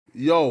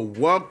Yo,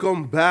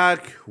 welcome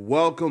back.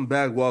 Welcome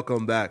back.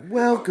 Welcome back.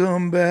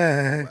 Welcome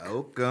back.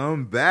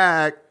 Welcome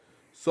back.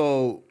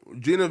 So,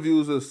 Gina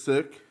Views is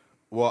sick.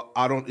 Well,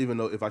 I don't even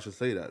know if I should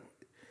say that.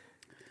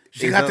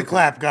 She Is got that- the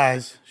clap,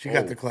 guys. She Oh.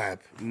 got the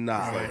clap.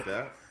 Nah. Like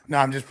that. No,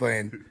 I'm just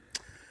playing.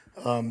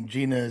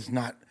 Gina is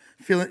not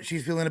feeling.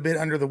 She's feeling a bit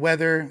under the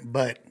weather,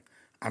 but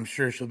I'm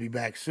sure she'll be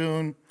back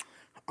soon.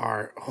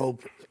 Our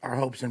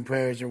hopes and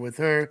prayers are with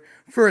her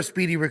for a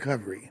speedy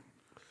recovery.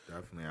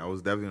 Definitely. I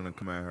was definitely gonna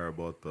come at her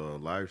about the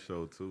live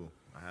show too.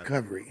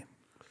 Recovery.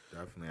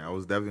 Definitely. I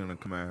was definitely gonna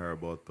come at her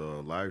about the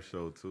live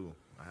show too.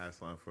 I had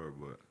something for her,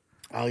 but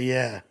Oh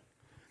yeah.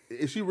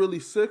 Is she really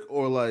sick,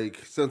 or like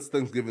since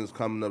Thanksgiving is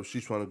coming up,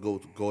 she's trying to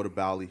go to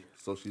Bali?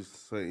 So she's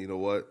saying, you know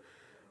what,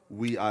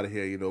 we out of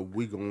here. You know,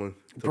 we going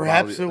to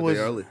Perhaps Bali it a was.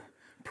 day early.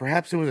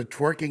 Perhaps it was a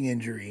twerking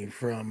injury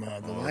from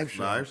the live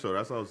show. Live show.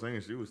 That's what I was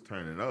saying. She was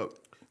turning up.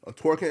 A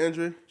twerking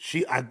injury.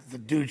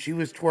 Dude, she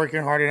was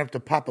twerking hard enough to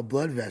pop a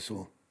blood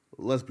vessel.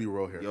 Let's be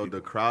real here. Yo, people.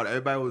 the crowd.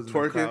 Everybody was in the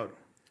Twerking? crowd.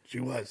 She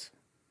was.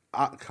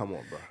 Come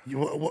on,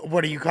 bro.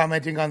 What are you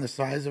commenting on the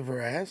size of her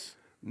ass?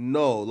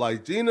 No,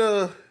 like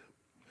Gina,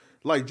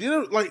 like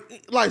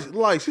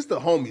she's the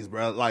homies,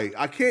 bro. Like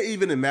I can't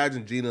even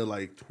imagine Gina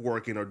like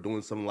twerking or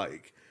doing some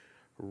like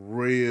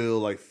real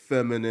like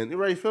feminine,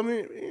 right?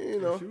 Feminine, you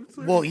know.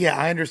 Well, yeah,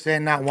 I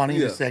understand not wanting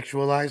Yeah. to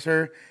sexualize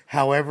her.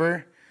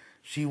 However,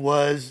 she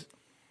was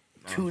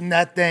tooting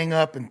that thing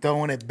up and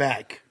throwing it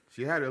back.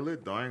 She had it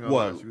lit though. I ain't gonna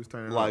What? lie. She was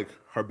turning Like up.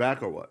 her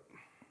back or what?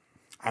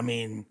 I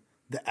mean,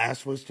 the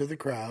ass was to the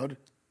crowd.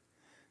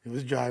 It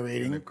was And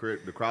gyrating.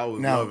 the crowd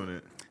was Now, loving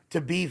it.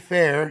 to be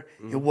fair,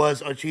 Mm-hmm. it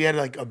was she had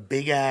like a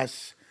big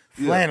ass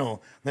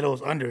flannel that it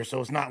was under, so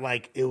it's not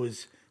like it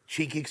was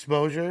cheek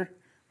exposure,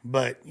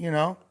 but you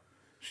know,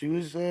 she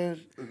was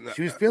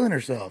feeling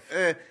herself.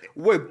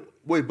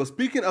 Wait, but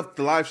speaking of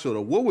the live show,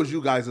 though, what was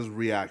you guys'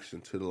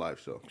 reaction to the live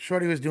show?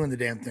 Shorty was doing the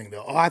damn thing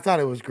though. Oh, I thought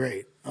it was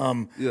great.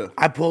 Yeah.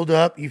 I pulled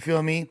up, you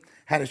feel me?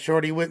 Had a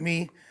shorty with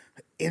me,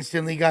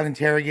 instantly got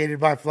interrogated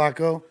by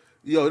Flacco.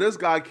 Yo, this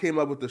guy came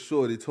up with the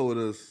short. He told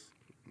us,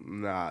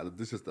 nah,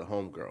 this is the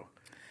homegirl.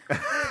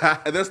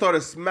 And then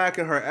started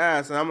smacking her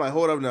ass. And I'm like,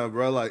 hold up now,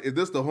 bro. Like, if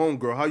this the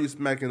homegirl, how you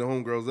smacking the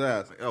homegirl's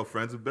ass? Yo,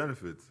 friends with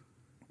benefits.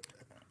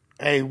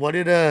 Hey, what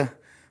did Is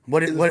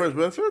it first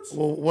benefits?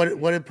 well,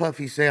 what did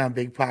Puffy say on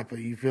Big Papa?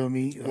 You feel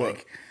me? What?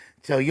 Like,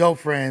 tell your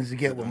friends to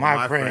get with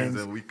my friends.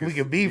 and We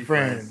could be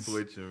friends.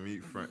 Switch and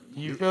meet friends.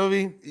 You feel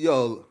me?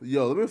 Yo,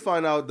 let me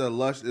find out that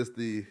Lush is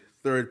the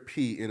third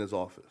P in his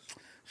office.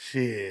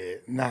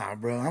 Shit, nah,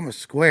 bro. I'm a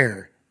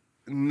square.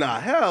 Nah,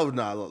 hell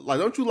nah. Like,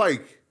 don't you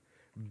like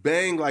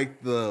bang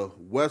like the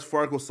West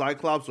Fargo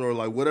Cyclops or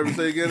like whatever you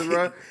say again,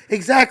 bro?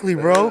 Exactly,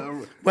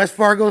 bro. West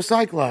Fargo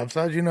Cyclops.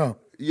 How'd you know?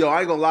 Yo, I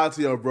ain't gonna lie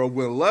to you, bro.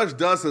 When Lush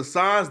does his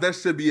signs, that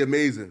should be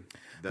amazing.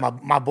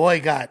 My boy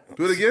got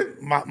Do it again.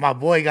 my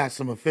boy got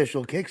some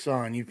official kicks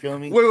on. You feel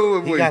me?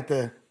 Wait. He got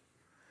the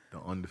The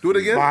undefeated. Do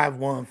it again.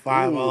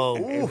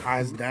 5-1-5-0 and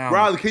eyes down.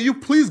 Riley, can you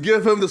please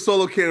give him the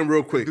solo cam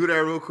real quick? Do that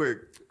real quick.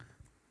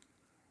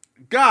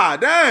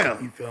 God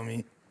damn. You feel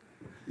me?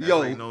 Yo,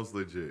 Like, knows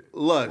legit.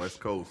 Lush. West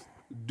Coast.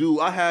 do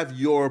I have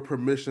your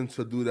permission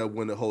to do that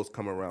when the hosts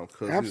come around?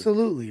 'Cause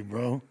Absolutely,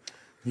 bro.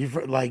 You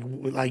like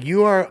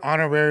you are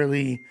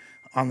honorarily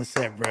on the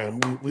set, bro.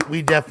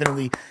 We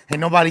definitely ain't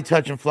nobody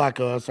touching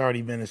Flacco. It's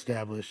already been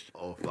established.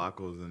 Oh,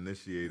 Flacco's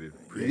initiated.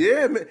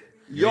 Yeah, man.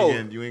 You Yo,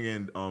 ain't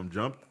getting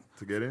jumped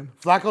to get in?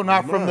 Flacco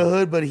not from the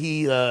hood, but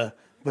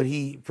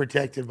he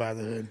protected by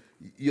the hood.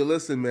 you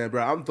listen, man,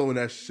 bro. I'm throwing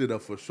that shit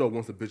up for sure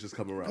once the bitches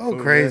come around. Oh, Feel me,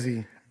 man?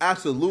 crazy.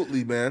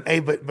 Absolutely, man.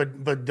 Hey,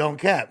 but don't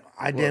cap.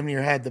 I damn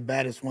near had the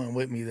baddest one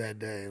with me that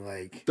day.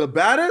 Like The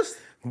baddest?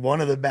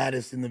 one of the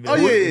baddest in the Oh,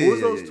 building. yeah, Who was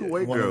yeah, those yeah, two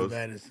white One of the girls?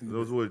 baddest.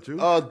 Those were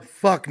you?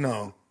 Fuck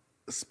no.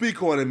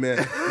 Speak on it, man.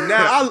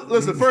 Now,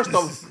 listen. First They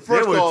off,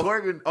 were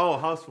twerking. Oh,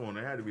 house phone.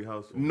 They had to be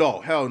house phone.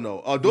 no, hell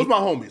no. Those my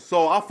homies,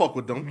 so I fuck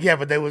with them. Yeah,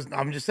 but they was.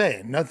 I'm just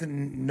saying,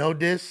 nothing. No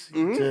diss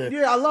to,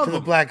 Yeah, I love to the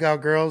them.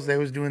 blackout girls. They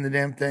was doing the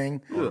damn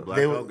thing. Oh, the They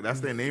blackout, were- that's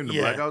their name, the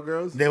yeah. Blackout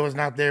Girls? They was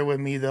not there with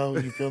me though.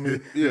 You feel me?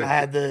 Yeah. I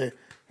had the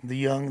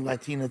young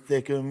Latina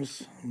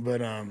thickums,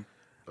 but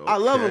I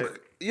love them. Okay.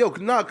 Yo,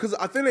 nah, cause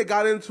I think they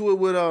got into it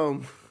with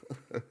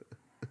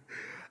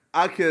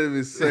I can't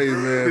even say,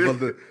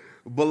 man,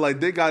 but like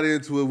they got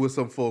into it with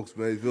some folks,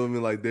 man. You feel me?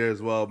 Like there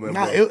as well, man.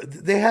 nah, bro.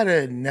 they had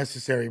a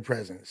necessary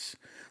presence.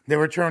 They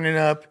were turning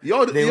up.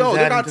 Yo, they yo, was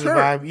they adding got to the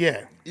turned. vibe.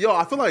 Yeah, Yo,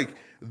 I feel like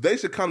they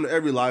should come to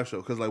every live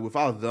show, cause like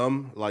without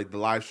them, like the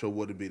live show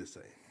wouldn't be the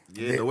same.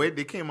 Yeah, the way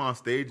they came on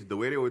stage, the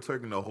way they were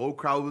twerking, the whole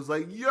crowd was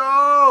like,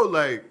 yo!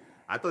 Like,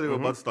 I thought they were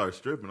about to start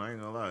stripping, I ain't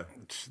gonna lie.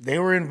 they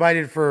were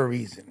invited for a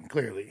reason.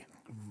 Clearly,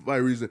 By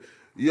reason,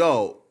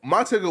 yo,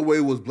 my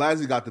takeaway was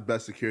Blasey got the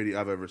best security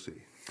I've ever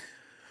seen.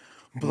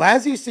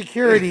 Blasey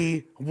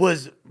security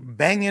was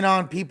banging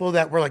on people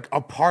that were like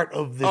a part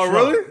of the Oh, show.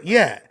 really?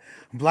 Yeah.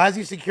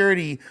 Blasey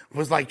security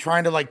was like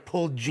trying to like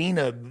pull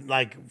Gina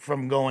like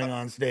from going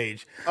on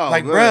stage. Oh,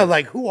 like, man. bruh,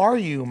 like who are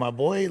you, my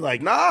boy?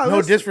 Like, Nah, no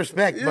listen,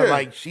 disrespect, but yeah.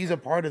 like she's a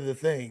part of the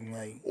thing.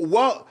 Like,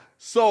 Well,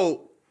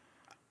 so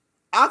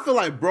I feel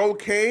like bro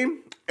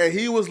came and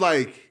he was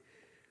like,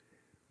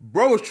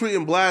 bro was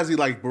treating Blasey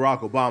like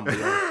Barack Obama.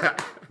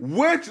 Yo.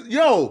 Which,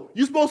 yo,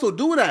 you supposed to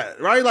do that,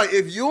 right? Like,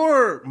 if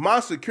you're my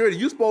security,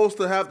 you supposed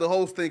to have the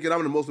host thinking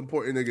I'm the most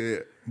important nigga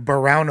here.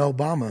 Barack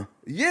Obama.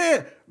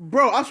 Yeah,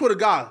 bro, I swear to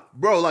God,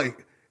 bro,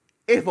 like,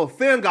 if a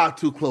fan got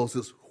too close,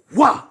 it's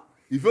wow.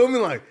 You feel me?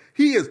 Like,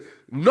 he is,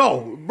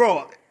 no,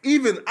 bro,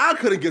 even I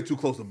couldn't get too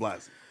close to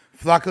Blasey.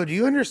 Flacco, do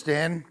you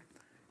understand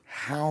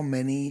how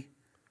many,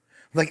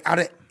 like, out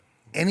of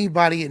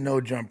anybody at No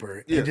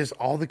Jumper, Yeah. and just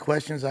all the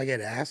questions I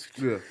get asked,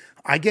 Yeah.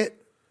 I get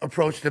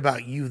approached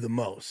about you the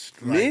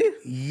most. Me?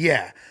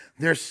 Yeah.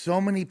 There's so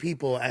many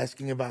people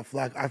asking about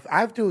Flacco. I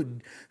have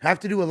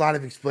to do a lot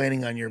of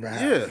explaining on your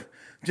behalf. Yeah.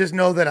 Just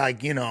know that I.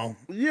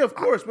 Yeah, of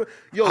course. But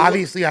yo,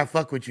 Obviously, I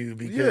fuck with you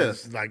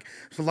because like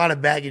there's a lot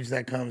of baggage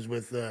that comes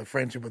with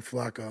friendship with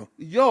Flacco.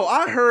 yo,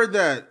 I heard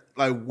that,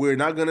 like, we're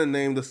not going to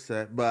name the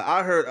set, but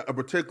I heard a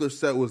particular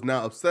set was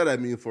now upset at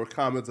me for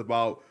comments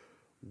about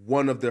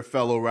one of their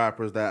fellow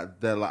rappers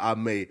that like, I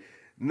made.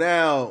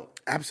 Now,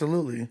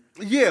 Absolutely.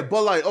 yeah,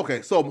 but like,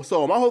 okay, so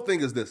my whole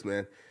thing is this,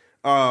 man.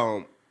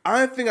 I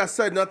didn't think I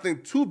said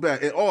nothing too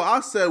bad. And all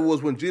I said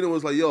was when Gina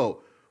was like, yo,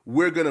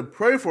 we're going to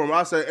pray for him,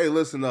 I said, hey,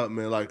 listen up,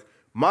 man. Like,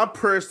 my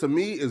prayers to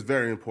me is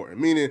very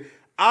important. Meaning,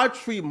 I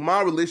treat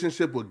my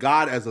relationship with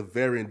God as a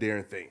very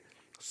endearing thing.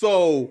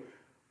 So,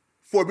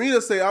 for me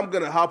to say I'm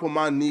going to hop on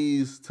my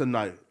knees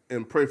tonight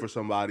and pray for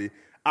somebody,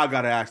 I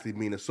got to actually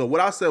mean it. So, what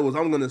I said was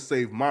I'm going to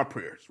save my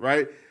prayers,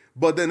 right?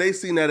 But then they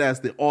seen that as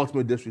the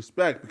ultimate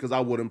disrespect because I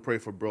wouldn't pray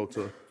for bro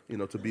to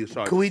be a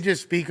shark. Can we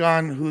just speak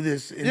on who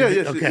this? Yeah,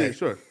 Okay,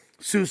 sure.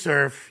 Sue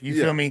Surf, you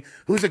Yeah. feel me?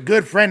 Who's a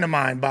good friend of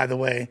mine, by the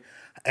way.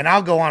 And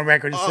I'll go on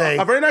record to say,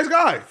 A very nice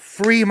guy.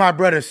 free my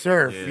brother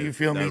Surf. Yeah, You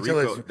feel me? that Till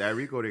Rico, it's that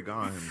Rico, they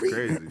gone him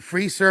crazy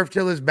free Surf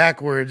till it's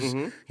backwards.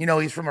 Mm-hmm. You know,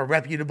 he's from a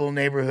reputable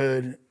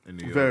neighborhood in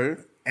New York. Very.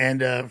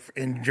 and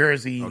in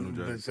Jersey, New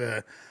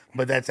Jersey.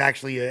 but that's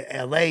actually a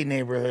L.A.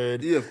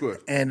 neighborhood. Yeah, of course.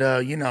 And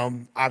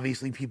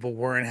obviously people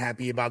weren't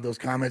happy about those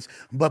comments.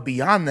 But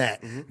beyond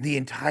that, the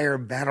entire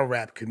battle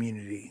rap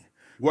community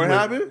What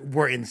happened?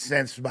 were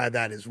incensed by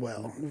that as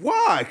well.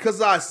 Why?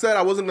 Because I said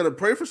I wasn't going to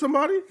pray for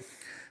somebody?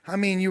 I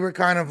mean, you were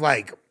kind of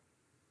like,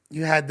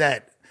 you had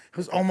that. It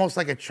was almost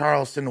like a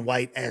Charleston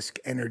White-esque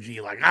energy,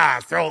 like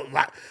throw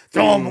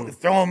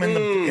him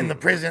in the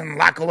prison,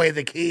 lock away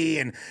the key,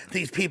 and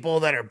these people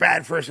that are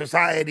bad for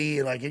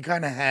society. Like it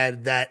kind of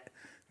had that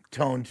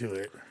tone to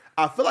it.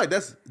 I feel like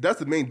that's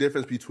the main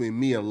difference between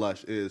me and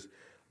Lush is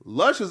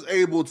Lush is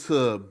able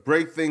to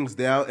break things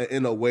down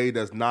in a way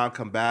that's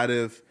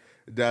non-combative,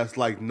 that's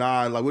like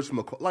what's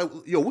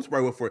the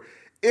right word for it?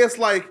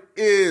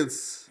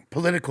 It's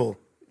Political.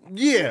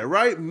 yeah,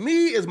 right?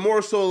 Me is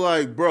more so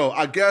like, bro,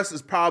 I guess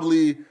it's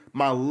probably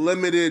my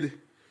limited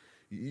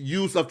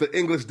use of the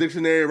English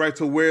dictionary, right?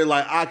 To where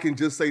like I can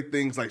just say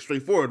things like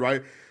straightforward,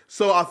 right?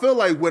 So I feel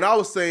like when I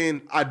was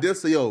saying, I did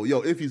say, yo,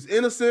 if he's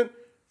innocent,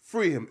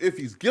 free him. If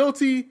he's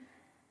guilty,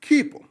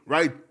 keep him,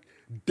 right?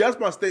 That's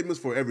my statements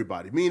for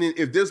everybody. Meaning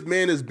if this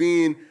man is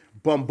being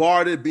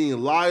bombarded, being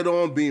lied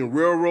on, being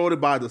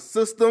railroaded by the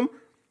system,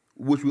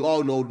 which we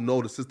all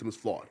know the system is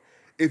flawed.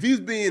 If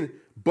he's being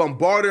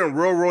bombarded and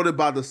railroaded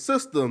by the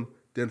system,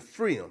 then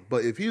free him.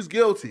 But if he's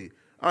guilty,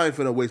 I ain't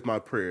finna waste my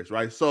prayers,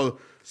 right? So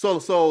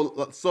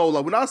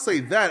like when I say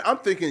that, I'm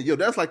thinking, yo,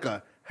 that's like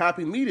a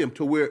happy medium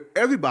to where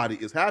everybody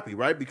is happy,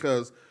 right?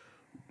 Because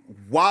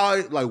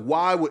why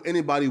would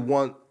anybody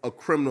want a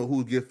criminal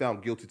who get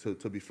found guilty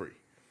to be free?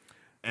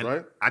 And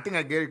right? I think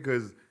I get it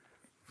because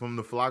from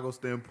the Flacco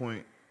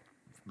standpoint,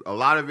 a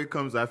lot of it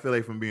comes, I feel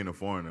like, from being a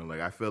foreigner.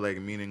 Like, I feel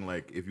like, meaning,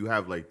 like, if you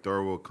have, like,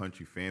 third world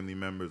country family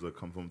members or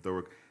come from third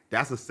world,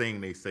 that's a saying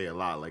they say a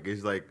lot. Like,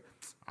 it's like,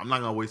 I'm not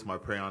going to waste my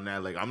prayer on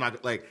that. Like, I'm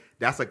not, like,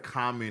 that's a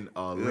common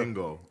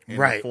lingo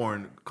in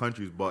foreign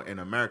countries. But in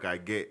America, I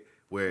get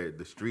where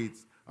the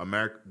streets,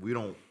 we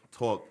don't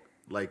talk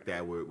like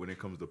that when it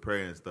comes to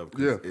prayer and stuff.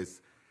 'Cause it's,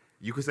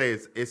 you could say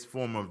it's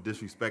form of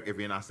disrespect if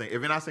you're not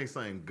saying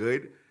something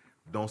good,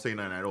 don't say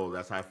nothing at all.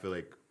 That's how I feel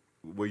like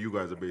where you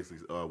guys are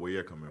basically where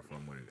you're coming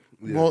from with it.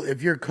 Yeah. Well,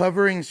 if you're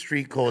covering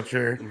street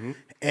culture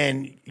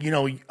and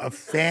a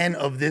fan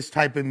of this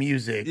type of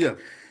music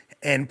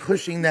and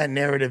pushing that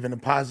narrative in a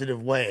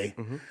positive way,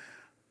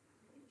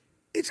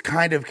 it's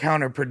kind of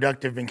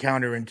counterproductive and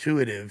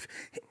counterintuitive.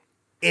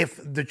 If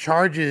the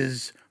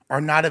charges are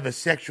not of a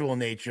sexual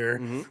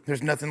nature,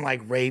 there's nothing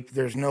like rape.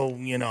 There's no,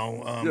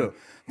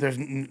 there's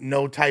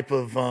no type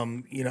of,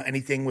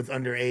 anything with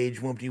underage,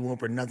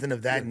 whoop-de-whoop, or nothing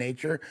of that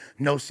nature.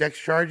 No sex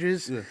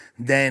charges.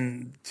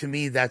 Then to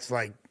me, that's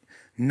like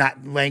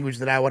not language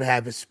that I would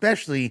have,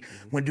 especially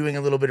when doing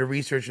a little bit of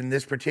research in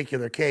this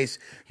particular case.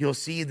 You'll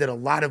see that a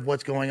lot of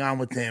what's going on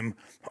with him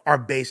are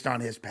based on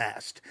his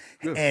past.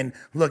 And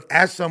look,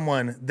 as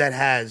someone that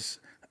has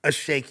a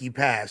shaky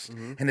past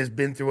and has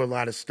been through a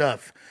lot of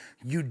stuff,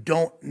 you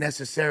don't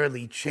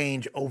necessarily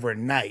change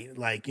overnight.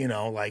 Like,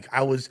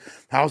 I was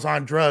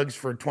on drugs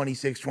for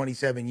 26,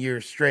 27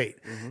 years straight.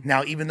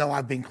 Now, even though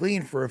I've been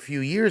clean for a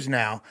few years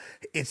now,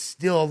 it's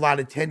still a lot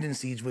of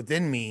tendencies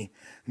within me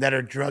that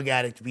are drug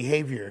addict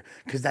behavior,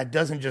 because that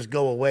doesn't just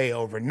go away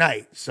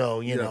overnight. So,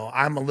 you know,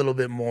 I'm a little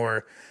bit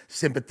more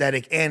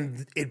sympathetic,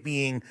 and it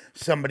being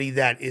somebody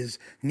that is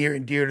near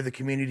and dear to the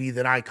community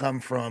that I come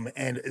from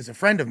and is a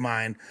friend of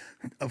mine,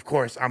 of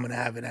course, I'm going to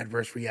have an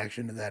adverse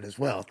reaction to that as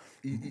well.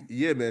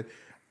 Yeah, man.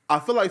 I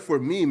feel like for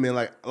me, man,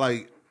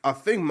 like I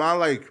think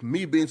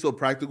me being so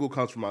practical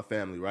comes from my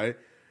family, right?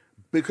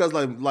 Because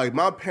like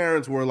my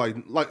parents were like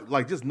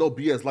just no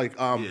BS,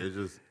 it's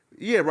just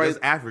right. It's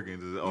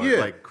Africans, or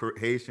like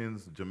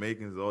Haitians,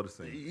 Jamaicans, all the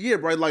same. Yeah,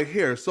 right. Like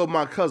here, so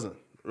my cousin,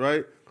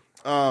 right,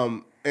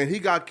 and he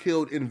got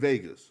killed in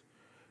Vegas.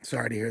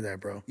 Sorry to hear that,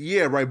 bro.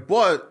 Yeah, right.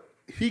 But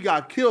he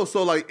got killed.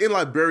 So like in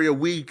Liberia,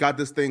 we got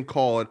this thing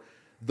called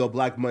the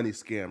Black Money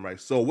Scam, right?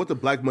 So what the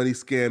Black Money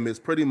Scam is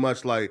pretty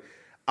much like,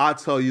 I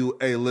tell you,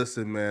 hey,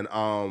 listen, man,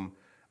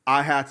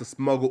 I had to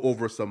smuggle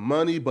over some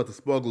money, but to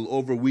smuggle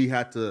over, we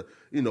had to,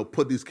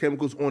 put these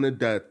chemicals on it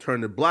that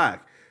turn it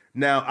black.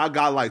 Now, I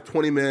got like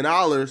 $20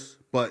 million,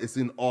 but it's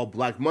in all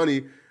black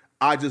money.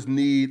 I just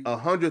need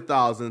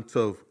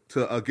 $100,000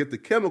 to get the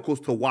chemicals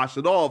to wash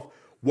it off.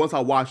 Once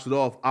I wash it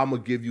off, I'm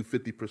going to give you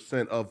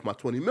 50% of my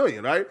 $20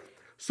 million, right?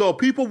 So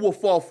people will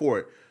fall for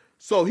it.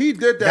 So he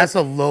did that. That's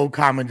a low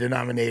common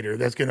denominator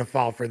that's going to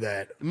fall for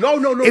that. No.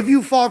 If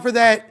you fall for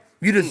that,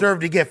 you deserve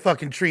to get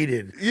fucking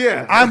treated.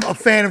 Yeah. I'm a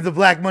fan of the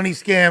Black Money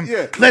Scam.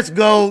 Yeah. Let's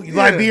go,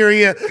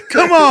 Liberia.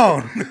 Come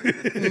on.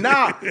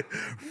 Nah.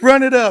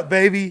 Run it up,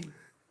 baby.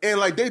 And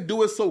like they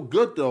do it so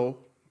good though,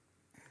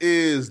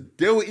 is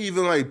they'll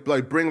even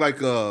like bring like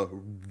they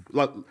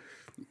will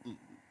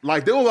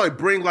like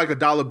bring like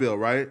 $1 bill,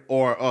 right?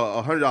 Or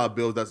 $100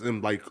 bill that's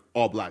in like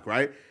all black,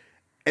 right?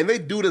 And they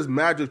do this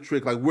magic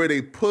trick like where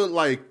they put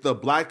like the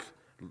black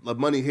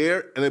money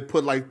here and they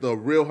put like the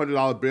real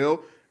 $100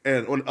 bill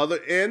and on the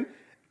other end,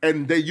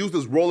 and they use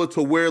this roller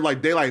to where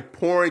like they like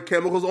pouring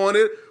chemicals on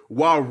it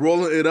while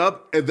rolling it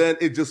up, and then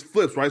it just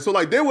flips, right? So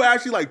like they will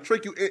actually like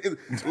trick you in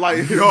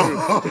like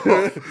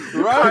right?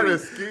 Kind of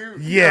scheme.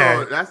 Yeah.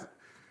 Yo, that's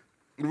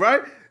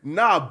right.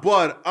 Nah,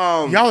 but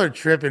y'all are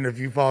tripping if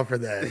you fall for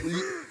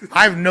that.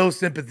 I have no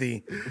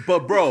sympathy.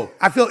 But bro,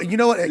 I feel, you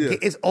know what? Yeah.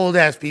 It's old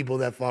ass people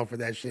that fall for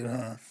that shit,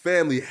 huh?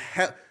 family,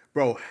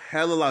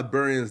 hella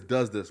Liberians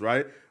does this,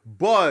 right?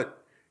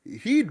 But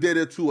he did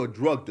it to a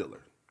drug dealer.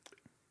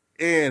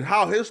 And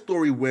how his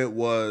story went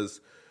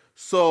was,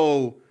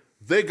 so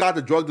they got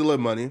the drug dealer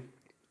money,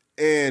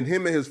 and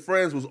him and his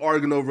friends was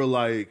arguing over and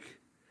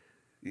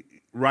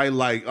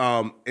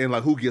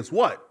like who gets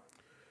what.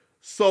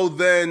 So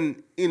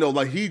then,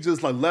 like he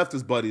just like left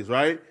his buddies,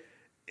 right?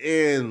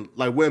 And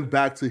like went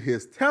back to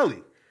his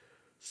telly.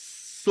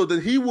 So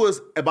then he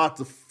was about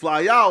to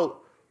fly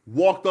out,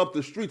 walked up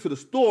the street to the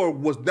store,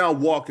 was now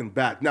walking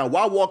back. Now,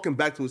 while walking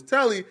back to his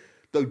telly,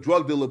 the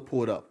drug dealer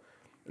pulled up.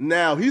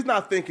 Now, he's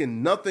not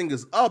thinking nothing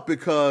is up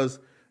because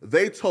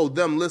they told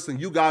them, listen,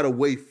 you got to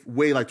wait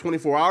like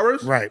 24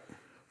 hours Right.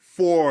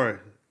 for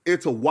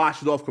it to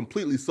wash it off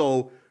completely.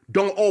 So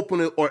don't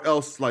open it or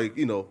else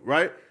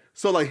right?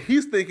 So like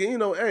he's thinking,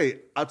 hey,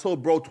 I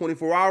told bro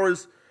 24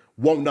 hours,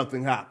 won't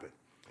nothing happen.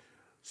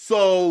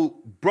 So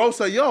bro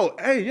said,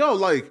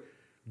 like,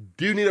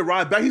 do you need a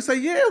ride back? He said,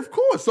 yeah, of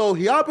course. So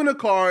he hop in the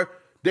car,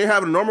 they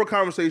have a normal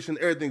conversation,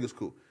 everything is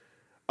cool.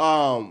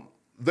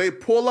 They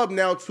pull up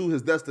now to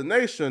his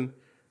destination.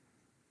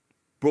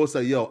 Bro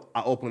said, yo,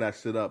 I opened that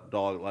shit up,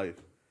 dog.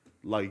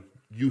 Like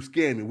you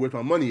scared me. Where's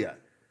my money at?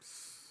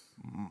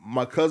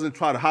 My cousin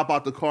tried to hop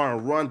out the car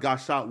and run, got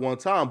shot one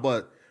time.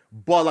 But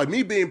like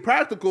me being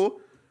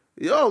practical,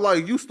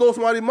 like you stole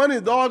somebody's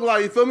money, dog.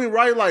 Like, you feel me,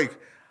 right? Like,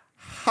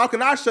 how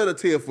can I shed a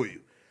tear for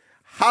you?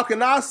 How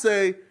can I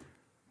say,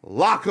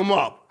 lock him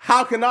up?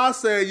 How can I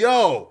say,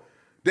 yo,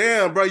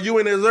 damn, bro, you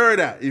ain't deserve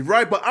that,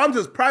 right? But I'm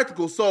just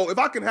practical. So if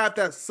I can have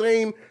that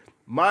same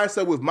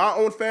mindset with my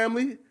own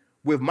family,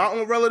 with my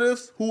own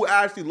relatives who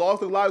actually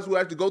lost their lives, who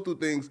actually go through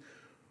things,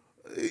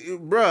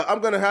 bro, I'm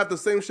going to have the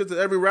same shit to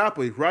every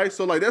rapper, right?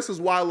 So, like, this is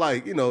why,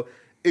 like,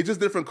 it's just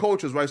different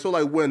cultures, right? So,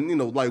 like, when,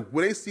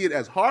 when they see it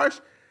as harsh,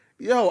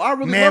 I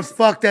really Man,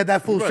 fuck that.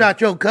 That fool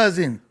shot your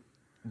cousin.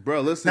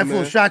 Bro, listen, That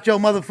fool shot your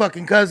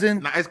motherfucking cousin.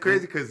 Nah, it's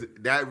crazy because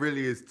that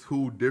really is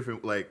two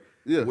different,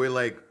 where,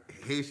 like,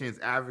 Haitians,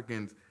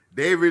 Africans,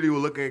 they really will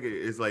look at it.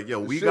 It's like, yo,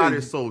 we got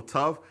it so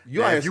tough.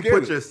 That if you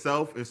put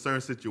yourself in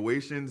certain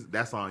situations,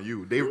 that's on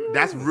you.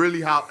 That's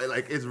really how,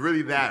 like, it's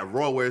really that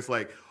raw where it's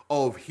like,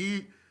 oh, if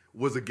he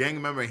was a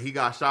gang member and he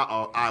got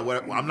shot, I'm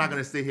not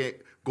going to sit here,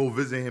 go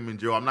visit him in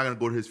jail. I'm not going to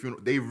go to his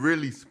funeral. They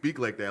really speak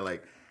like that.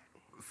 Like,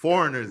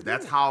 foreigners,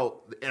 that's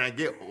how, and I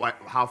get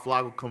how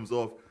Flaco comes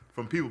off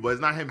from people, but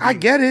it's not him. I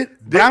get it.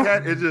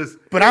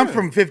 But I'm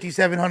from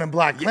 5700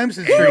 Block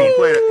Clemson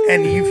Street,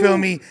 and you feel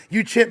me?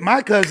 You chipped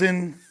my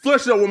cousin.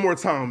 Flush it up one more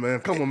time,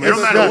 man. Come on, man. It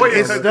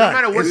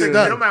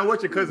don't matter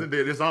what your cousin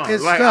did. It's on.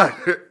 It's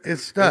stuck.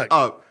 It's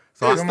stuck.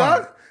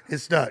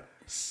 It's stuck.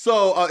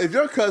 So if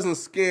your cousin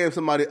scams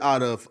somebody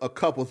out of a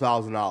couple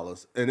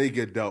 $1,000s and they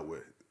get dealt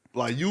with,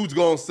 Like, you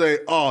gonna say,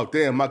 oh,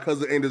 damn, my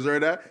cousin ain't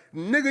deserve that?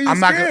 Nigga, you I'm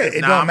not gonna- scared.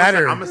 it don't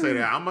matter. I'm gonna say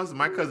that.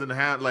 My cousin,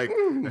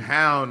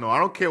 hell no. I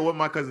don't care what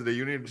my cousin did.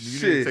 You need to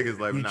Shit. take his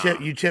life.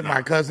 You chip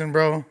my cousin,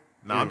 bro.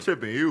 Nah, I'm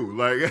chipping you.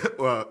 Like,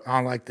 well, I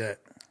don't like that.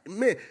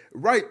 Man,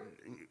 right,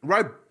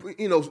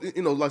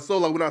 like, so,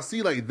 like, when I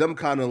see, like, them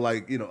kind of,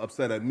 like,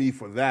 upset at me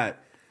for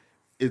that,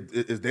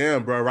 it's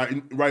damn, bro,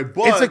 right,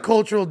 but It's a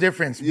cultural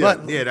difference,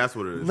 but yeah, that's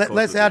what it is.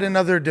 let's add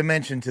another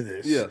dimension to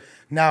this. Yeah.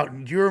 Now,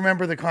 do you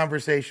remember the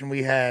conversation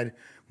we had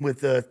with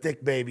the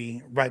thick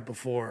baby right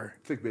before?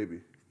 Thick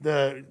baby.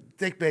 The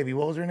thick baby,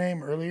 what was her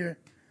name earlier?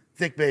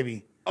 Thick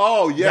baby.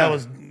 Oh, yeah. That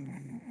was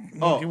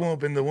Whoopty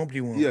Whoop and the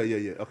Whoopty Whoop.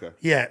 Yeah, okay.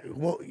 Yeah.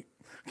 Well,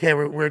 okay,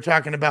 we're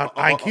talking about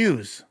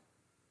IQs.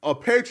 A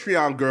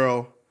Patreon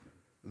girl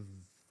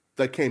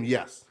that came,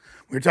 yes.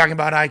 We're talking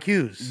about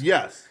IQs.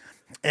 Yes.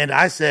 And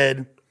I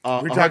said,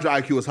 we're 100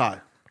 IQ is high.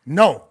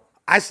 No,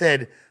 I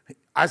said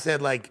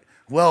like,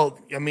 well,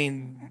 I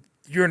mean,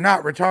 you're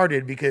not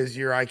retarded because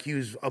your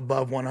IQ's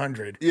above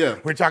 100. Yeah.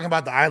 We're talking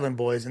about the Island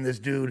Boys and this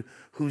dude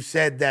who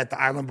said that the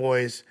Island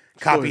Boys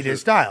copied his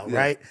style, Yeah.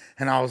 right?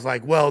 And I was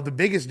like, well, the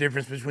biggest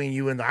difference between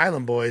you and the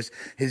Island Boys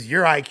is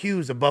your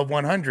IQ's above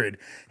 100.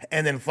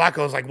 And then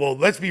Flacco's like, well,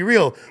 let's be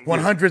real,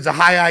 100's a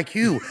high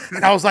IQ.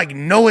 And I was like,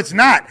 no, it's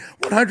not.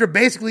 100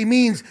 basically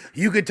means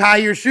you could tie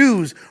your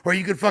shoes or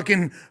you could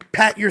fucking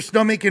pat your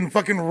stomach and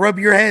fucking rub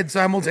your head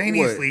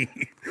simultaneously.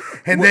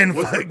 And then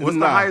What's the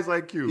Nah. highest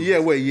IQ? Yeah,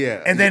 wait,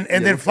 yeah. and then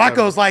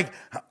Flacco's like,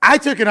 I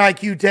took an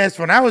IQ test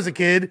when I was a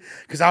kid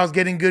because I was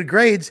getting good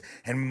grades,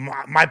 and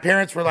my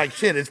parents were like,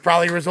 shit, it's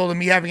probably a result of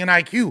me having an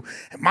IQ.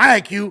 And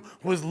my IQ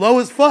was low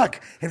as fuck.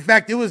 In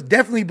fact, it was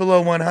definitely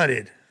below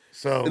 100.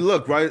 So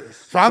Look, right?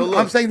 So I'm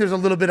look, saying there's a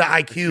little bit of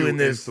IQ in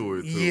this. Into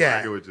it, too. I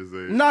Yeah, get what you're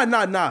saying.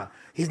 Nah.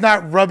 he's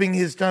not rubbing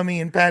his tummy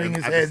and patting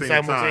his At the head same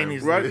time,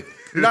 simultaneously. Right?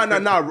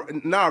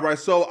 Nah, right?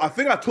 So I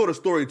think I told a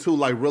story too,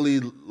 like really,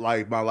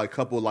 like my like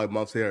couple like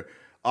months here.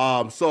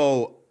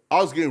 So I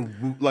was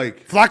getting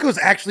like Flacco's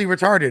actually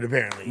retarded,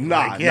 apparently.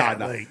 nah, Like, yeah,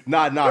 nah,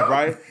 like, nah,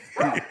 right?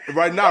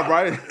 Right, nah,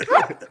 right?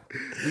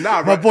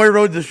 Nah, my right? boy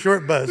rode the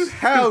short bus.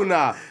 Hell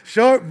nah.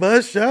 Short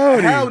bus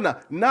shorty. Hell nah.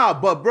 Nah,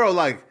 but bro,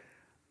 like,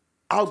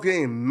 I was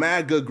getting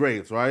mad good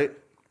grades, right?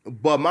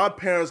 But my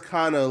parents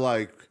kind of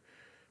like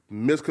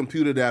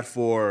miscomputed that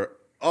for,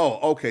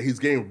 oh, okay, he's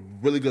getting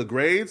really good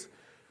grades,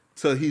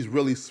 so he's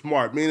really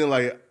smart. Meaning,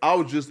 like, I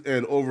was just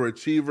an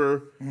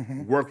overachiever,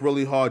 worked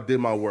really hard, did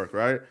my work,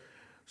 right?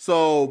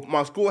 So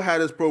my school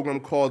had this program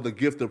called the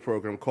Gifted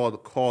program,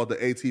 called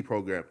the AT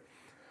program.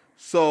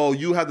 So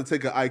you have to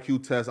take an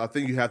IQ test. I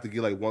think you have to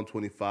get like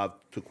 125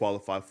 to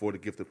qualify for the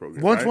Gifted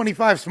program.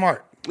 125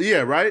 smart. Right?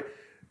 Yeah, right?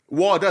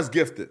 Well, that's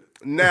gifted.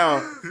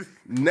 Now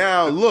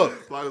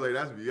look. Fly was like,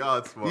 that's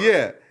beyond smart.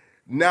 Yeah.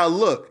 Now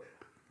look.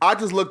 I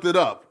just looked it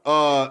up.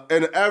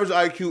 And the average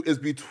IQ is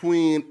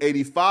between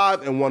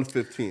 85 and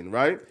 115,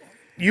 right?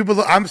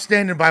 I'm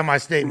standing by my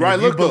statement. Right,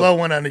 If you look, though. below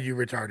 100, you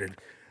retarded.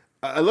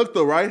 I looked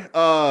though, right?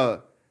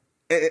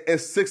 And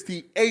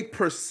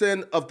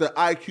 68% of the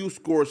IQ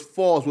scores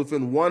falls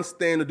within one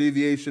standard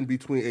deviation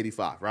between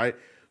 85, right?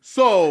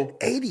 So,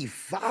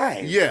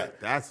 85. yeah.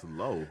 That's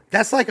low.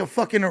 That's like a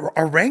fucking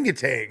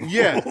orangutan.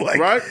 Yeah, Like,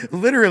 right?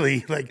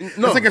 Literally. Like, No.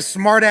 that's like a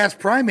smart ass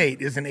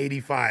primate is an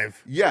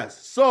 85.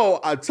 Yes.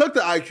 So I took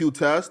the IQ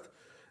test.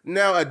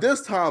 Now, at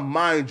this time,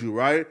 mind you,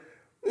 right?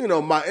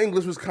 My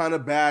English was kind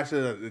of bad,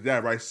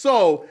 that, right?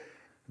 So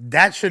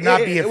That should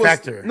not be a was-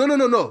 factor.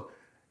 No.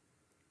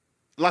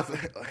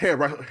 Like here,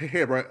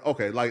 right?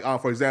 Okay, like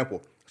for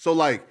example, so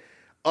like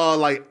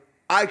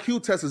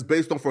IQ test is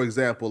based on, for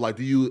example, like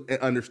do you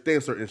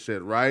understand certain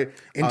shit, right?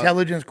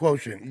 Intelligence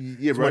quotient.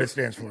 Yeah, That's right. what it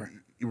stands for.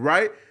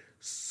 Right?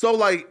 So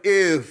like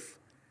if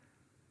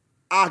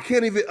I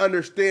can't even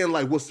understand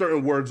like what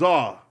certain words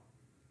are,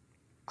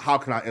 how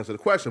can I answer the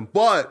question?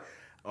 But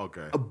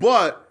Okay.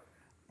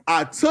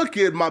 I took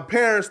it. My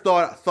parents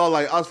thought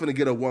like I was finna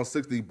get a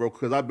 160, bro,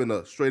 because I've been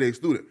a straight A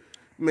student.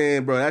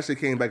 Man, bro, that shit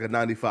came back at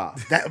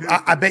 95.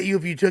 I bet you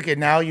if you took it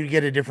now, you'd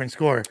get a different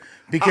score.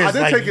 Because I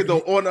did like, take it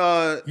though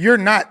on You're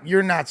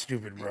not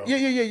stupid, bro.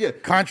 yeah.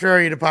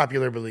 Contrary to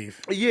popular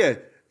belief.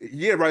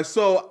 Yeah, right.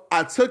 So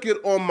I took it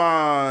on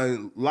my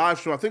live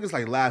stream. I think it's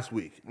like last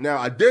week. Now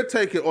I did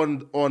take it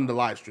on the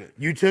live stream.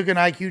 You took an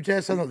IQ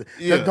test?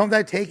 Yeah. Don't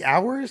that take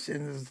hours?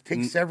 And does it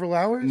take several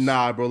hours?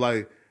 Nah, bro.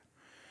 Like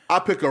I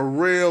pick a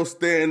real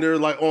standard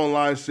like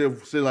online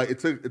shit. Like it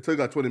took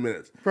like 20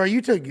 minutes. Bro, you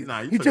took You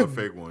took a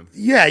fake one.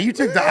 Yeah, you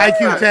took the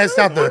IQ test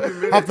off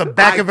the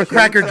back of a IQ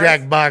Cracker test?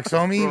 Jack box,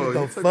 homie. Bro, the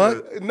you took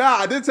fuck? Nah,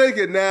 I did take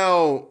it.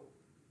 Now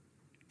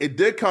it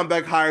did come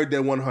back higher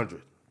than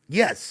 100.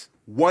 Yes.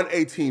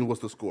 118 was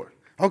the score.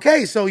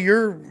 Okay, so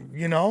you're,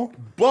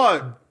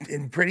 But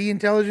a pretty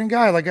intelligent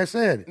guy, like I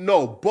said.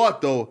 no,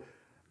 but though,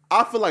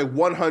 I feel like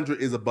 100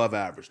 is above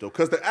average though,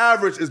 because the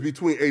average is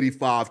between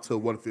 85 to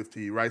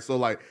 115, right? So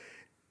like,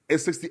 and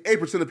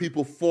 68% of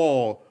people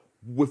fall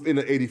within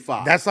the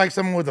 85. That's like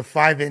someone with a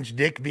 5-inch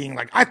dick being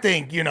like, I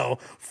think,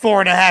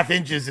 4.5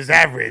 inches is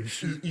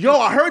average. Yo,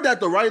 I heard that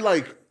though, right?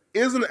 Like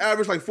isn't the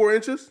average like 4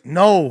 inches?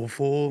 No,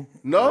 fool.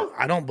 No?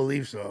 I don't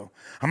believe so.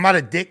 I'm not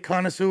a dick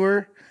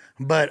connoisseur,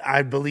 but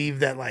I believe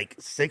that like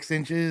 6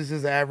 inches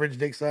is the average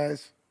dick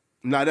size.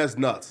 Nah, that's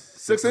nuts.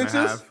 6 and a inches?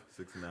 half,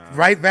 6.5.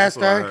 Right, That's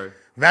what I Vasti? heard.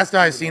 Vasti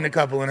has seen a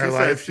couple in her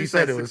life. She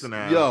said it was.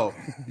 6.5.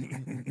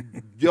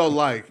 Yo,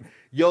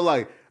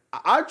 like,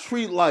 I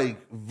treat like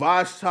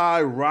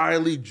Vashti,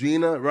 Riley,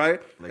 Gina,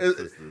 right? Like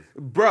sisters.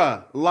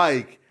 Bruh,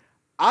 like,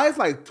 I've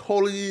like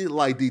totally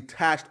like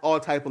detached all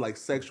type of like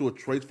sexual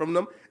traits from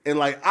them, and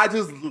like I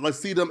just like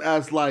see them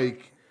as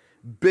like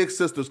big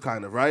sisters,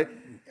 kind of, right?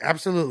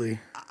 Absolutely.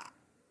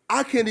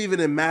 I can't even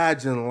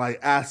imagine like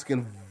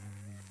asking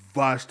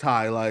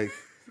Vashti like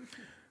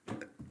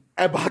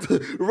about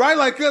the right,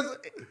 like, cause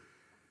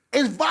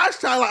it's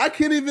Vashti. Like I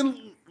can't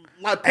even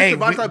like picture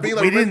Vashti being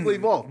like physically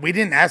involved. We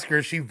didn't ask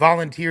her. She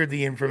volunteered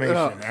the information.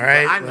 All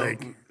right. I know.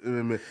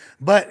 Like,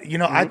 but you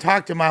know, I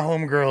talked to my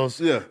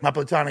homegirls, Yeah. my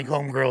platonic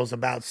homegirls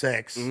about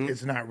sex.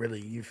 It's not really,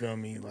 you feel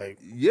me, like,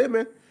 Yeah,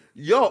 man.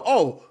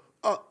 Yo,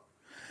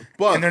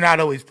 but and they're not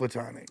always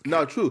platonic.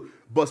 not true.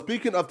 But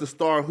speaking of the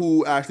star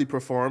who actually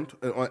performed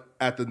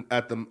at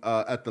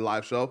the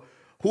live show,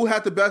 who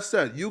had the best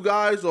set? You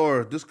guys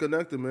or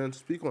Disconnected, man?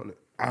 Speak on it.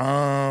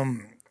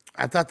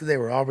 I thought that they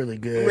were all really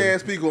good. Man,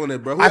 speak on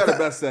it, bro. Who I had the thought-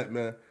 best set,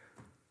 man?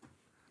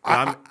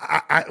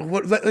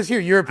 Let's hear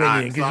your opinion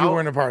Alright, because so you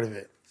weren't a part of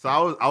it. So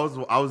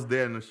I was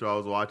there in the show. I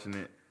was watching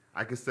it.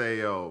 I could say,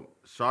 yo,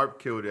 Sharp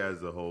killed it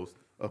as a host.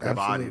 Okay.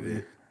 Bodied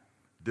Absolutely. it.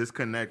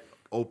 Disconnect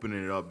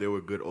opening it up. They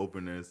were good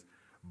openers,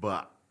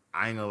 but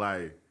I ain't gonna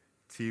lie,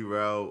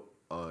 T-Rail,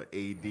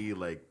 AD,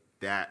 like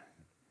that,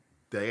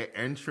 their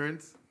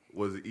entrance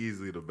was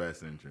easily the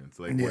best entrance.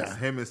 Like Yeah. when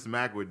him and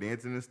Smack were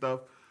dancing and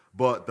stuff.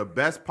 But the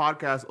best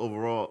podcast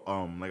overall,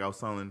 like I was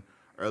telling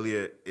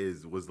earlier,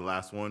 was the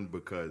last one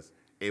because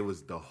it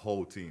was the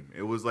whole team.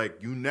 It was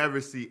like you never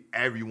see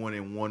everyone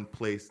in one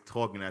place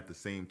talking at the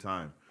same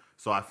time.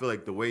 So I feel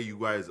like the way you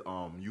guys,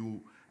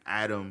 you,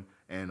 Adam,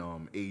 and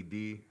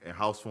AD and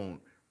House Phone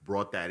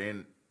brought that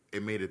in,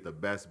 it made it the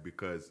best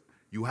because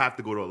you have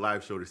to go to a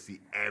live show to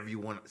see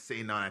everyone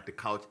sitting down at the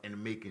couch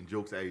and making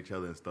jokes at each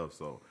other and stuff.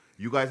 So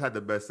you guys had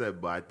the best set,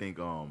 but I think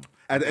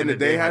At the end of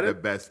the day, had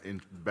had the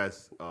it?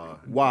 best.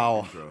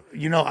 Wow. Intro.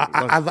 You know,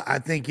 I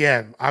think,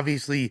 yeah,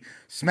 obviously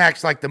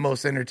Smack's like the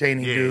most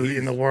entertaining Yeah, dude he's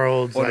in the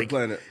world. on the Like,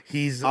 planet.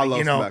 he's, I love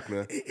you know, Smack,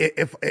 man.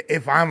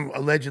 if I'm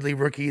allegedly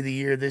rookie of the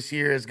year this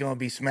year, it's going to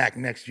be Smack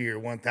next year,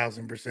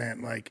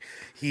 1000%. Like,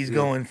 he's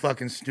going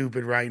fucking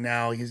stupid right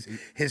now. His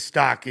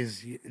stock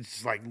is,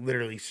 it's like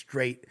literally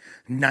straight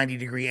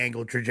 90-degree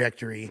angle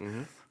trajectory.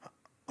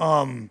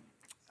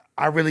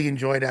 I really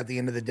enjoyed At the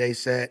End of the Day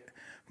set.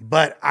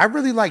 But I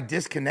really like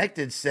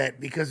Disconnected set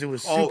because it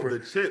was super. Oh, the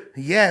chip.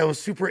 Yeah, it was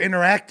super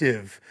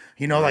interactive.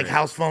 You know, like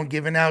House Phone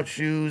giving out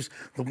shoes,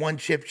 the one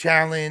chip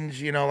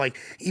challenge. You know, like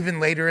even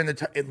later in the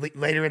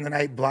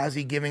night,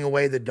 Blasey giving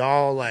away the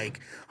doll. Like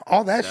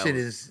all that shit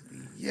is,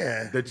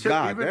 yeah. The chip,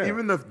 God damn.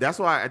 even the that's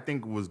why I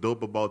think was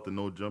dope about the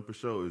No Jumper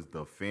show is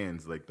the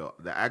fans, like the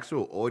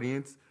actual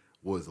audience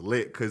was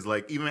lit because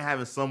like even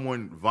having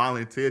someone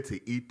volunteer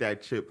to eat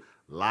that chip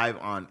live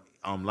on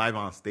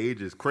stage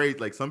is crazy.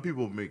 Like some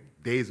people make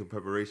days of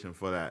preparation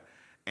for that,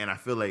 and I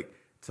feel like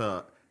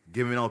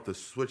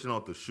switching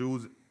out the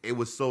shoes, it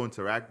was so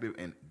interactive,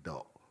 and the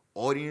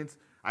audience,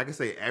 I can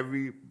say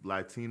every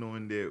Latino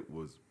in there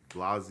was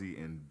Blasey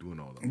and doing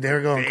all of them. They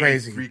were going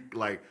crazy.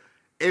 Like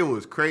it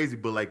was crazy,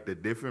 but like the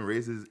different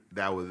races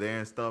that were there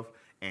and stuff,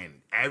 and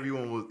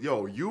everyone was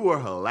you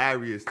were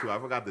hilarious too. I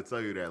forgot to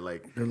tell you that.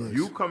 Like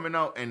you coming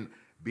out and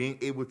being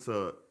able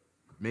to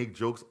make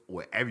jokes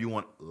with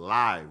everyone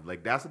live.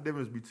 Like that's the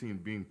difference between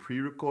being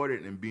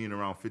pre-recorded and being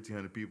around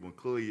 1,500 people. And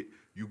clearly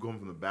you come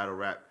from the battle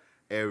rap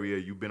area,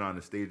 you've been on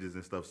the stages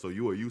and stuff, so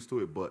you are used to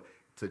it. But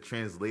to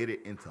translate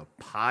it into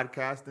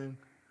podcasting,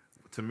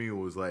 to me it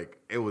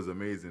was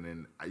amazing.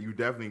 And you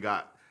definitely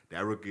got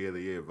that Rookie of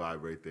the Year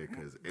vibe right there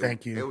because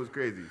Thank you. It was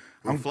crazy.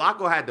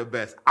 Flacco had the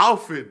best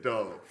outfit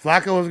though.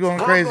 Flacco was going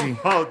crazy.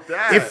 About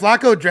that. If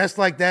Flacco dressed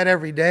like that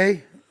every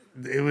day,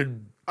 it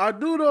would. I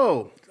do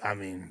though. I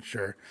mean,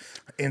 sure,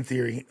 in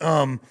theory.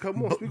 Come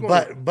on, speak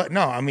on it. But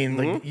no, I mean,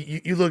 like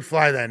you looked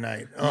fly that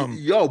night.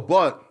 Yo,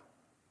 but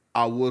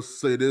I will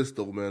say this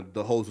though, man.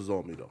 The hose was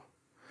on me though.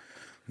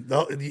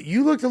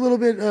 You looked a little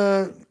bit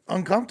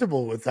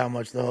uncomfortable with how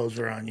much the hose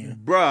were on you.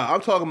 Bruh,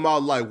 I'm talking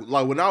about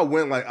like when I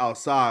went like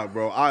outside,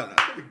 bro.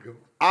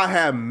 I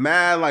had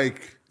mad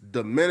like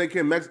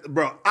Dominican,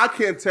 bro. I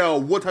can't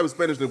tell what type of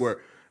Spanish they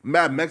were.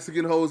 Mad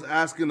Mexican hoes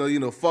asking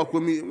to fuck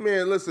with me.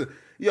 Man, listen,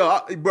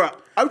 bro.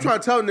 I'm trying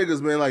to tell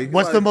niggas, man. Like,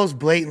 What's the most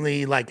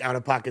blatantly like out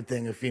of pocket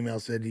thing a female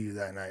said to you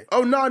that night?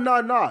 Oh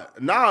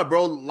nah,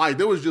 bro. Like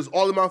there was just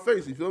all in my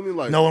face. You feel me?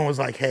 Like No one was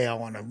like, "Hey, I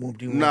want to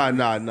whoop you." Nah. You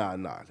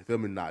feel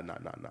me? Nah.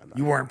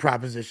 You weren't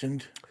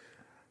propositioned.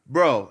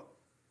 Bro,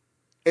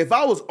 if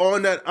I was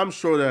on that, I'm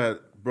sure that,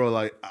 bro,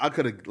 like I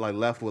could have like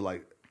left with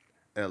like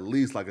at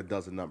least like a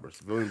dozen numbers.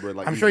 You feel me, bro?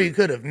 Like I'm sure you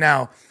could have.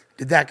 Now,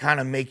 did that kind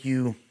of make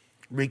you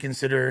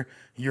reconsider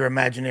your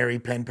imaginary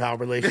pen pal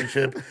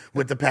relationship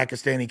with the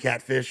Pakistani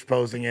catfish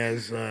posing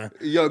as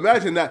Yo,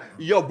 imagine that.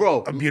 Yo,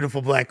 bro. a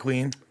beautiful black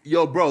queen.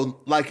 Yo, bro.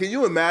 Like, can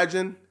you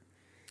imagine?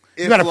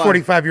 You got a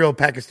 45-year-old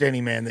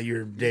Pakistani man that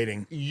you're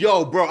dating.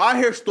 Yo, bro, I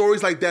hear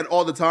stories like that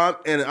all the time,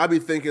 and I be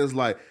thinking it's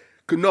like,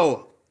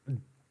 no,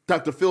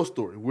 Dr. Phil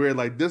story, where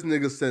like this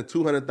nigga sent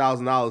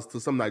 $200,000 to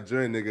some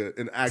Nigerian nigga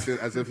and acted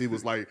as if he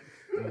was like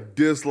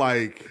this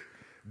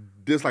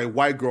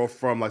white girl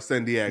from like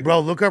San Diego. Bro,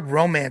 look up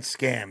romance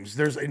scams.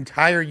 There's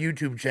entire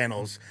YouTube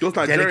channels Those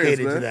Nigerians,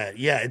 dedicated to man. that.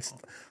 Yeah,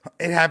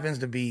 it happens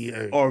to be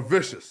Or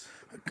vicious.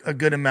 a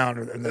good amount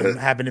of them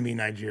happen to be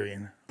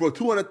Nigerian. Bro,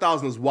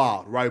 200,000 is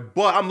wild, right?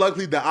 But I'm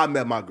lucky that I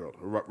met my girl,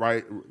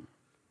 right?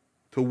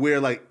 To where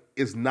like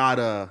it's not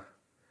a,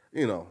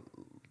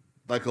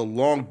 like a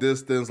long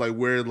distance, like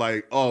where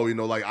like, oh,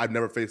 like I've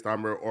never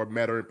FaceTime her or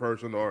met her in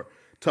person or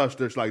touched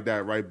her, shit like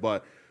that, right?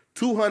 But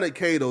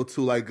 200K though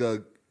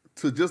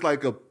to just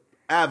like a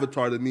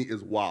avatar to me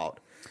is wild.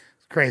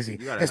 Crazy.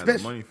 You gotta have the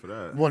money for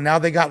that. Well, now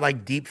they got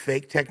like deep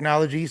fake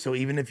technology, so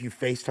even if you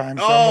FaceTime someone,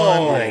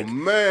 Oh,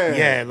 man.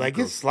 yeah, like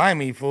it's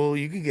slimy, fool.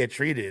 You could get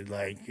treated,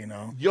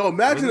 Yo,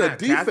 imagine a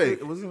deep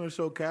fake. Wasn't it a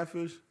show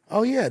Catfish?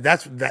 Oh yeah,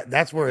 that's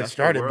where it That's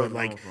started. where But it's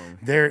like,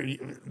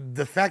 going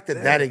the fact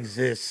that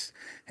exists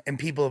and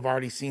people have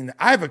already seen that.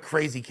 I have a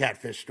crazy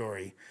catfish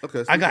story.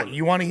 Okay, speak on it.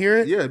 You want to hear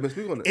it? Yeah, but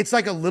speak on it. It's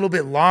like a little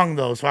bit long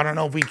though, so I don't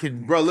know if we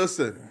could. Bro,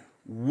 listen.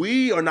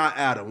 We are not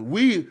Adam.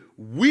 We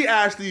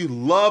actually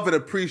love and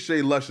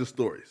appreciate luscious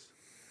stories.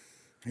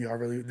 Y'all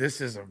really? This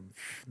is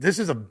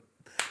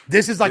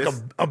like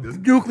a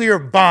nuclear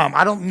bomb.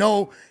 I don't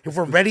know if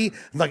we're ready.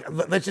 Like,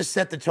 let's just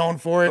set the tone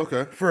for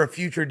it for a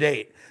future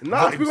date.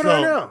 Nah, speak on it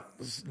right now.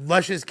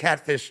 Luscious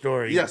catfish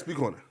story. Yeah,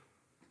 speak on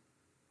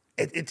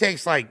it. It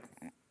takes like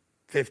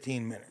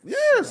 15 minutes.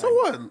 Yeah, so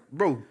what?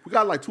 Bro, we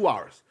got like 2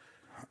 hours.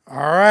 All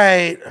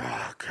right.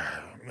 Oh,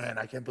 God, man,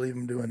 I can't believe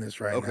I'm doing this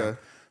right now.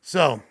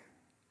 So,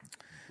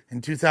 in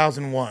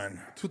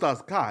 2001.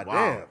 2000, God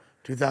Wow. damn.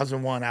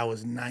 2001, I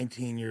was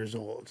 19 years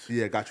old.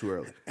 Yeah, got you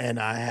early. And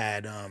I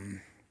had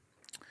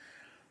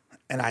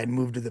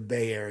moved to the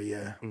Bay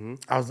Area.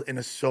 I was in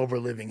a sober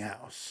living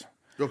house.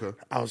 Okay.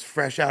 I was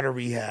fresh out of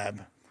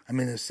rehab. I'm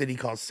in a city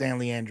called San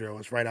Leandro.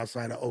 It's right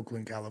outside of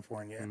Oakland,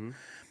 California.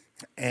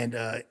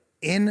 And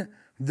in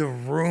the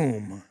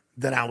room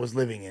that I was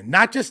living in,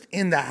 not just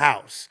in the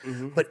house,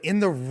 but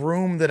in the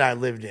room that I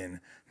lived in,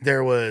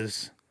 there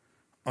was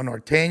a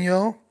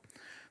norteño,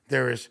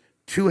 there was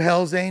 2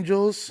 Hells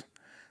Angels,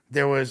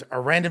 there was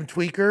a random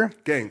tweaker,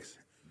 Gangs.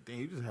 Dang,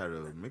 you just had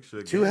a mixture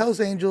of 2 Hells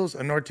Angels,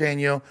 a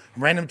norteño,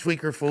 random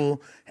tweaker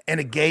fool, and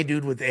a gay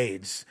dude with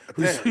AIDS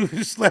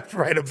who slept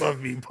right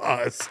above me,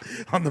 pause,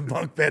 on the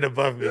bunk bed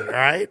above me, all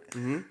right?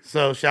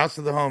 So shouts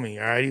to the homie,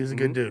 all right? He was a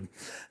good dude.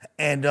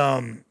 And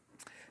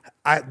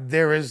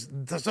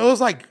it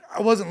was like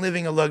I wasn't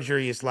living a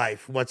luxurious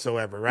life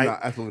whatsoever, right? No,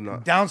 absolutely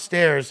not.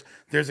 Downstairs,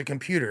 there's a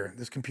computer.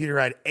 This computer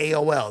had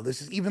AOL.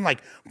 This is even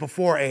like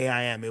before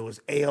AIM. It was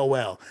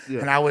AOL.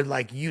 And I would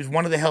like use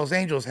one of the Hells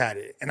Angels had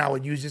it, and I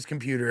would use this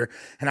computer,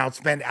 and I would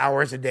spend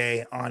hours a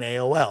day on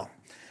AOL.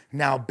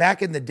 Now,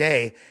 back in the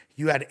day,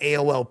 you had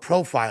AOL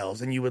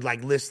profiles, and you would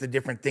like list the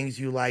different things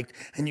you liked,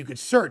 and you could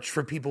search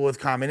for people with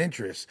common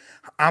interests.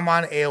 I'm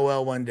on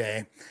AOL one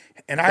day,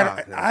 and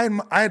I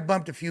had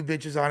bumped a few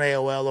bitches on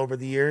AOL over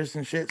the years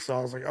and shit, so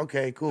I was like,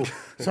 okay, cool.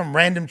 Some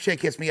random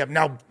chick hits me up.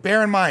 Now,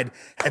 bear in mind,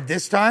 at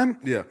this time,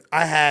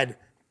 I had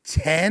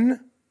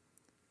 10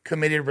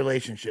 committed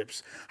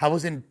relationships. I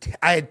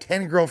had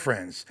 10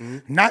 girlfriends.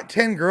 Not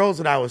 10 girls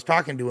that I was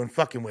talking to and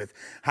fucking with.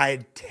 I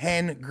had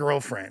 10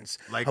 girlfriends.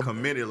 Like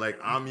committed, like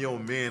I'm your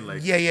man,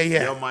 like Yeah.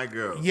 you're my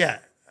girl. Yeah.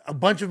 A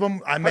bunch of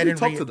them I How met do you in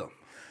talk to them?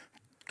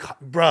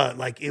 Bruh,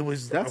 like it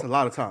was That's a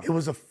lot of time. It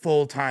was a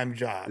full-time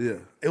job. Yeah.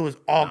 It was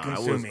all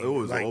consuming. It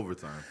was like,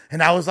 overtime.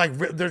 And I was like,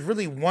 there's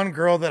really one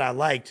girl that I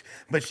liked,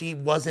 but she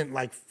wasn't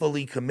like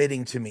fully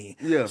committing to me.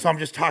 Yeah. So I'm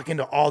just talking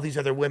to all these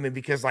other women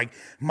because like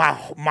my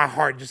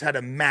heart just had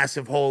a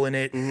massive hole in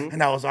it,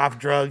 and I was off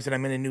drugs and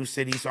I'm in a new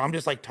city. So I'm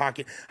just like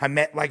talking. I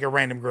met like a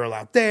random girl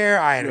out there.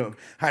 I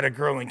had a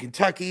girl in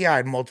Kentucky. I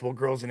had multiple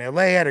girls in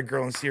LA. I had a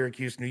girl in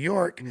Syracuse, New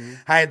York.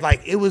 I had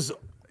like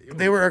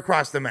they were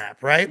across the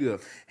map, right? Yeah.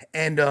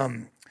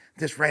 And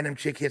this random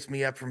chick hits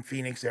me up from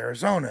Phoenix,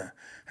 Arizona.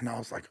 And I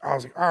was like, all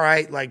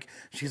right. Like,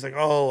 she's like,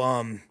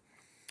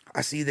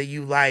 I see that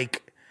you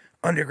like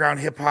underground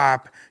hip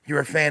hop.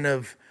 You're a fan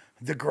of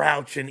The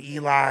Grouch and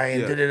Eli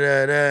and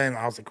da-da-da-da. And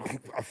I was like,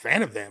 a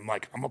fan of them.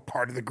 Like, I'm a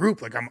part of the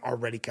group. Like, I'm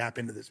already cap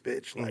into this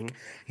bitch. Like,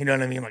 you know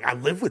what I mean? Like, I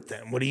live with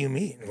them. What do you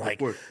mean?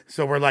 Like,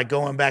 so we're like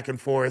going back and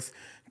forth,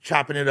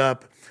 chopping it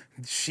up.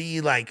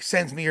 She like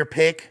sends me her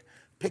pic.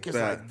 Pic is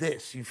like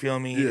this, you feel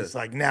me? It's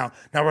like now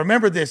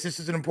remember this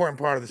is an important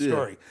part of the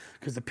story.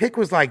 Because the pic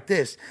was like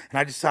this, and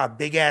I just saw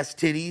big ass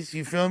titties,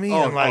 you feel me?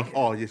 And like,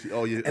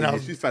 yeah,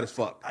 she's fat as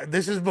fuck.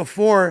 this is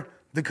before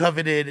the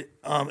coveted,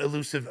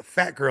 elusive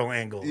fat girl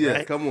angle. Yeah,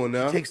 right? come on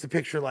now. She takes the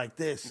picture like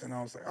this, and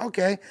I was like,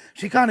 okay,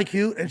 she kind of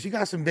cute, and she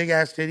got some big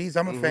ass titties.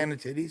 I'm a fan of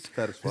titties.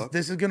 Fat as fuck.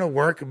 This is gonna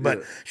work, but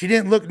Yeah. she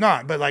didn't look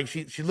but like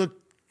she looked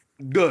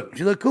Good.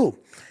 she looked cool.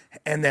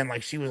 And then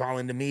like she was all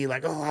into me,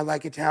 like, oh, I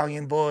like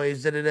Italian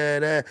boys. Da, da, da,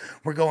 da.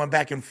 We're going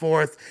back and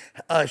forth.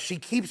 She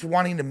keeps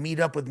wanting to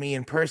meet up with me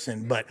in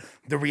person, but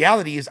the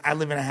reality is I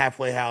live in a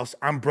halfway house.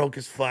 I'm broke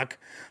as fuck.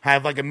 I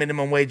have like a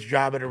minimum wage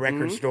job at a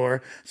record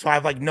store, so I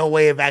have like no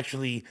way of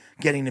actually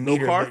getting to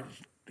meet her. car?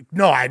 But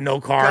no, I had no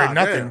car, God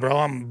nothing, damn. bro.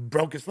 I'm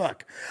broke as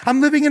fuck.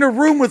 I'm living in a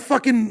room with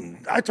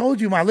fucking. I told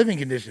you my living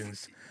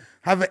conditions.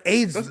 I have an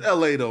AIDS. That's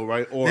L.A. though,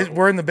 right? Or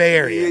We're in the Bay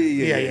Area.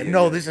 Yeah.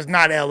 No, this is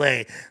not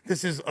L.A.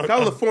 This is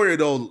California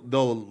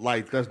though,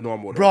 like that's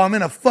normal. Though. bro. I'm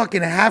in a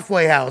fucking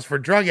halfway house for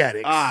drug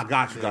addicts.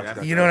 Got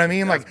you. You know what I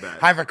mean? That's Like bad.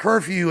 I have a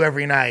curfew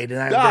every night, and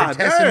they're God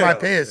testing my damn.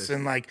 piss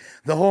and like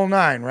the whole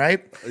nine,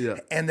 right? Yeah.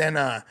 And then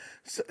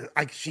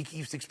she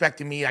keeps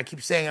expecting me. I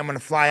keep saying I'm gonna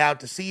fly out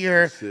to see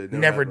her. Shit, never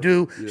never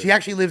do. happened. Yeah. She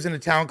actually lives in a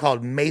town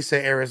called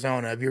Mesa,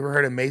 Arizona. Have you ever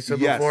heard of Mesa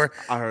Yes, before?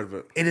 I heard of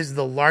it. It is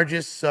the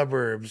largest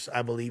suburbs,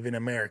 I believe, in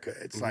America.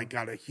 It's Mm-hmm. like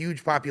got a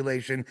huge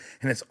population,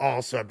 and it's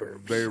all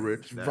suburbs. Very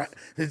rich. Right.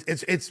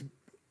 It's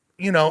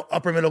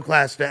upper middle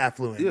class to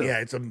affluent. Yeah. Yeah,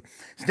 it's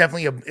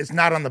definitely it's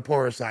not on the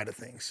poorer side of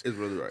things. It's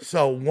really right.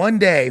 So one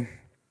day,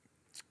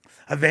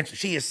 eventually,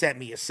 she has sent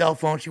me a cell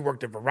phone. She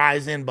worked at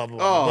Verizon, blah blah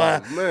blah Oh,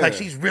 blah. man. Like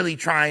she's really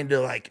trying to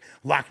like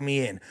lock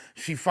me in.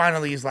 She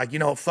finally is like,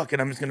 fuck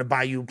it, I'm just gonna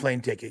buy you a plane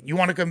ticket. You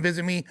want to come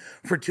visit me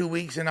for 2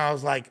 weeks? And I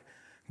was like,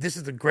 this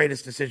is the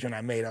greatest decision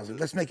I made. I was like,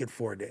 let's make it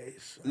 4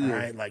 days. All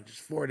right, like just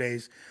 4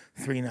 days,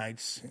 3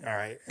 nights. All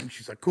right. And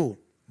she's like, cool.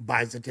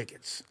 Buys the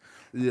tickets.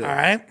 Yeah. All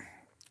right.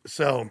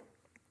 So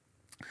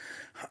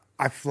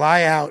I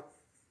fly out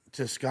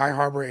to Sky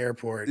Harbor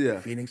Airport, Yeah.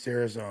 Phoenix,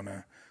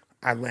 Arizona.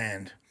 I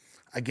land.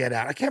 I get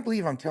out. I can't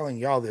believe I'm telling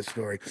y'all this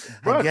story.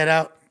 Right.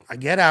 I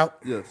get out.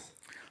 Yes.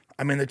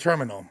 I'm in the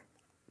terminal.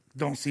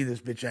 Don't see this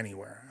bitch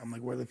anywhere. I'm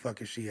like, where the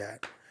fuck is she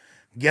at?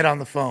 Get on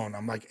the phone.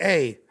 I'm like,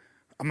 hey,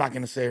 I'm not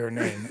gonna say her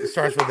name. It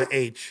starts with an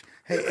H.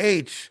 Hey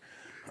H.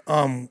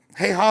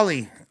 Hey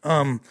Holly.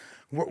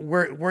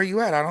 Where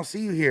you at? I don't see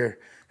you here.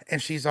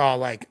 And she's all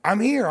like, I'm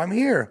here.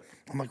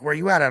 I'm like, where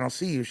you at? I don't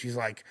see you. She's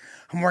like,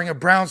 I'm wearing a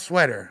brown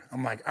sweater.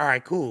 I'm like, all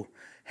right, cool.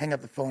 Hang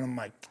up the phone. I'm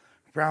like,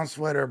 brown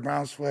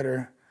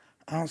sweater.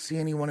 I don't see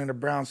anyone in a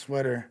brown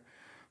sweater.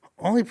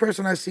 Only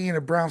person I see in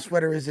a brown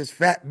sweater is this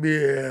fat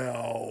Bill.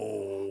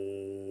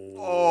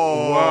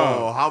 Oh,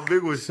 wow. How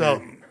big was So,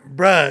 she?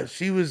 bruh,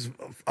 she was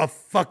a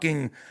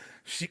fucking.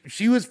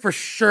 She was for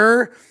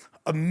sure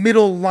a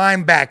middle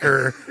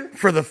linebacker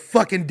for the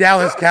fucking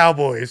Dallas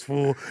Cowboys,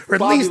 fool, or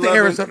at least the 5'11".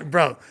 Arizona.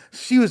 Bro,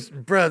 she was.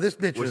 This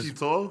bitch Was she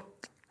tall?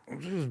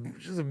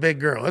 She's a big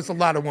girl. That's a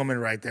lot of women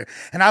right there.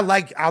 And I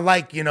like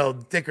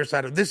thicker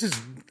side of this is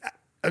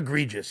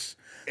egregious.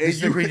 This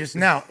is egregious.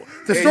 Now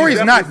the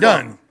story's not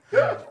done.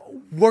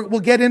 We'll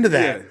get into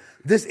that.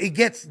 Yeah. It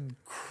gets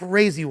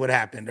crazy what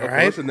happened. All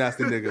right, That's a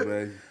nasty nigga,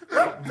 man.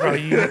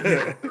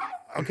 bro.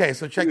 Okay,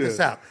 so check this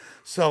out.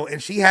 So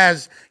and she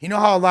has,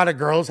 how a lot of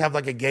girls have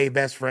like a gay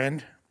best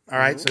friend. All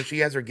right, so she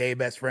has her gay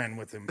best friend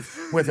with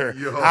her.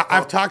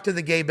 I've talked to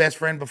the gay best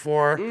friend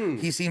before.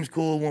 He seems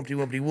cool, whoopty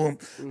whoopty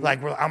whoop.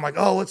 Like I'm like,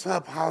 oh, what's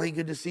up, Holly?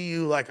 Good to see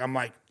you. Like I'm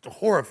like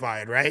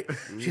horrified, right?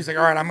 She's like,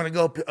 all right, I'm gonna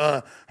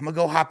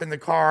go hop in the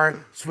car,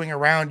 swing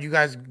around. You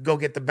guys go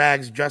get the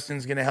bags.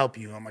 Justin's gonna help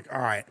you. I'm like, all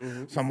right.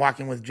 So I'm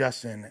walking with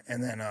Justin,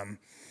 and then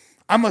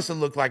I must have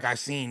looked like I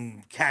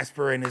seen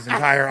Casper and his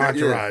entire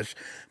entourage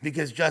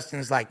because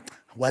Justin's like,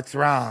 what's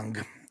wrong?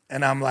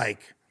 And I'm like,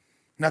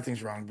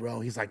 nothing's wrong, bro.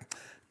 He's like,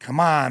 come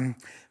on,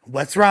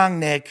 what's wrong,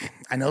 Nick?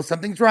 I know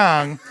something's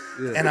wrong.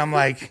 And I'm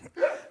like,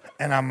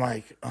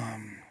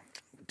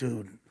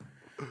 dude,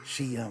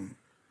 she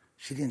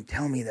didn't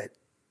tell me that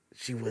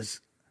she was,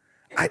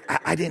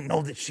 I didn't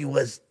know that she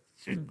was,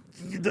 and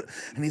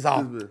he's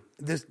all,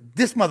 this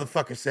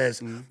motherfucker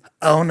says,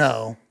 oh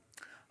no,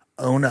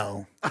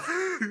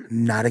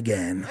 not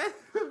again.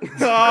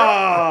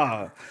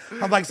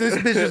 I'm like, so this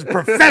bitch is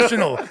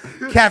professional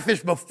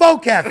catfish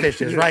before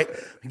catfishes, right?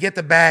 Get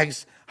the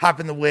bags, hop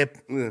in the whip,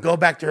 go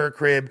back to her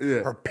crib.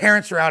 Her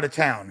parents are out of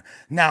town.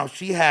 Now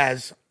she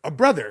has a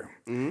brother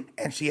and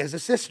she has a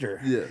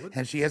sister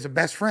and she has a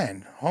best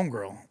friend,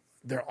 homegirl.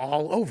 They're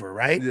all over,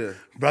 right? Yeah.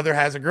 Brother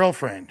has a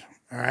girlfriend,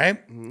 all right?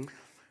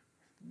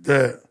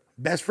 The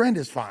best friend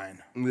is fine.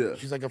 Yeah.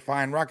 She's like a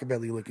fine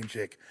rockabilly looking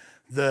chick.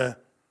 The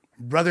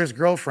brother's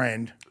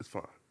girlfriend It's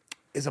fine.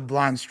 is a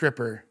blonde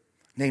stripper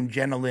named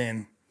Jenna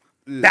Lynn.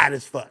 Bad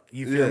as fuck.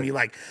 You feel me?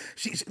 Like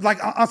she's like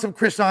on some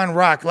Chris on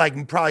rock,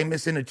 like probably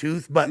missing a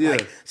tooth, but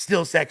like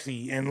still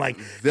sexy and like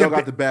They all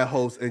got the bad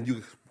host, and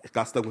you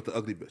got stuck with the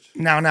ugly bitch.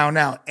 now,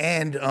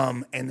 and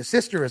the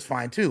sister is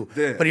fine too.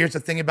 Yeah. But here's the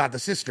thing about the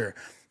sister.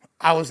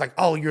 I was like,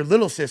 oh, your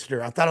little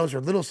sister. I thought it was her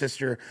little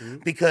sister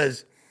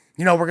because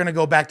we're gonna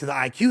go back to the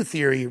IQ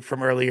theory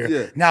from earlier.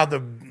 Yeah. Now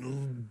the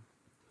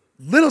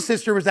little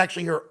sister was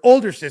actually her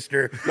older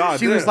sister. God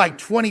she was damn. like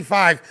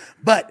 25,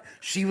 but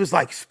she was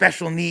like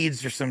special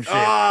needs or some shit.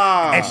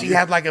 Ah. And she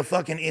had like a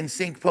fucking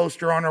NSYNC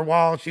poster on her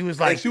wall. She was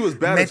like, And she was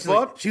bad as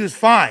mentally- fuck? She was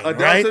fine, A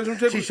Down right? syndrome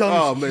chick? She showed me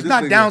Oh, man, she's this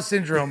not nigga- Down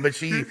syndrome, but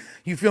she,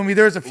 you feel me?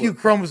 There's a few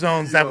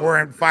chromosomes that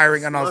weren't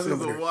firing on all This is a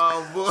cylinders.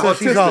 wild boy. So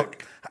she's all,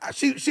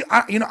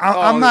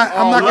 I'm not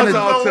Bunch gonna.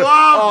 of a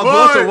wild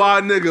bunch boy. of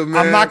wild nigga,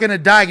 man. I'm not gonna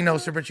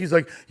diagnose her, but she's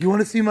like, "You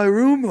want to see my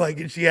room?" Like,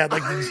 and she had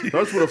like,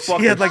 That's what the fuck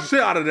she had like, shit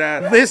out of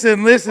that.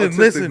 listen, Autistic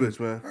listen, bitch,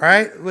 man. all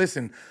right,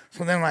 listen.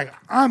 So then, like,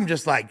 I'm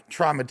just like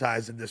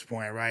traumatized at this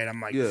point, right? I'm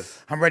like, Yeah.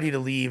 I'm ready to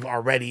leave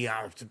already.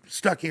 I'm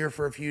stuck here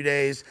for a few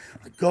days.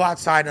 Go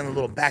outside in the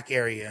little back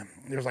area.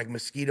 There's like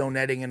mosquito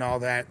netting and all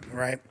that,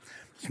 right?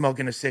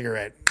 Smoking a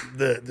cigarette.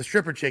 The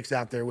stripper chick's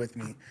out there with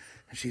me,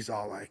 and she's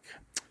all like,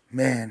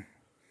 "Man,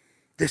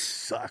 this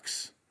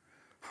sucks."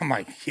 I'm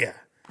like, "Yeah,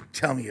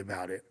 tell me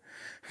about it."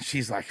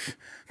 She's like,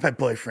 "My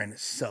boyfriend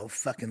is so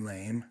fucking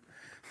lame."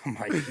 I'm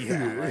like,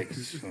 "Yeah, like,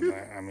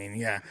 I mean,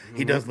 yeah,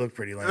 he does look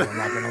pretty lame. I'm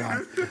not gonna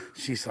lie."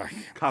 She's like,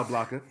 Cop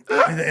blocking.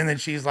 and then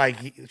she's like,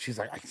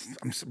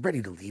 I'm so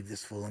ready to leave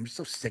this fool. I'm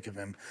so sick of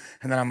him.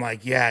 And then I'm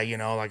like, yeah, you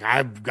know, like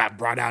I got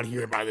brought out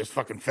here by this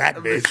fucking fat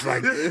bitch.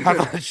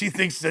 Like she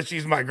thinks that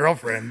she's my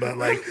girlfriend, but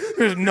like,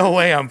 there's no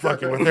way I'm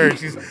fucking with her.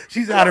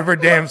 She's out of her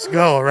damn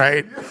skull,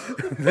 right?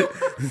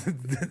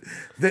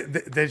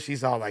 Then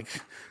she's all like,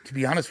 to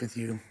be honest with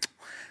you,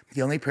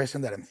 the only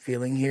person that I'm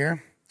feeling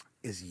here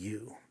is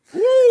you.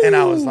 And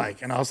I was like,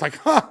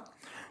 huh,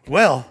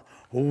 well,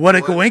 what a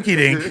coinky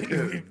dink.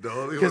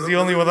 Because the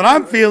only one that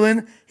I'm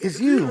feeling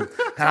is you.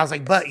 And I was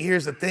like, but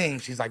here's the thing.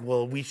 She's like,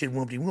 well, we should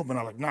whoop-de whoop. And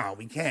I'm like, no,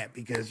 we can't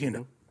because, you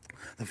know,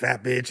 the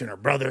fat bitch and her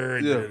brother.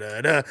 And Yeah.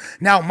 da-da-da-da.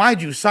 Now,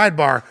 mind you,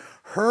 sidebar,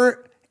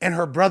 her and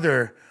her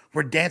brother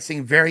were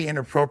dancing very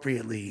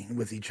inappropriately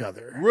with each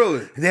other.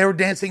 Really? They were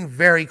dancing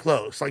very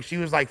close. Like she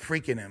was like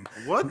freaking him.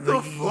 What the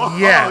fuck?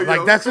 Yeah, Yo,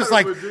 like that's what just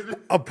like kind of Virginia?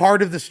 a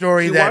part of the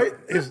story She that white?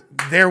 is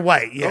they're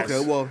white. Yes.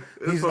 Okay, well,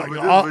 he's from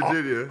like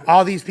Virginia.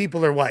 all these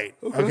people are white.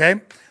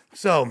 Okay,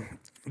 so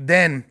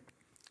then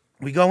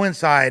we go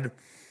inside.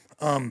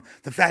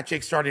 The fat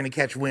chick's starting to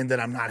catch wind that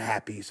I'm not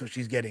happy, so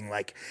she's getting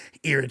like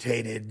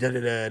irritated. Da da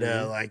da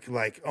da.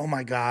 Like oh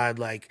my god.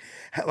 Like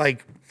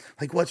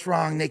what's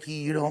wrong, Nikki?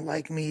 You don't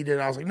like me?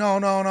 And I was like no.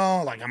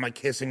 Like I'm like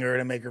kissing her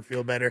to make her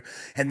feel better,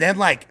 and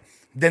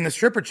then the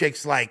stripper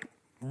chick's like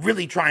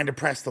really trying to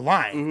press the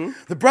line.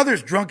 The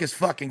brother's drunk as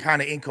fuck and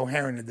kind of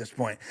incoherent at this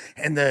point,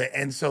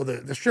 and so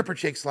the stripper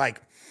chick's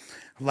like,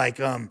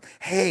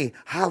 hey,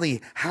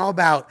 Holly, how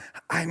about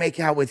I make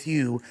out with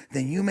you,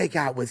 then you make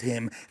out with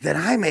him, then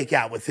I make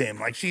out with him.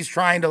 Like she's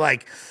trying to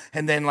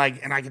and I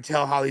can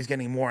tell Holly's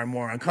getting more and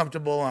more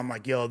uncomfortable. I'm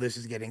like, yo, this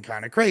is getting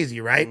kind of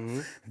crazy, right?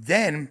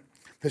 Then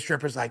the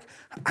stripper's like,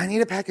 I need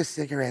a pack of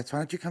cigarettes. Why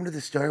don't you come to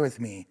the store with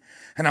me?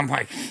 And I'm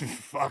like,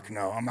 fuck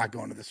no, I'm not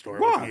going to the store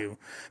with you.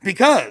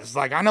 Because,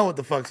 like, I know what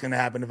the fuck's going to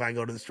happen if I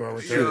go to the store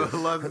with you.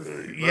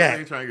 Yeah.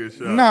 Ain't trying to get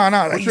shot. No,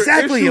 But your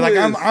exactly. issue Like,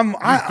 is, I'm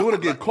you want to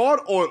get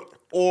caught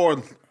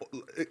or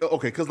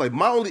okay, because like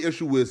my only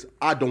issue is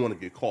I don't want to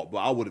get caught, but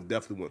I would have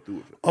definitely went through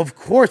with it. of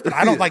course, but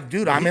I don't like,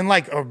 dude, I'm in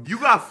like a, You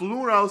got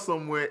flown out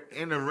somewhere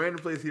in a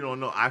random place you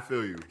don't know. I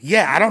feel you.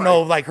 yeah, I don't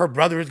know, like her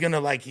brother is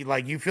gonna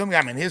you feel me?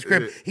 I'm in his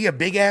crib. He a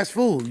big ass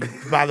fool,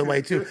 by the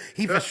way, too.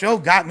 He for sure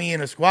got me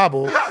in a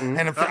squabble,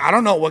 and I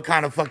don't know what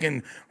kind of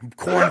fucking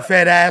corn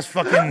fed ass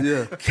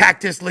fucking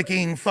cactus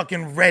licking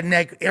fucking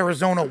redneck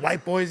Arizona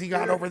white boys he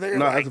got over there.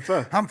 No, Like, that's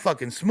a fact. I'm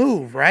fucking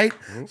smooth, right?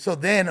 So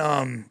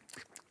then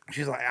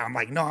she's like, I'm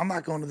like, no, I'm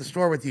not going to the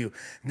store with you.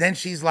 Then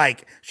she's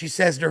like, she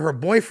says to her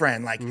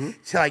boyfriend,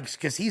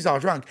 because he's all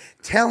drunk,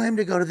 tell him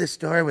to go to the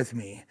store with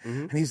me.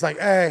 And he's like,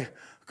 hey,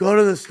 go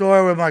to the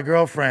store with my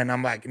girlfriend.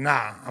 I'm like,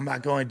 nah, I'm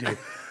not going to.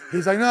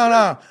 He's like,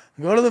 no,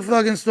 go to the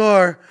fucking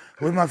store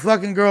with my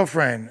fucking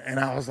girlfriend. And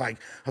I was like,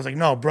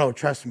 no, bro,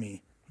 trust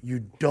me, you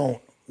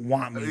don't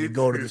want me to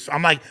go to the store.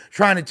 I'm like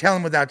trying to tell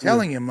him without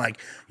telling him, like,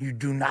 you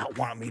do not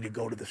want me to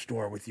go to the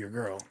store with your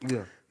girl.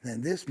 Yeah.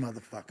 Then this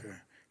motherfucker,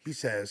 he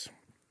says,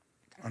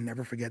 I'll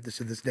never forget this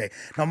to this day.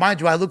 Now, mind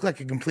you, I look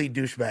like a complete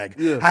douchebag.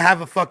 Yeah. I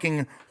have a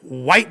fucking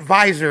white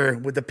visor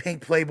with the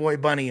pink Playboy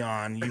bunny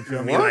on. You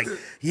feel me? What? Like,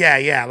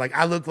 yeah. Like,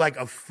 I look like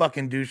a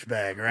fucking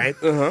douchebag,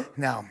 right?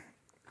 Now,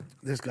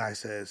 this guy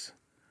says,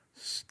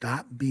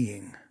 stop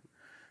being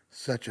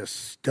such a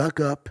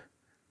stuck-up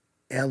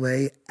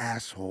LA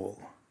asshole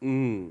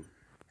and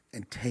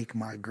take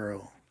my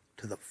girl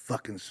to the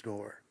fucking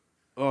store.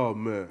 Oh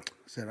man. I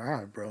said, all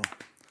right, bro.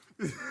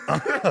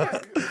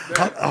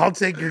 I'll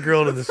take your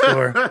girl to the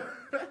store.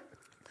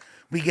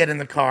 We get in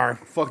the car.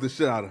 Fuck the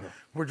shit out of her.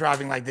 We're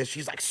driving like this.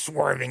 She's like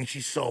swerving.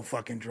 She's so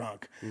fucking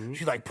drunk.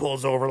 She like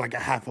pulls over like a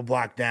half a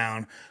block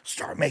down.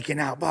 Start making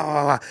out. Blah,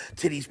 blah, blah.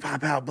 Titties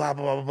pop out. Blah,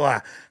 blah, blah, blah.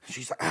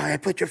 She's like, oh, I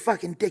put your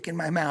fucking dick in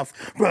my mouth.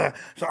 Blah.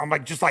 So I'm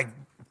like, just like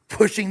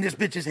pushing this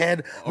bitch's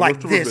head like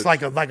to a this,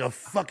 bitch. like a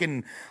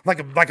fucking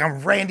like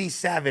I'm Randy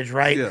Savage,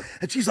 right? Yeah.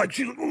 And she's like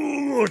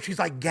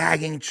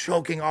gagging,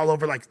 choking all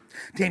over, like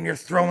damn, you're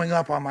throwing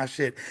up on my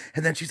shit.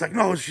 And then she's like,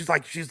 no, she's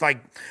like,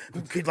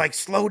 could like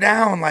slow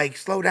down, like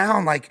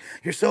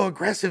you're so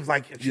aggressive,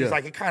 like she's Yeah.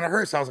 like, it kind of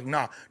hurts. I was like,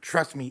 no,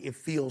 trust me, it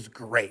feels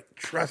great.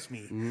 Trust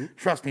me,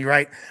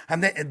 right?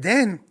 And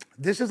then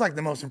this is like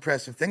the most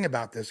impressive thing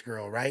about this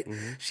girl, right?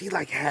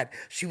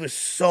 She was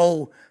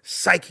so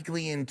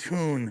psychically in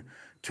tune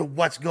to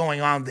what's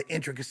going on, the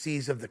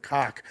intricacies of the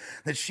cock,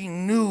 that she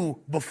knew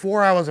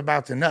before I was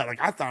about to nut. Like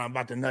I thought I'm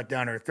about to nut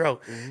down her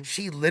throat.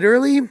 She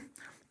literally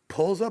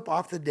pulls up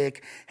off the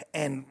dick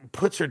and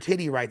puts her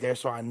titty right there.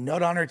 So I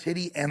nut on her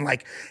titty, and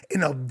like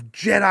in a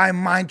Jedi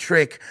mind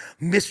trick,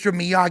 Mr.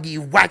 Miyagi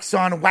wax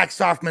on, wax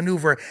off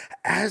maneuver,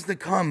 as the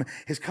cum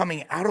is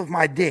coming out of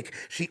my dick,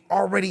 she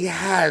already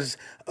has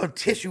a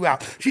tissue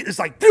out. She is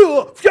like,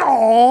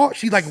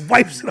 she like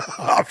wipes it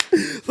off.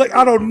 Like,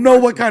 I don't know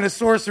what kind of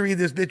sorcery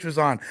this bitch was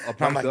on.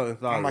 And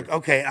I'm like,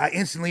 okay, I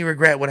instantly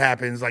regret what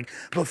happens. Like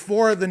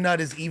before the nut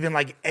is even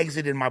like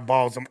exited my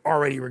balls, I'm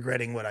already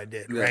regretting what I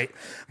did, right?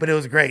 But it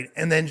was great.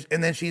 And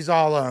then she's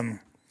all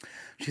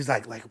she's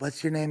like,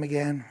 what's your name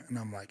again? And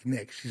I'm like,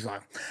 Nick. She's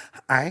like,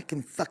 I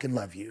can fucking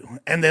love you.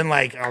 And then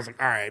like I was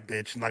like, all right,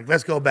 bitch, like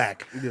let's go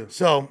back. Yeah.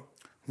 So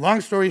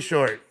long story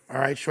short, all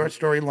right, short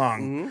story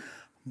long.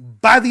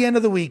 By the end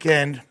of the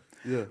weekend,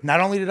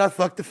 not only did I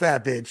fuck the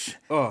fat bitch,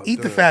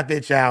 eat the fat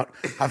bitch out,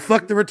 I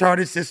fucked the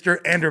retarded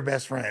sister and her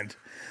best friend.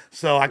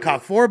 So I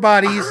caught 4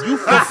 bodies. You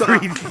fucked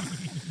 3.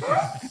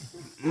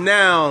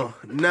 Now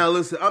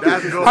listen.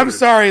 I'm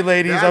sorry,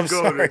 ladies. I'm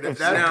sorry.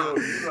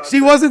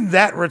 She wasn't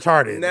that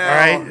retarded. Now- all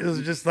right, it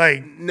was just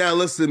like Now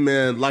listen,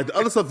 man. Like the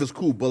other stuff is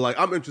cool, but like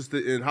I'm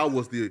interested in how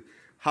was the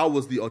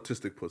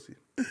autistic pussy?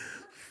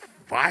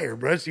 fire,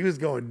 bro. She was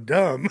going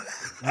dumb.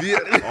 Yeah.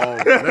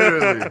 Oh,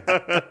 literally.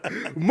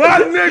 My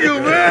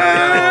nigga,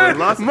 man.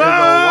 Lust is a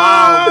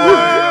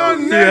wild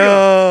boy.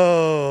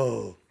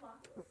 Yo.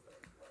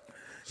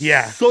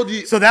 Yeah. So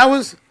So that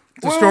was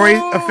the story,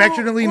 Whoa,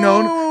 affectionately whoa,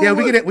 known. Yeah,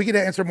 wait. we could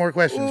answer more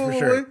questions for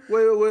sure.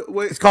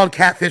 Wait. It's called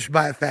Catfish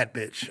by a Fat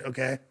Bitch.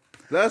 Okay.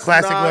 Let's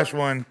Classic not Lush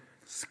one.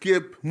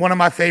 skip, One of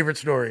my favorite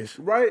stories.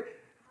 right?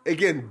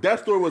 Again, that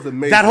story was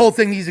amazing. That whole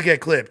thing needs to get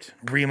clipped,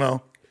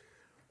 Remo.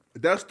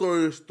 That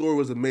story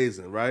was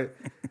amazing, right?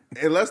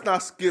 And let's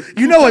not skip.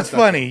 You know it's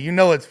funny. You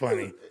know it's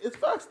funny. It's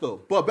facts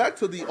though. But back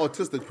to the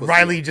autistic pussy.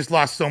 Riley just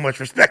lost so much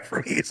respect for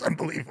me. It's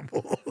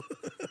unbelievable.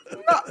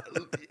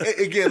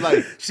 Again,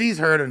 like, She's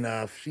heard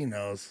enough. She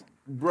knows.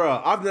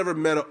 bruh, I've never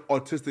met an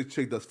autistic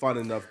chick that's fine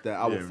enough that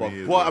I would me fuck.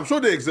 either. Well, I'm sure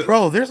they exist.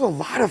 Bro, there's a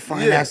lot of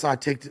fine Yeah. ass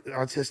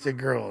autistic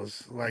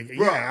girls. Like,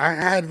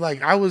 yeah,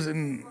 I was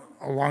in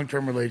a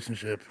long-term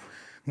relationship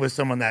with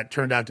someone that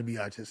turned out to be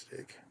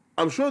autistic.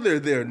 I'm sure they're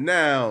there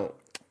now.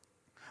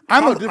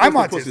 I'm How different is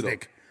the pussy,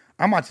 autistic.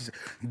 I'm autistic.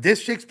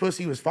 This chick's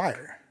pussy was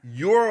fire.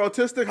 You're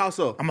autistic? How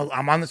so?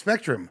 I'm on the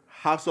spectrum.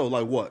 How so?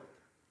 Like what?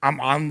 I'm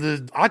on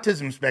the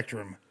autism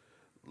spectrum.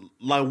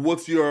 Like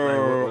what's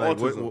your Like,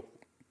 autism?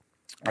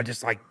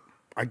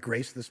 I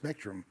grace the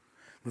spectrum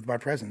with my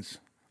presence.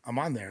 I'm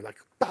on there like,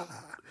 bah.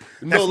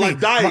 No, That's like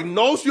me.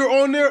 diagnose you're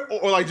on there,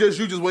 or like just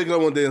you just waking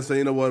up one day and saying,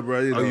 you know what, bro?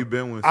 You know, Oh, you've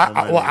been with I-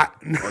 so well,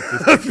 many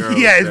autistic girls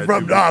yeah, it's that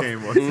rubbed you off. became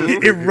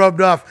autistic. It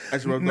rubbed off.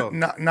 Actually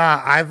rubbed off.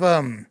 Nah,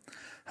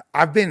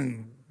 I've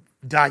been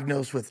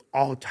diagnosed with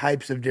all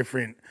types of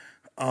different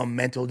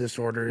mental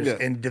disorders Yeah.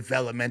 and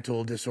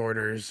developmental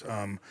disorders.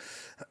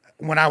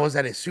 When I was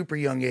at a super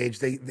young age,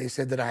 they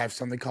said that I have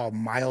something called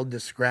mild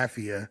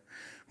dysgraphia,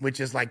 which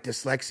is like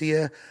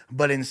dyslexia,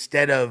 but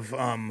instead of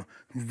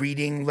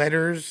reading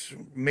letters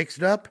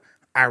mixed up,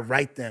 I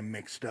write them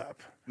mixed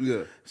up.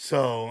 yeah.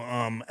 So,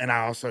 and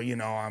I also,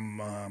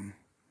 I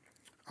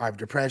have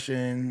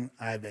depression,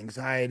 I have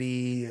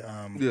anxiety,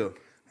 Yeah.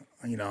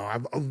 I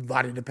have a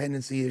lot of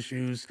dependency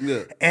issues.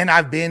 Yeah. And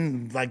I've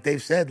been, like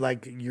they've said,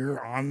 like,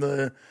 you're on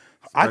the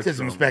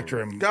autism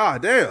spectrum.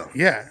 God damn.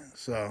 Yeah,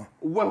 so.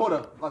 Wait, hold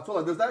up. Like, hold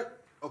on. Does that?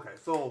 Okay,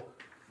 so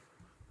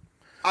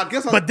I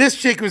guess. But this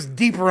chick was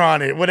deeper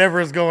on it, whatever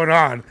is going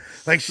on.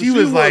 Like, she she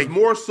was like,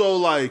 more so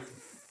like,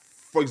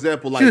 for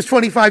example, like she was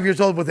 25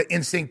 years old with an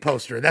NSYNC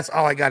poster. That's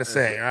all I got to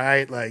say, all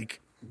right?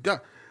 Like,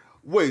 God,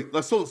 wait,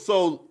 like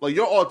so like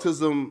your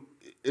autism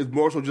is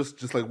more so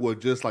just like what,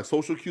 just like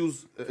social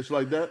cues and shit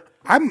like that.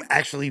 I'm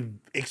actually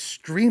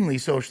extremely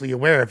socially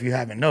aware, if you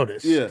haven't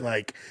noticed. Yeah.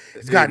 Like,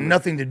 it's got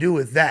nothing to do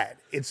with that.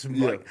 It's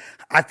like,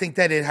 I think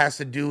that it has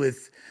to do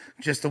with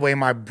just the way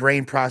my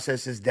brain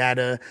processes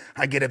data.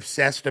 I get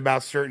obsessed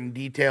about certain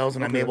details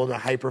and I'm able to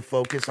hyper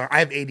focus on. I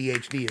have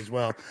ADHD as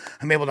well.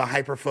 I'm able to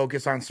hyper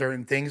focus on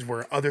certain things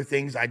where other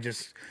things I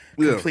just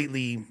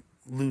completely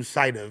lose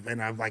sight of,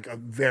 and I've like a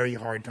very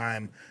hard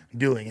time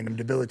doing, and I'm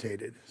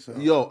debilitated. So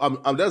Yo,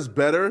 I'm that's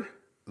better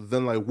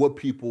than like what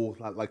people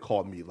like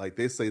call me. Like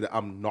they say that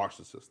I'm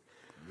narcissist,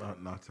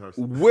 Not her.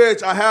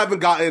 which I haven't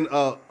gotten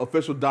a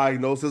official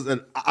diagnosis,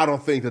 and I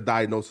don't think the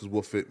diagnosis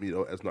will fit me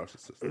though as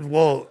narcissist.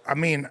 well, I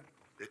mean,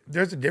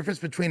 there's a difference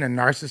between a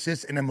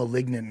narcissist and a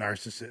malignant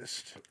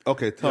narcissist.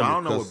 Okay, Yo, tell me. I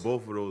don't know 'cause-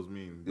 what both of those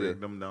mean. Break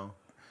them down.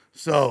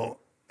 So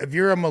if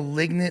you're a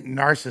malignant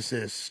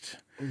narcissist,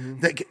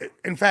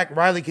 in fact,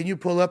 Riley, can you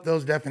pull up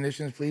those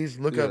definitions, please?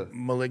 Look Yeah. up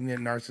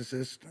malignant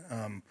narcissist.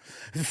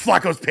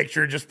 Flacco's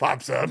picture just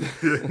pops up.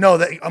 No,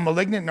 a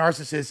malignant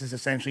narcissist is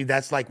essentially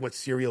that's like what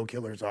serial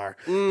killers are.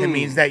 It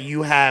means that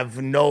you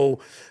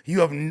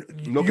you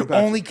compassion.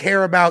 only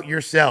care about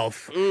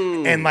yourself,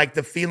 and like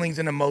the feelings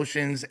and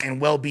emotions and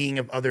well-being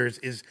of others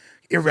is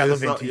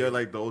irrelevant to you. You're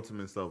like the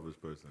ultimate selfish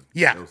person.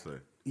 Yeah. They'll say.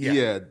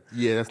 Yeah,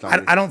 that's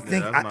not. I don't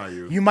think that's not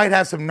you. you might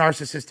have some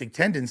narcissistic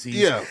tendencies.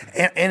 Yeah.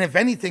 And if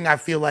anything, I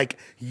feel like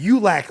you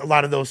lack a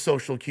lot of those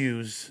social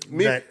cues.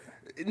 Me,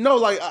 no,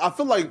 like I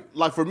feel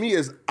like for me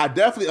is I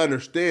definitely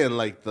understand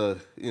like the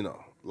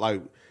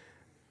like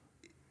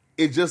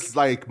it's just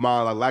like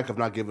my lack of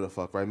not giving a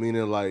fuck, right?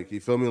 Meaning like you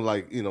feel me,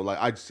 like like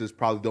I just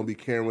probably don't be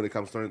caring when it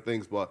comes to certain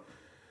things, but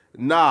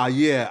nah,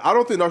 yeah, I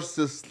don't think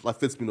narcissist like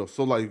fits me though.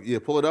 So like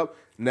pull it up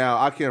now.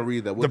 I can't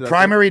read that. What the did I say?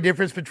 primary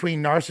difference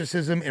between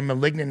narcissism and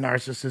malignant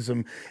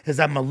narcissism is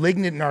that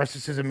malignant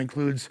narcissism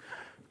includes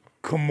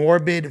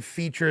comorbid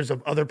features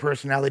of other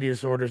personality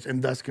disorders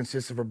and thus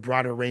consists of a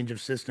broader range of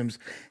systems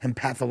and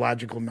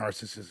pathological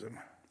narcissism.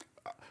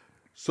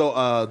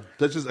 So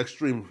that's just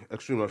extreme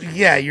narcissism.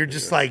 Yeah, you're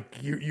just like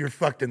you're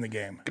fucked in the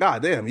game.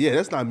 God damn, yeah,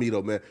 that's not me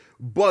though, man.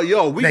 But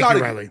yo, we Thank gotta.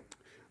 you, Riley.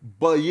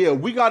 But yeah,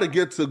 we got to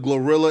get to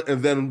Glorilla,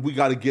 and then we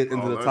got to get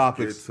into the Let's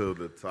topics. get to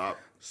the top.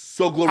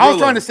 So Glorilla, I was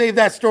trying to save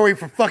that story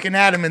for fucking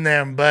Adam and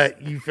them, but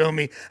you feel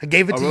me? I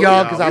gave it to really?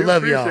 y'all because I We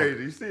love y'all.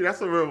 appreciate it. You see,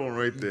 that's a real one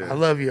right there. I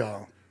love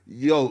y'all.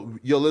 yo,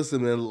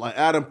 listen, man. Like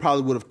Adam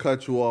probably would have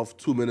cut you off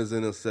 2 minutes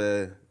in and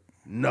said,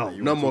 "No,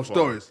 you no went more too far.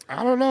 stories."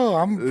 I don't know.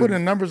 I'm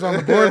putting numbers on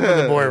the board for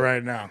the boy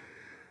right now.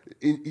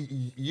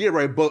 Yeah,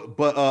 right. But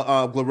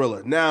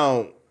Glorilla.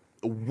 Now,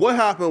 what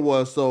happened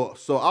was so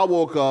I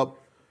woke up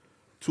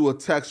to a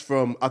text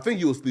from I think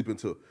you were sleeping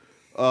too.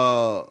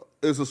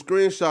 It's a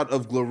screenshot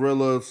of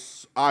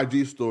Glorilla's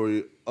IG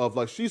story of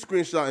like she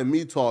screenshotting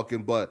me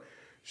talking, but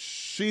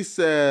she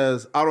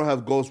says, "I don't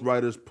have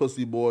ghostwriters,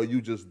 pussy boy.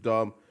 You just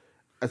dumb."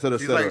 Et cetera.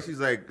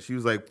 She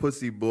was like,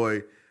 pussy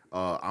boy.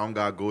 I don't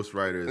got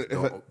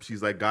ghostwriters.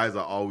 She's like, guys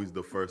are always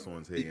the first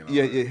ones hating.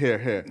 Yeah,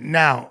 here.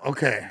 Now,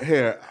 okay.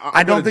 Here.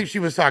 I don't think she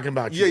was talking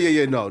about you.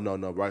 Yeah. No,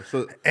 right.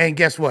 So And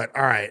guess what?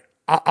 All right.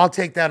 I'll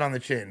take that on the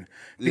chin.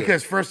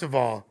 Because, first of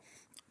all,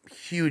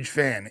 huge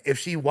fan. If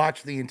she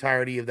watched the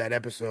entirety of that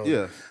episode,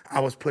 Yeah.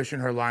 I was pushing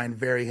her line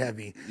very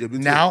heavy. Yeah, me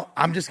too. Now,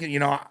 I'm just going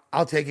to,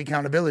 I'll take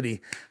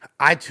accountability.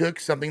 I took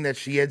something that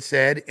she had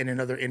said in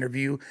another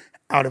interview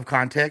out of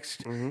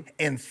context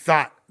and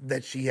thought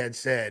that she had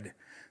said,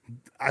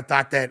 I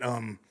thought that,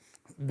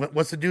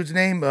 what's the dude's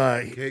name?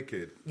 Hit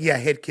Kid. Yeah,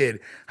 Hit Kid.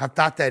 I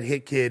thought that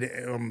Hit Kid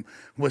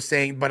was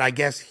saying, but I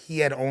guess he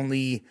had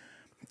only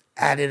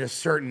added a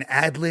certain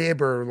ad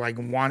lib or like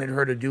wanted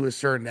her to do a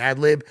certain ad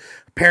lib.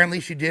 Apparently,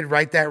 she did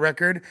write that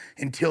record.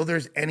 Until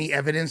there's any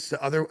evidence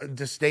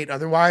to state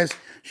otherwise,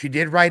 she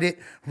did write it.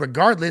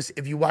 Regardless,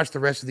 if you watch the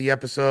rest of the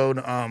episode,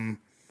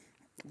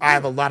 I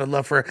have a lot of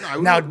love for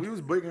her. We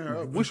was breaking her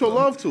up. we show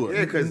love to her.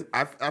 Yeah, because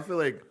I feel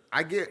like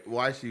I get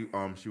why she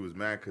was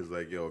mad because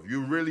like if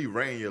you really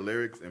writing your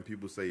lyrics and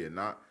people say you're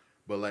not,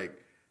 but like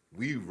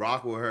we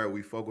rock with her,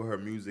 we fuck with her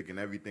music and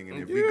everything,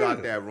 and if we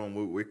got that wrong,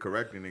 we're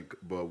correcting it.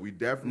 But we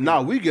definitely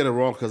Nah, we get it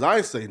wrong because I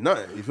ain't say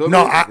nothing. You feel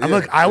No, me?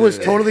 look, I was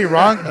totally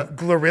wrong.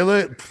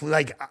 Glorilla,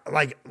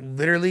 like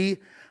literally,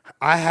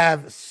 I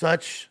have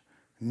such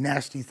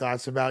nasty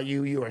thoughts about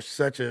you. You are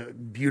such a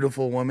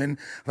beautiful woman.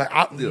 Like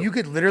you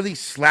could literally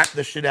slap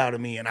the shit out of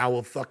me, and I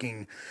will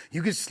fucking.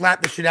 You could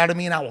slap the shit out of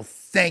me, and I will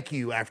thank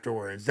you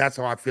afterwards. That's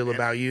how I feel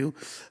about you.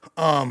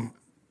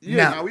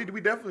 Now, we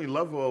definitely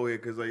love her over here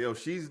because like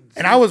she's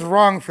and I was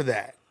wrong for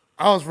that.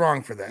 I was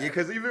wrong for that. Yeah,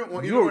 because even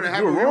when You were when it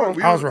happened,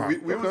 wrong. I was wrong.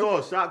 We was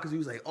all shocked because he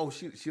was like, "Oh,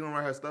 she don't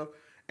write her stuff,"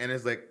 and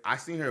it's like I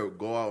seen her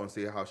go out and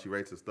say how she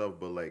writes her stuff,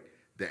 but like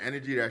the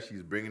energy that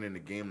she's bringing in the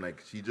game,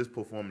 like she just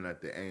performing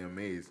at the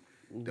AMAs,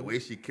 the way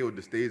she killed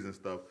the stage and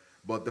stuff.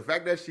 But the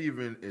fact that she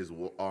even is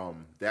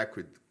that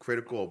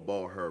critical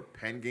about her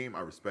pen game, I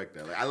respect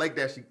that. Like I like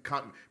that she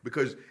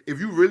because if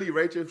you really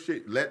write your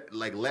shit,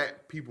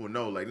 let people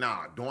know. Like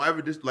nah, don't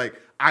ever just like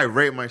I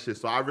rate my shit.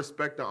 So I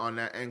respect her on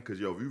that end because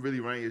if you really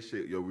write your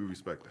shit, we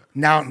respect that.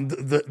 Now,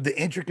 the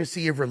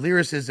intricacy of her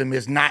lyricism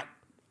is not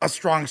a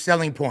strong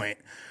selling point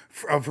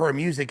of her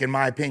music, in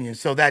my opinion.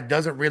 So that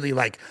doesn't really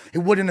it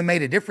wouldn't have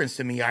made a difference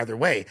to me either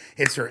way.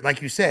 It's her,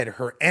 like you said,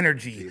 her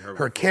energy,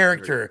 her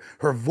character,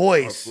 her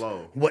voice,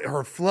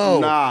 her flow,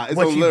 Nah, it's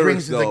what the she lyrics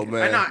brings to though, the.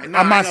 man.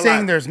 I'm not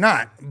saying there's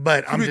not,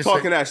 but She I'm be just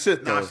talking saying, that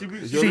shit though. Nah, she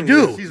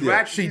do. She's Yeah.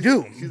 rap, She she's,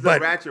 do, She's but-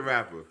 a ratchet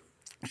rapper.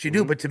 She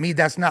do, but to me,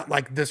 that's not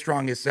like the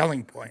strongest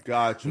selling point.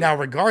 Gotcha. Now,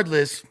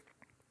 regardless,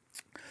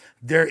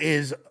 there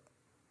is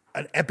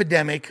an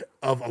epidemic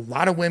of a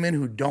lot of women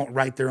who don't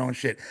write their own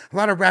shit. A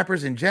lot of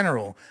rappers in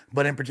general,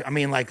 but I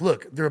mean, like,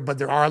 look,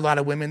 there are a lot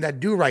of women that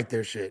do write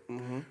their shit.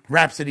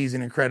 Rhapsody's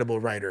an incredible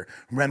writer.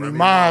 Remy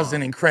Ma's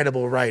an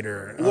incredible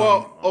writer.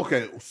 Well,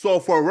 okay. So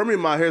for Remy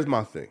Ma, here's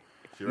my thing.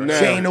 Now,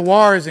 Shane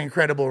Noir is an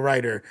incredible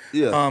writer.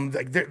 Yeah.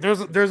 Like, there's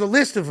a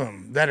list of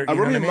them that are. You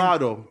know Remy what I mean? Ma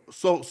though.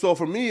 So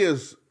for me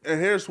is, and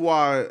here's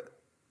why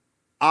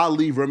I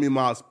leave Remy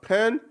Ma's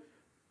pen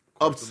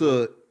up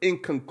to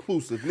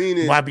inconclusive,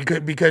 meaning Why?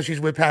 Because she's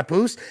with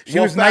Papoose. She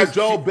well, was Fat nice.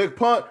 Joe, Big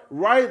Pun,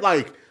 right?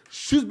 Like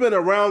she's been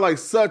around like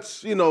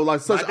such, like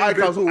such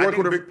icons who work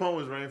with her. Big Pun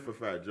was running for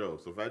Fat Joe,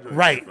 so Fat Joe ain't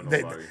Right. for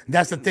nobody.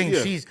 That's the thing.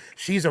 Yeah.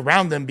 She's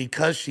around them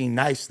because she's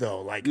nice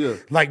though. Like Yeah.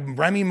 like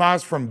Remy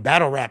Ma's from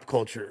battle rap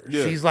culture.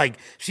 Yeah. She's like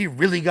she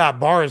really got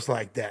bars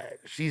like that.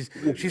 She's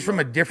from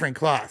a different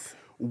cloth.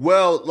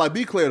 Well, like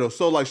be clear though.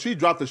 So like she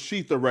dropped the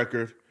Sheetha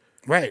record.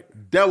 Right.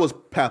 That was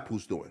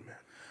Papoose doing, man.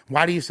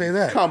 Why do you say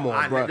that? Come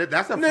on, bro.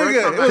 That's the first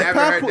time I ever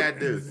heard that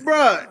diss.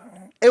 Bruh,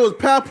 it was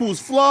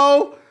Papoose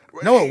flow.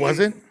 No, it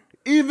wasn't.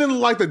 Even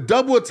like the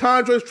double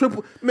entendres,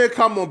 triple. Man,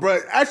 come on, bro.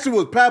 Actually,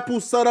 was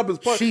Papoose set up his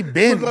punch. She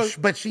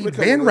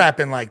been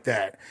rapping like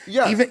that.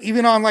 Yeah.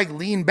 Even on like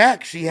Lean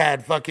Back, she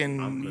had fucking.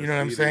 You know what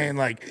I'm conceded. saying?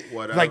 Like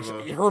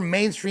Whatever. her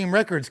mainstream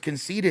records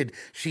conceded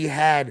she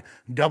had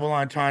double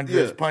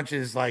entendres, Yeah.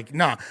 punches. Like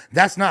nah,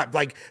 that's not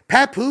like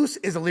Papoose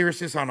is a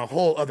lyricist on a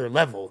whole other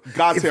level.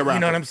 God If- tier You know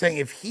rapper. what I'm saying?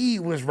 If he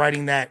was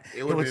writing that,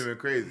 It would was have been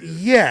crazy.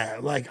 Yeah,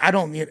 like I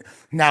don't.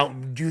 Now,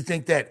 do you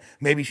think that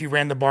maybe she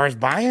ran the bars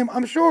by him?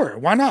 I'm sure.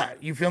 Why not?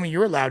 You feel me?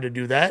 You're allowed to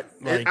do that.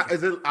 Like,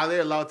 Are they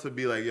allowed to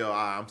be like, yo,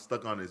 I'm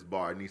stuck on this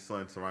bar. I need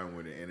something to rhyme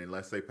with it. And then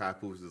let's say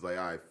Papoose is like,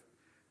 all right,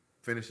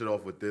 finish it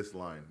off with this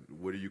line.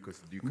 What do you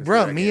consider?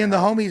 bro, me and the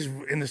homies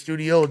in the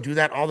studio do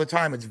that all the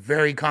time. It's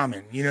very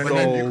common. You know what I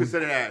But mean? then you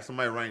consider that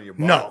somebody writing your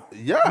bar? No.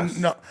 Yes.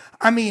 No.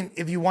 I mean,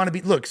 if you want to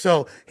be, look,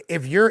 so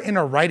if you're in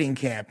a writing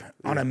camp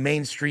on a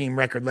mainstream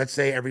record, let's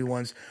say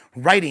everyone's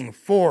writing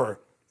for,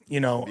 a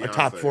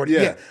top Beyonce. 40.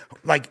 Yeah.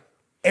 Like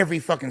every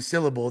fucking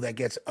syllable that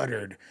gets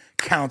uttered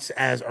counts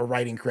as a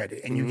writing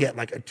credit. And you get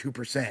like a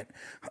 2%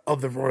 of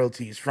the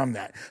royalties from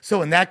that.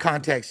 So in that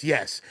context,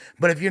 yes.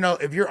 But if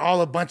you're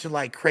all a bunch of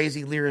like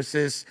crazy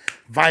lyricists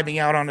vibing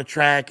out on the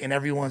track and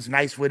everyone's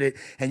nice with it,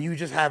 and you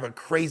just have a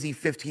crazy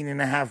 15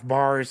 and a half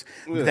bars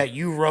that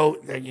you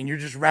wrote and you're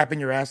just rapping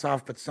your ass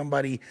off, but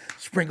somebody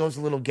sprinkles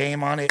a little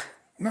game on it,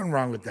 nothing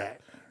wrong with that.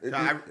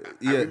 I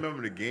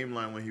remember the game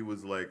line when he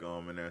was like,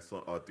 in that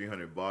song,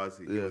 300 bars.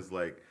 He was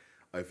like,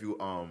 if you,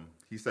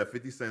 he said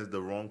 50 Cent's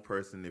the wrong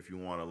person if you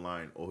want a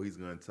line, or he's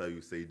gonna tell you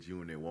say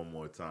June it one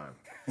more time.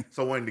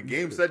 So when the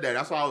game said that,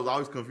 that's why I was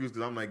always confused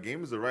because I'm like,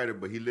 Game is a writer,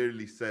 but he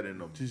literally said in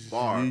a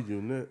bar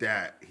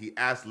that he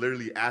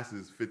literally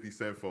asks 50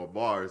 Cent for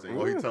bars, and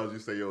all he tells you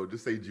say, yo,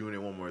 just say June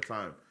it one more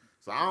time.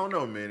 So I don't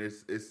know, man.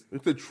 It's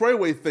the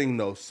Treyway thing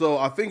though. So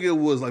I think it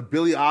was like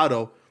Billy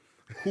Otto.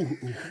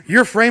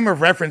 Your frame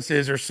of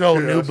references are so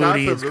new shout out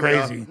booty, to it's Billy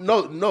crazy.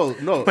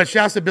 No. But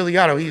shouts to Billy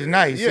Otto, he's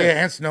nice. Yeah.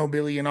 Yeah, and Snow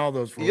Billy and all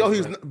those fools.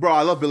 Yo, bro.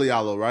 I love Billy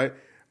Otto, right?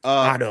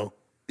 Otto.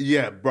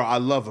 Yeah, bro. I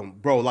love him,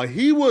 bro. Like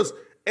he was,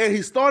 and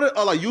he started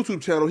a like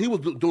YouTube channel. He was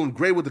doing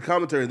great with the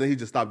commentary, and then he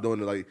just stopped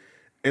doing it.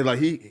 And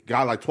he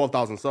got like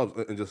 12,000 subs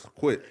and just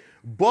quit.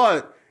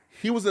 But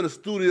he was in the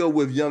studio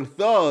with Young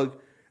Thug,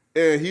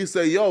 and he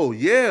said, "Yo,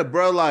 yeah,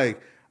 bro,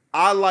 like."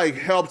 I like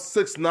helped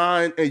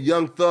 6ix9ine and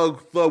Young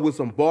Thug with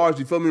some bars.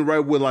 You feel me? Right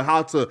with like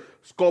how to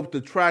sculpt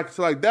the track,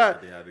 stuff like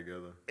that. they had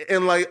together.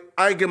 And like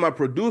I ain't get my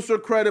producer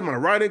credit, my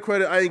writing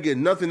credit. I ain't get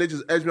nothing. They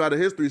just edged me out of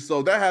history.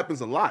 So that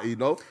happens a lot,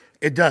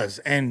 It does.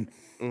 And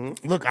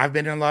look, I've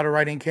been in a lot of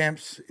writing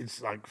camps.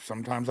 It's like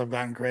sometimes I've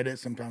gotten credit,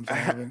 sometimes I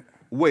haven't.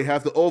 Wait,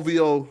 have the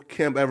OVO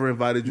camp ever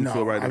invited you to a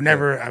No, writing I've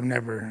camp?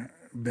 never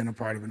been a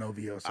part of an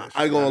OVO session.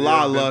 I ain't gonna Have you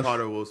lie, ever been Lush. part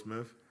of Will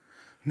Smith?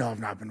 No,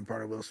 I've not been a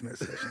part of Will Smith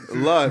sessions.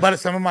 Lush. But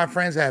some of my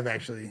friends have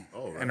actually.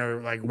 Oh, right. And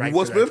are like right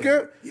Will to Smith that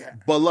camp? Yeah.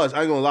 But Lush,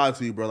 I ain't gonna lie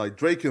to you, bro. Like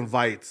Drake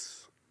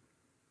invites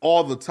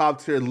all the top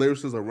tier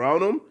lyricists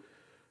around him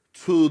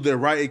to their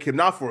writing camp,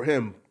 not for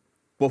him,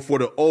 but for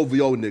the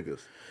OVO niggas.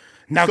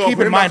 Now So keep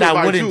for in him mind, not to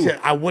I invite wouldn't. you-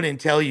 I wouldn't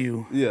tell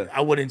you. Yeah.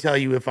 I wouldn't tell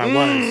you if I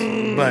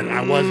was, but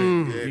I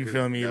wasn't. Yeah, You 'cause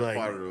feel me? that's Like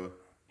part of the-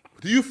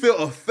 Do you feel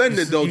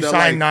offended though you that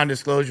sign like,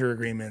 non-disclosure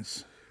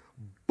agreements.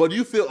 but do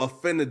you feel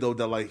offended though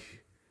that like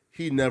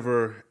he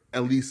never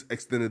at least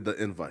extended the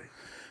invite?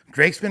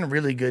 Drake's been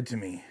really good to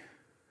me.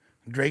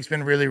 Drake's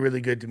been really, really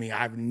good to me. I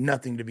have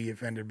nothing to be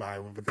offended by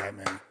with that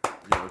man.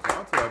 Yo, shout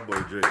out to that boy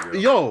Drake, yo.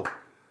 Yo,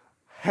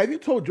 have you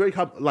told Drake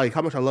how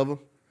much I love him?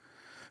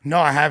 No,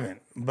 I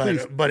haven't. But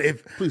Please-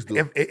 if please do.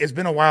 if it's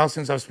been a while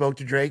since I've spoke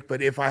to Drake, but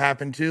if I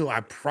happen to, I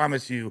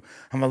promise you,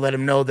 I'm gonna let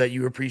him know that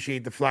you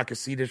appreciate the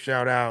Flakasita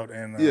shout out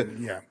and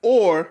yeah.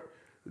 Or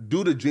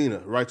do the Gina,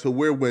 right? To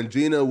where when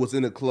Gina was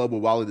in the club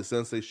with Wally the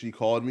Sensei, she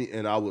called me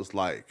and I was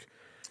like,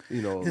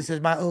 This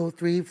is my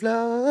 03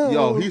 flow.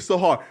 yo, he's so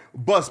hard.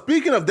 But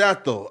speaking of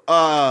that though,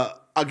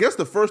 I guess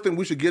the first thing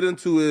we should get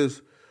into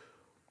is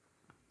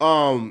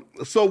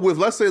so with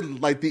let's say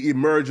like the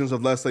emergence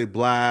of let's say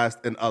Blast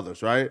and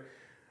others, right?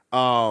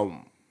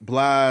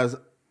 Blaz.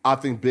 I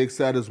think Big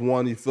Sad is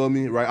one. You feel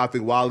me, right? I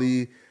think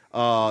Wally.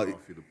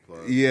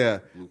 Yeah,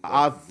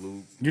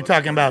 You're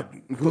talking about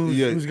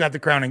who's got the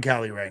crown in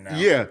Cali right now.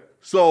 Yeah.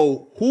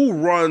 So who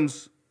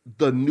runs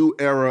the new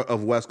era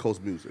of West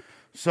Coast music?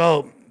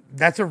 So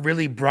that's a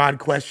really broad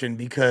question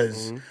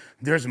because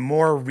there's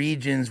more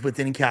regions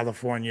within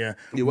California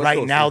right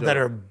Coast, now that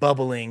are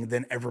bubbling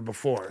than ever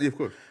before. Yeah, of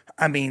course.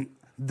 I mean,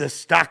 the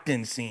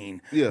Stockton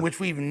scene, which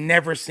we've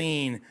never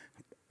seen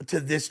to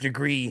this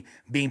degree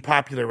being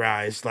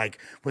popularized, like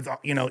with,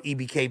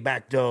 EBK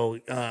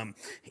Backdoe,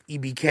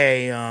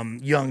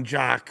 EBK, Young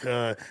Jock,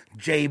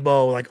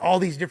 J-Bo, like all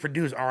these different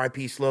dudes,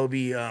 R.I.P.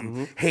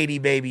 Slowby, Haiti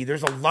Baby.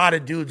 There's a lot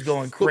of dudes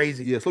going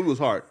crazy. Yeah, Slowby was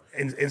hard.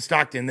 In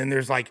Stockton. Then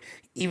there's like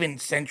even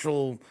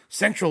Central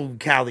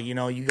Cali, you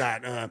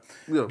got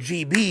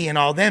GB and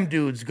all them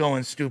dudes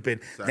going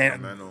stupid.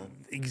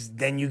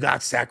 Then you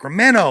got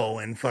Sacramento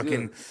and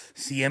fucking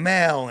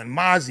CML and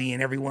Mozzie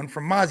and everyone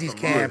from Mozzie's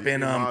camp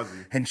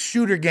and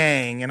Shooter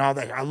Gang and all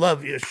that. I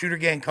love Shooter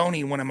Gang.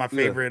 Coney, one of my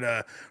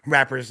favorite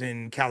rappers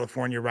in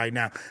California right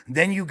now.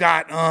 Then you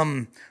got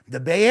the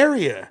Bay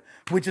Area,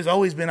 which has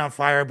always been on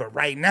fire, but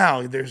right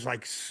now there's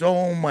like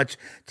so much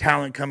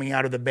talent coming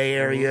out of the Bay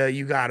Area.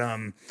 You got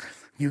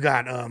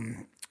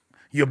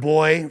your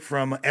boy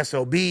from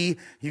SOB, you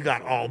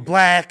got All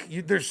Black.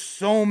 There's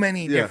so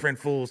many different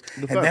fools.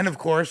 Then, of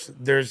course,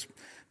 there's,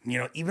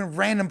 even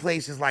random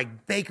places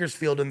like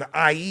Bakersfield and the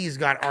IE's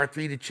got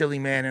R3 the Chili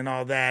Man and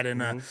all that,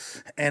 and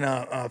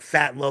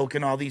Fat Loke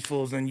and all these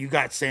fools. And you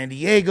got San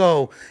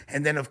Diego,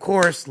 and then, of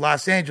course,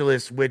 Los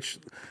Angeles, which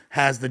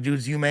has the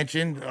dudes you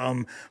mentioned.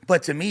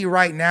 But to me,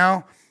 right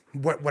now,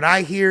 what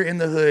I hear in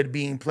the hood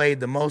being played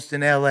the most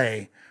in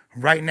LA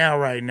right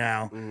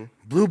now,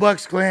 Blue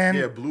Bucks Clan.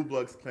 Yeah, Blue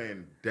Bucks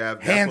Clan.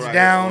 Hands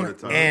down,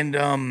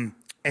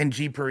 and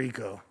G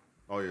Perico.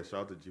 Oh yeah, shout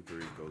out to G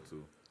Perico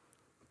too.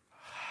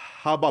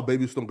 How about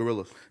Baby Stone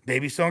Gorillas?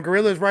 Baby Stone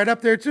Gorillas right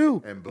up there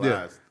too. And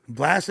Blast.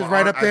 Blast is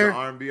right up there. As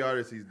an R&B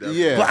artist, he's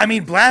definitely. I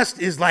mean, Blast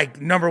is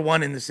like number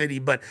one in the city,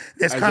 but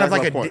it's kind of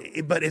like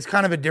but it's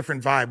kind of a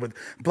different vibe with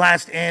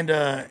Blast and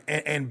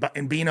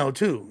Bino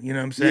too. You know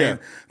what I'm saying?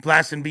 Yeah.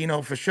 Blast and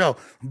Bino for sure.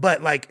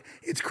 But like,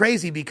 it's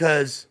crazy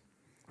because,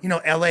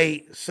 LA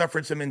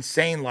suffered some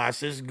insane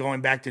losses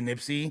going back to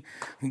Nipsey.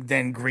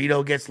 Then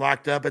Greedo gets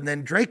locked up, and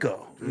then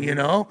Draco,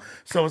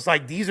 So it's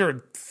like these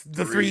are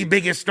the three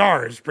biggest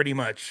stars pretty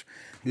much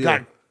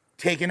got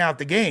taken out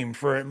the game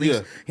for at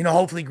least,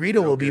 hopefully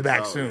Greedo will be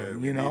back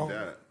soon,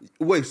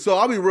 Wait, so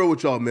I'll be real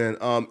with y'all, man.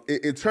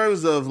 In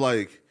terms of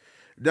like,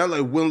 that,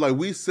 like when like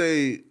we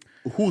say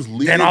who's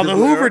leading, and all the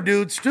Hoover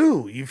dudes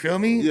too. You feel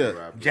me?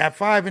 Yeah. Jap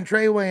 5 and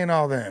Treyway and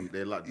all them.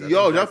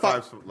 Jap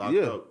 5 locked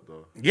up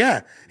though.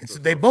 Yeah,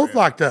 they both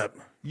locked up.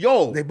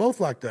 They both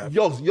locked up.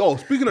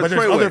 Speaking of but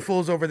there's Treyway, other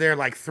fools over there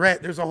like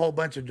Threat. There's a whole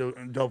bunch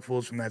of dope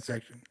fools from that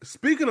section.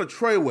 Speaking of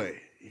Treyway,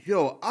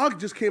 I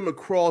just came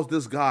across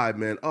this guy,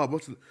 man. Let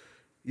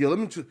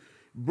me just,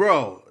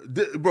 bro,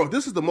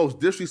 this is the most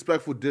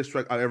disrespectful diss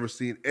track I've ever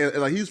seen, and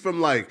like he's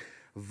from like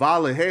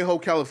Vallejo,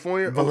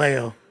 California.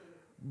 Vallejo.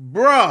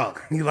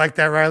 Bruh. You like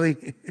that,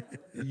 Riley?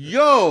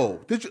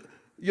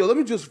 Let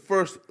me just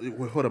first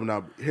hold up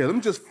now. Here, let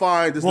me just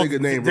find this nigga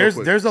name real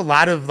quick. There's a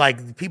lot of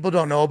like people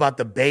don't know about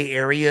the Bay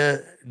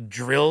Area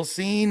drill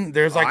scene.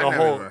 There's like I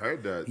whole never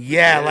heard that.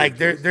 Yeah, like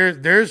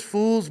there's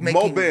fools making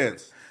Mo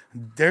Bands.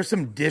 There's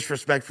some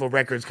disrespectful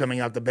records coming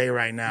out the Bay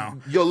right now.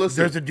 Yo,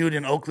 listen. There's a dude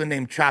in Oakland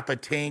named Choppa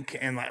Tink,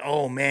 and like,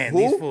 oh man, Who?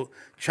 these fools.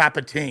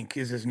 Choppa Tink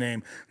is his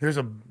name. There's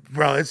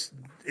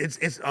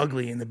it's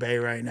ugly in the Bay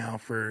right now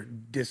for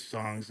diss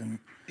songs and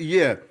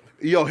here.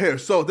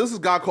 So this is a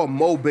guy called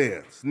Mo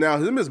Bands. Now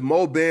his name is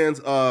Mo Bands.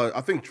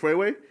 I think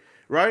Treyway,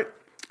 right?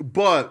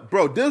 But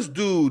bro, this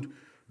dude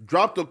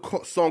dropped a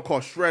song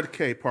called Shred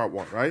K Part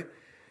 1, right?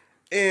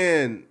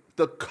 And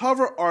the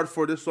cover art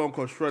for this song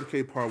called Shred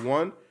K Part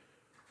 1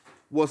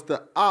 was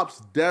the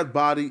Op's dead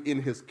body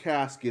in his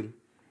casket.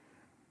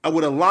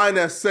 With a line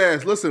that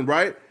says, listen,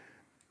 right?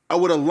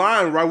 With a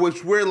line, right,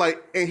 which we're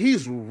like, and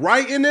he's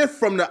writing it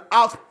from the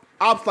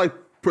Op's like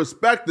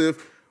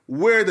perspective,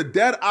 where the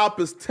dead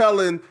Op is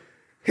telling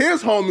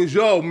his homies,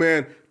 yo,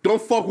 man,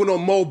 don't fuck with no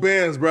Mo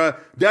Bands, bro.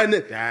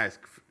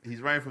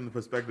 He's writing from the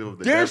perspective of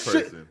the dead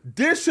person.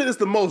 This shit is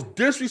the most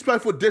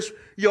disrespectful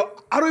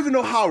I don't even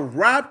know how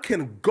rap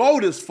can go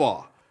this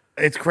far.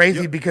 It's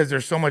crazy because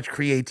there's so much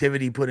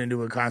creativity put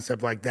into a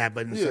concept like that,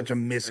 but in such a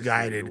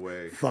misguided,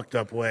 fucked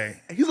up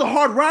way. He's a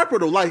hard rapper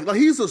though. Like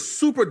he's a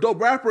super dope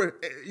rapper.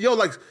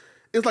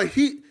 It's like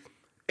he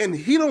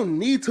don't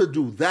need to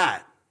do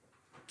that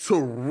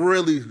to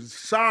really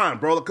shine,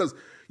 bro. Because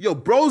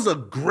bro's a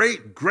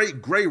great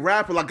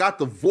rapper. Like got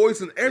the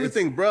voice and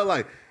everything, bro.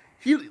 Like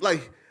he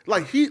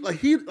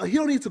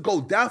don't need to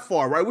go that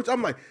far, right? Which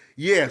I'm like,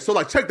 yeah. So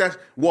like check that.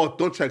 Well,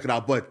 don't check it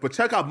out, but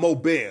check out Mo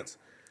Bands.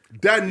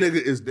 That nigga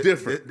is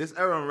different. This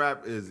era in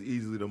rap is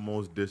easily the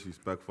most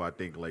disrespectful I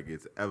think like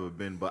it's ever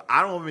been. But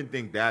I don't even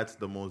think that's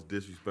the most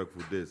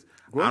disrespectful diss.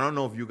 What? I don't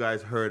know if you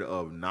guys heard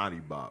of Naughty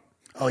Bop.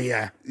 Oh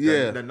yeah.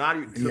 Yeah. The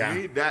naughty to Yeah.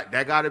 me that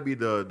got to be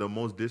the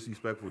most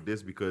disrespectful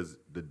diss because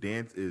the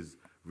dance is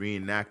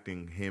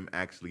reenacting him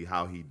actually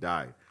how he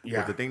died. Yeah.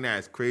 But the thing that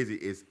is crazy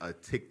is a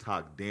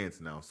TikTok dance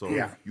now. So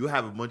Yeah. you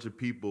have a bunch of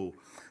people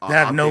They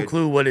have out no there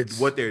clue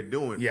what they're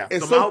doing. Yeah.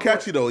 It's my so whole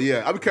catchy point- though.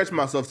 Yeah, I've been catching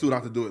myself too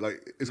not to do it.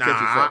 Like it's Nah,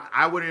 catchy as fuck.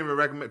 I wouldn't even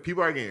recommend.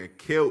 People are getting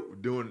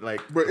killed doing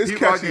like. Bro, it's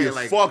people are catchy getting,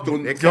 as fuck, though.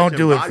 they're Don't catching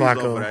do it, bodies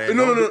Flacco. over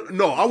there.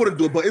 No, I wouldn't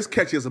do it, but it's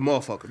catchy as a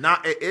motherfucker. Nah,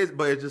 it is,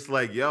 but it's just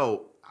like,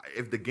 yo,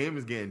 if the game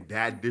is getting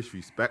that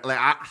disrespect, like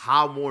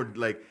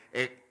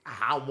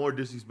how more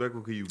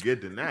disrespectful could you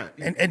get than that?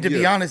 And to be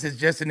Yeah. honest, it's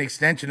just an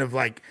extension of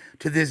like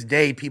to this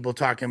day people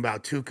talking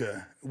about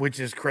Tuca, which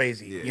is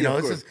crazy. You know,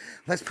 of course.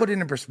 let's put it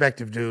in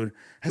perspective, dude.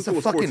 That's Tuca a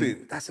was fucking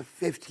 14. that's a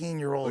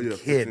 15-year-old Oh, yeah,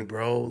 kid, 15.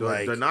 bro.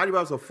 Like the Naughty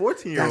Bob's a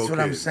 14-year-old. that's what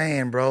I'm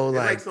saying, bro. They're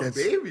Like like some that's,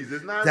 babies.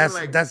 It's not that's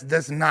even like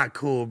that's not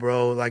cool,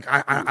 bro. Like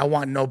I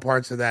want no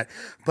parts of that.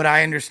 But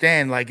I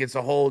understand like it's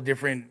a whole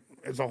different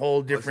it's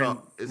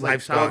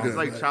lifestyle. Like it's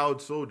like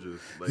child soldiers.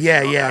 Like, Yeah,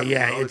 all- yeah, Africa,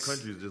 yeah, All the it's-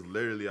 countries just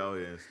literally out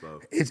here and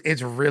stuff.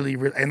 It's really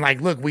and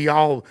like look, we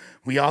all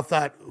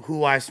thought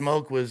Who I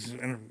Smoke was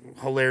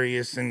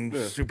hilarious and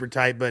super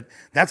tight, but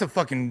that's a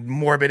fucking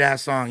morbid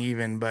ass song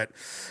even. But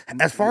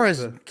as far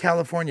as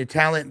California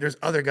talent, there's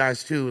other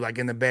guys too, like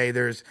in the Bay.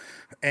 There's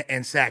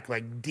and Sack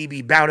like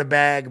DB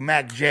Bowderbag,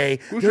 Mac J.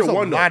 Who's There's your a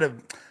one, though? lot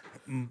of.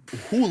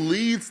 Who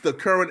leads the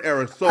current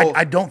era? So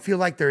I don't feel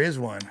like there is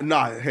one.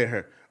 nah,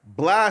 here.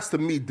 Blast to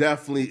me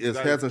definitely is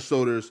heads and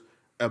shoulders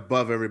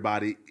above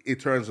everybody in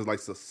terms of like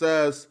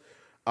success,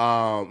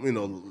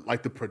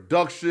 like the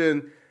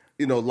production,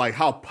 like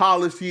how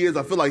polished he is.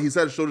 I feel like he's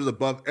head and shoulders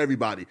above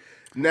everybody.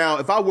 Now,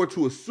 if I were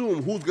to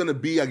assume who's gonna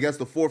be, I guess,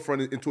 the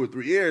forefront in 2 or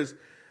 3 years,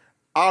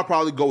 I'll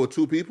probably go with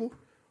two people: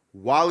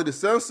 Wally the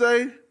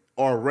Sensei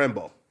or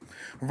Rembo.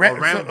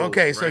 Rambo.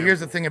 So here's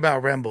the thing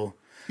about Remble.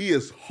 He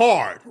is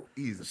hard.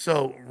 Easy.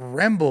 So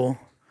Remble,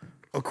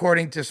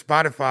 according to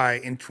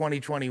Spotify in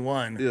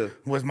 2021,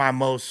 was my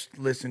most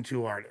listened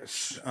to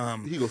artist.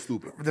 He goes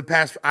stupid.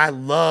 I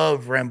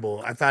love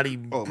Remble. I thought he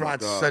Oh, my brought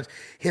God.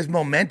 his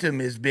momentum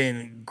has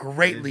been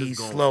greatly It's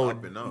just going slowed.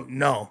 up and up.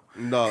 No,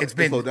 It's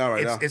slowed down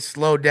right now. It's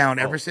slowed down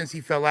ever since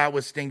he fell out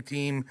with Stink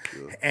Team,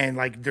 and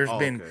like there's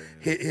been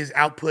okay, his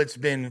output's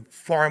been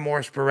far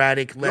more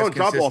sporadic, less Don't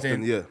drop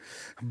consistent. often, yeah.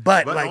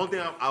 But But like the only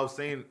thing I was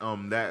saying,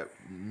 that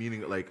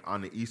meaning like on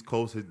the East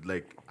Coast,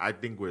 like I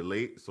think we're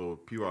late, so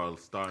people are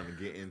starting to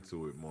get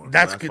into it more. So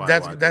That's good. why I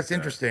That's did that.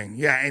 interesting.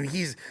 Yeah, and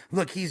he's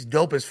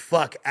dope as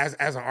fuck as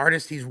an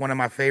artist. He's one of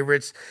my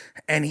favorites,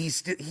 and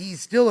he's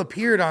still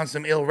appeared on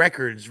some ill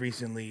records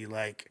recently.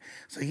 Like,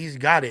 so he's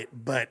got it,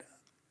 but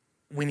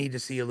we need to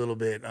see a little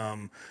bit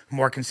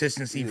more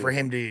consistency for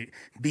him to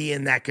be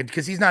in that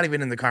because he's not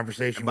even in the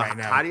conversation But right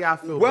now. how do y'all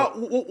feel?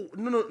 Well,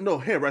 no,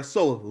 here, right?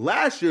 So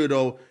last year,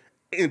 though,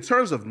 in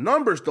terms of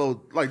numbers,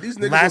 though, like these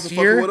niggas wasn't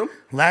fucking with him.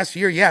 Last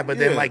year, yeah, but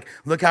then Yeah. like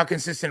look how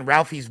consistent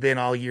Ralphie's been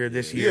all year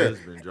this year, He's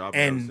been dropping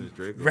ever and since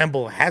Draco.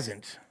 Remble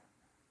hasn't.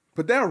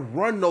 But that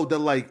run, though, that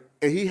like,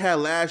 and he had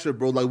last year,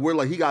 bro, like, where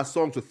like he got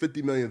songs with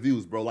 50 million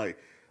views, bro. Like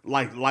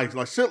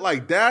shit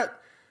like that.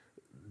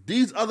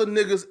 These other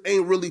niggas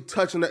ain't really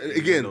touching that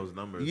again. those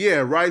numbers. Yeah,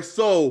 right.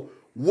 So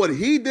what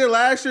he did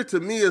last year to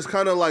me is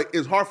kind of like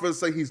it's hard for us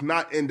to say he's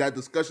not in that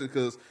discussion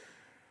because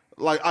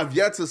like I've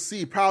yet to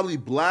see probably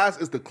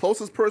Blast is the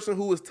closest person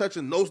who is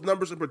touching those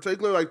numbers in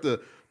particular, like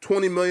the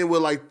 20 million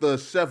with like the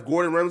Chef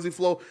Gordon Ramsay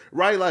flow,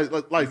 right?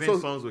 Like Even so.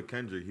 songs with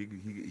Kendrick,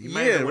 he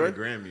might Yeah, have won a right?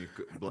 Grammy.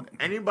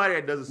 Anybody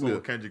that does a song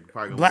with Kendrick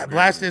probably gonna win a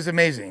Blast Grammy. is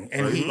amazing,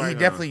 and So he he's like,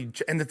 definitely.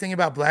 And the thing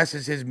about Blast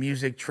is his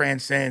music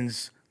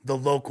transcends the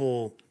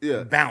local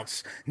Yeah.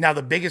 bounce. Now,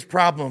 the biggest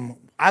problem,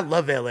 I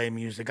love LA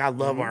music. I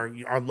love our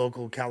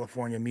local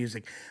California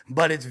music,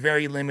 but it's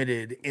very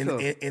limited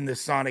in the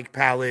sonic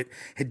palette.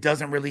 It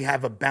doesn't really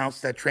have a bounce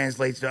that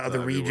translates to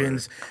other everywhere.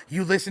 regions.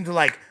 You listen to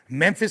like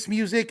Memphis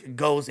music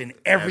goes in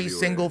every Everywhere.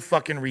 single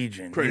fucking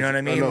region. Crazy. You know what I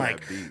I mean? know.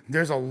 Like, That beat.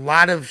 there's a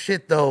lot of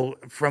shit though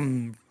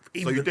from.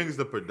 So you think it's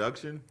the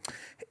production?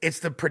 It's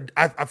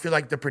I feel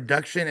like the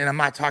production, and I'm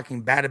not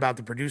talking bad about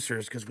the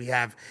producers because we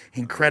have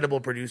incredible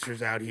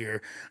producers out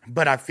here,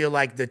 but I feel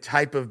like the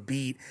type of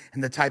beat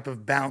and the type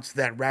of bounce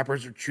that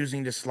rappers are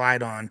choosing to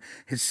slide on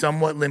is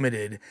somewhat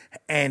limited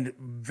and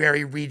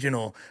very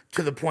regional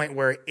to the point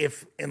where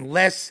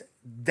unless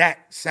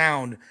that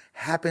sound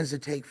happens to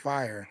take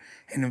fire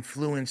and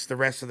influence the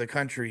rest of the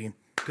country,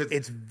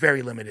 it's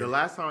very limited. The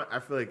last time I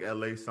feel like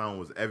LA sound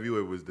was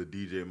everywhere was the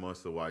DJ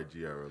Mustard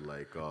YG era,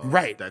 like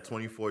Right. that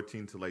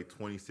 2014 to like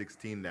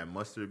 2016, that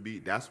Mustard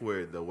beat. That's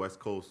where the West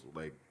Coast,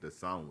 like the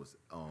sound was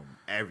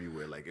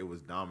everywhere, like it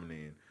was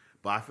dominating.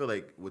 But I feel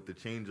like with the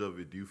change of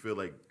it, do you feel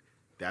like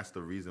that's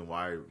the reason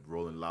why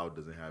Rolling Loud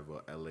doesn't have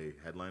LA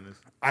headliners?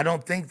 I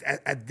don't think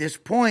at this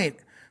point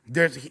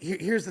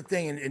here's the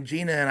thing, and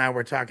Gina and I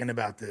were talking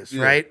about this,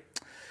 right?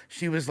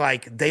 She was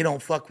like, they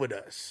don't fuck with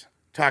us.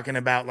 talking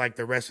about like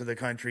the rest of the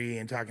country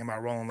and talking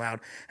about Rolling Loud.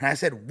 And I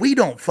said, we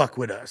don't fuck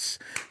with us.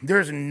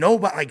 There's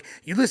nobody, like,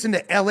 you listen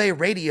to LA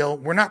radio,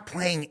 we're not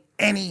playing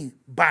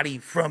anybody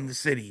from the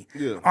city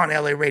on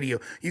LA radio.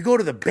 You go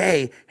to the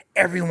Bay,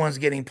 everyone's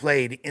getting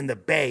played in the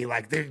Bay.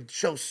 Like, they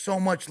show so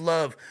much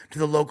love to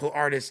the local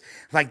artists.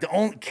 Like,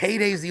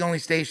 K-Day is the only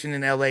station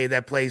in LA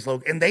that plays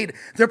local, and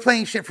they're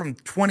playing shit from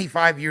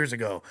 25 years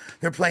ago.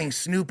 They're playing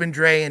Snoop and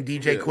Dre and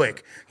DJ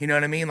Quick. You know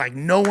what I mean? Like,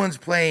 no one's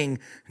playing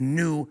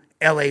new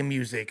LA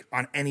music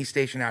on any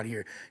station out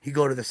here. You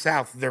go to the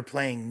South,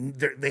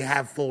 they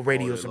have full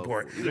radio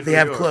support. They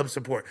have club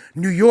support.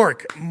 New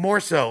York, more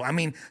so. I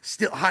mean,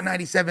 still Hot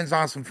 97's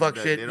on some fuck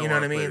shit. You know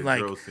what I mean?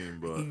 Like,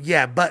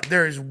 yeah, but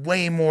there's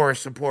way more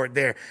support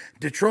there.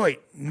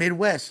 Detroit,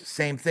 Midwest,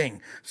 same thing.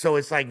 So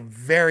it's like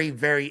very,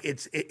 very.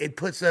 It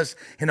puts us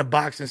in a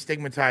box and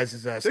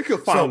stigmatizes us. They could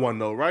find one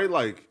though, right?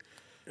 Like.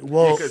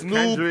 Well, Snoop,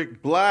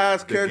 Kendrick,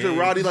 Blast, Kendrick, Game.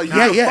 Roddy, like, you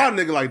can't find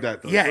a nigga like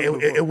that, though. Yeah,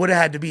 it would have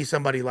had to be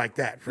somebody like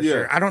that, for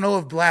sure. I don't know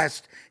if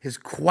Blast is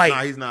quite...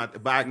 Nah, he's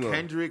not. But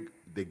Kendrick,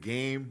 The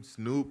Game,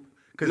 Snoop...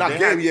 Not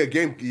Game,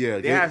 Game.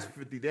 They have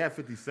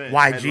 50 Cent.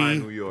 YG. Headline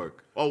New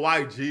York. Oh,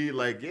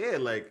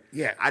 YG,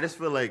 yeah. I just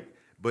feel like...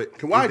 But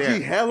can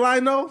YG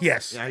headline, though?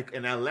 Yes. Yeah,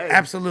 in L.A.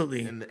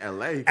 Absolutely. In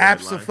L.A.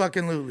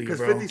 Abso-fucking-lutely, bro.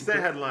 Because 50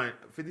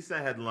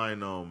 Cent headline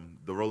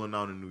the Rolling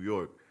Out in New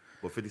York.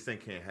 But 50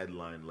 Cent can't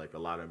headline like a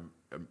lot of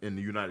in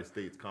the United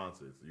States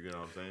concerts. You know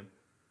what I'm saying?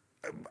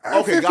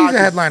 Okay, 50's a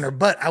headliner,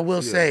 but I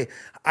will say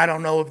I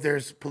don't know if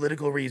there's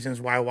political reasons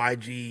why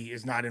YG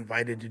is not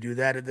invited to do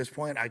that at this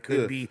point. I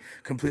could be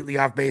completely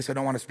off base. I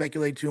don't want to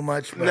speculate too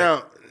much. But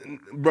now,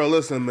 bro,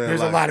 listen, man.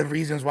 There's a lot of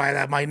reasons why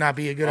that might not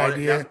be a good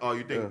idea.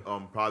 You think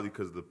probably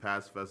because the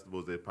past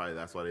festivals,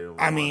 that's why they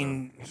don't. I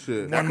mean,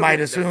 one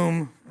might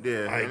assume.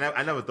 Yeah,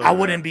 I never thought. I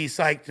wouldn't be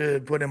psyched to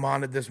put him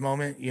on at this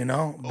moment, you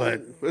know.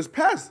 But it's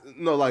past.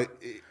 No, like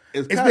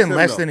it's been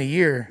less than a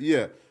year.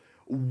 Yeah.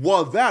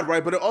 Well, that,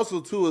 right, but it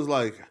also, too, is,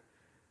 like,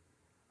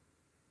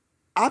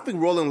 I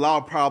think Rolling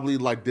Loud probably,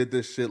 like, did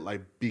this shit,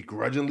 like,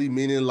 begrudgingly,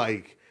 meaning,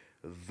 like,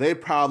 they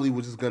probably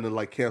were just going to,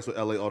 like, cancel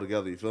L.A.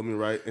 altogether, you feel me,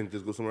 right, and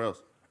just go somewhere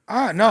else.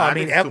 No, I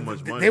mean,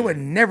 they would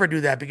never do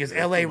that because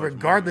LA,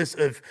 regardless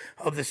of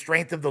the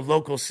strength of the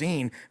local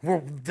scene, we're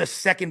the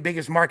second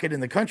biggest market in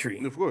the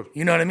country. Of course.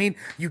 You know what I mean?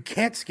 You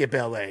can't skip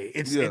LA.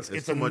 It's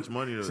too much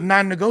money. It's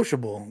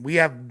non-negotiable. We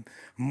have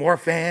more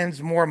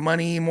fans, more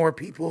money, more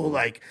people.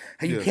 Like,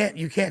 you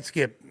can't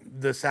skip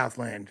the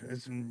Southland.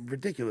 It's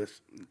ridiculous.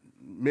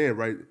 Man,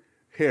 right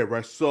here,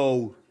 right?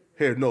 So,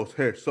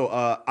 So,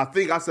 I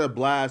think I said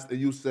Blast and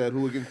you said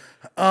who again?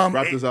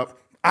 Wrap this up.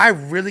 I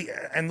really,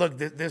 and look,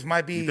 this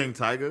might be. You think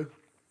Tiger?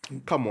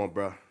 Come on,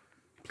 bro.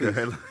 Please.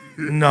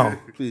 No.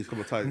 Please, come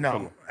on, Tiger. No.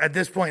 Come on. At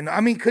this point,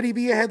 I mean, could he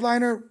be a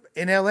headliner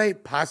in LA?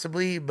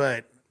 Possibly,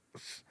 but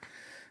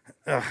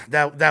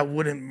that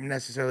wouldn't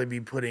necessarily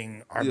be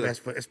putting our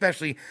best foot,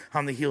 especially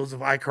on the heels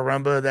of I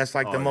Caramba. That's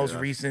like the most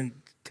recent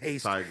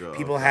taste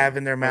people have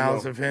in their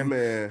mouths of him.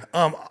 Man.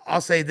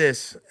 I'll say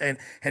this, and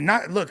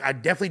not look. I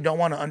definitely don't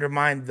want to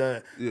undermine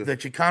the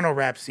Chicano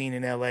rap scene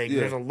in LA.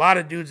 There's a lot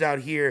of dudes out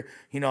here,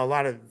 you know, a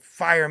lot of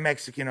fire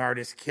Mexican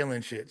artists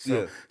killing shit.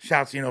 So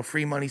shouts, you know,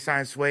 Free Money,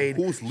 Sign Suede.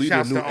 Who's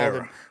leading the new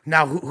era?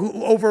 Now,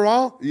 who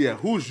overall? Yeah,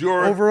 who's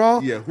your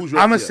overall? Yeah, who's your?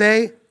 I'm gonna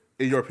say.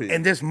 In your opinion.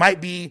 And this might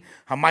be,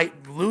 I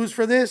might lose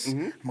for this. I'm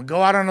going to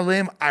go out on a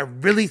limb. I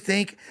really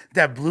think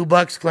that Blue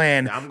Bucks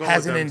Clan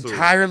has an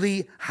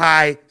entirely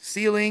high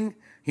ceiling.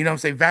 You know what I'm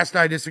saying?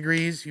 Vasti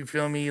disagrees. You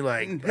feel me?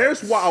 Like,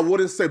 here's why I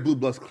wouldn't say Blue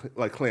Bucks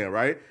like Clan,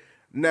 right?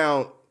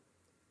 Now,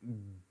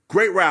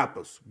 great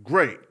rappers.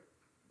 Great.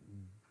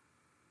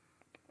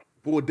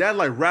 But with that,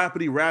 like,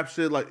 rapidy rap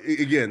shit, like,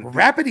 again.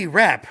 Rapidy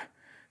rap?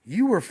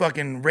 You were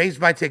fucking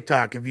raised by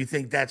TikTok if you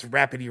think that's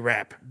rapidy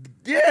rap.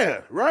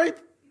 Yeah, right?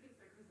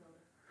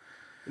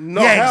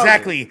 No, yeah,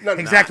 exactly.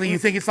 Exactly. You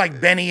think it's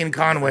like Benny and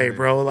Conway,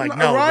 bro. Like,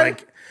 no, right?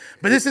 like,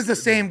 but this is the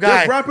same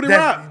guy. Rap.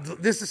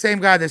 This is the same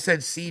guy that said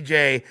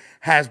CJ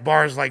has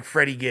bars like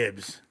Freddie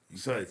Gibbs.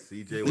 So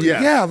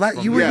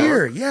CJ, you were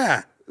here.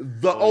 Yeah.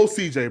 The old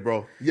CJ,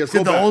 bro. Yes,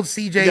 so the old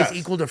CJ is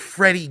equal to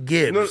Freddie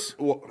Gibbs.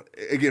 No, well,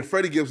 again,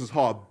 Freddie Gibbs is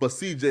hard, but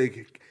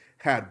CJ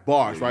had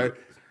bars, right?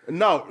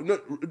 No,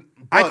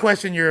 I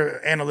question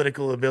your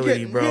analytical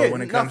ability, bro,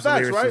 when it comes to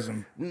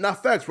lyricism. Right?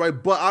 Not facts, right?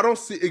 But I don't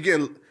see,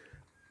 again,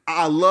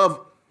 I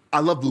love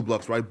Blue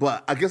Bucks, right?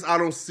 But I guess I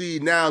don't see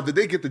now that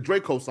they get the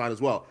Drake co-sign as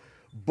well.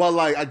 But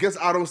like, I guess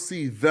I don't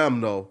see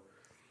them though.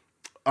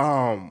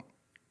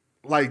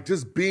 Like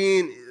just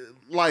being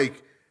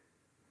like,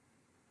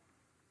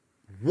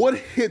 what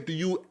hit do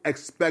you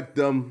expect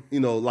them? You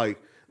know, like,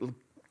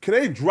 can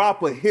they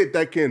drop a hit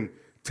that can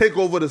take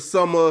over the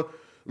summer?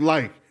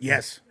 Like,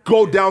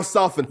 go down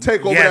south and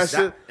take over that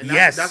shit.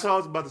 That's what I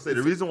was about to say.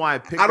 The reason why I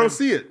picked I don't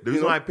see it. The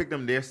reason why I picked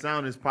them, their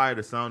sound is probably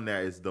the sound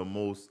that is the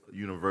most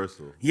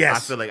universal.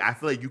 Yes, I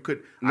feel like you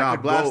could.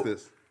 Blast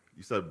this.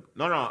 You said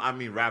no. I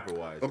mean rapper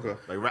wise. Okay.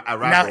 Like rapper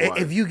now,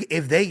 wise.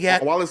 if they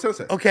get Wallace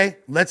Sensei. Okay,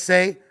 let's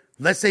say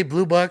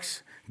Blue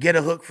Bucks get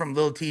a hook from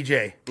Lil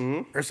TJ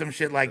or some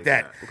shit like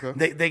that.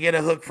 Okay. They get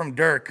a hook from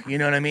Dirk. You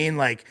know what I mean?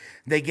 Like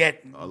they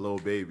get A little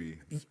baby.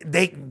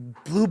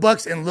 Blue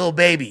Bucks and Lil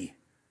Baby,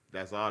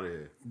 That's out of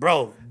here.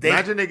 bro.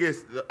 Imagine they get.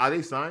 Are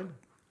they signed?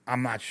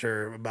 I'm not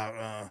sure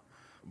about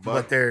But-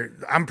 what they're.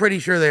 I'm pretty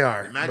sure they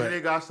are. Imagine but-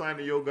 they got signed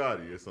to Yo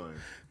Gotti or something.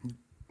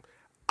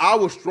 I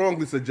would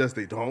strongly suggest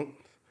they don't.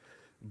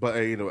 But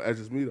hey, that's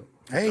just me though.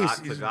 hey,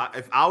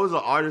 If I was an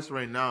artist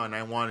right now and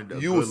I wanted a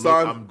You good would look,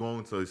 sign- I'm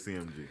going to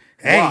CMG.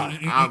 hey,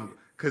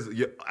 Because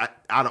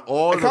out of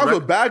all It the comes rec-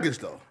 with baggage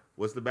though.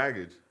 what's the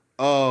baggage?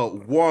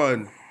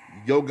 One,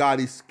 Yo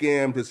Gotti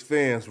scammed his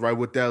fans right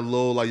with that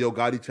little like Yo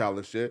Gotti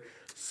challenge shit.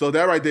 So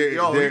that right there,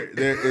 Yo, there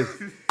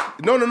is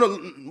no.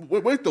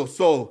 Wait though.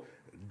 So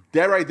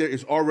that right there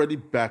is already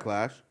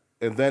backlash,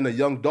 and then the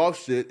Young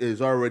Dolph shit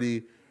is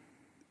already,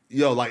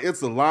 like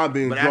it's a line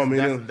being But drawn.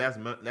 Meaning,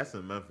 that's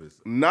in Memphis.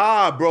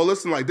 nah, bro.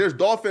 Listen, like there's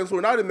Dolphins who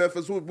are not in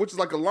Memphis, which is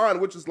like a line,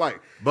 which is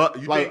like.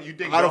 But you like,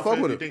 think I don't fuck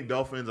Dolphins, with you it. think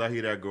Dolphins? I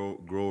hear that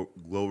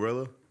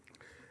Glorilla,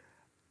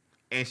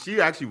 and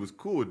she actually was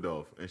cool with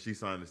Dolph, and she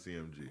signed to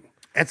CMG.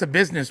 That's a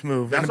business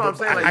move. That's what I'm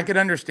saying, I like- could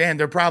understand.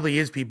 There probably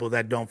is people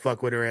that don't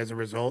fuck with her as a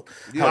result.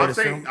 Yeah, I would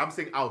I'm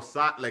saying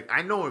outside. Like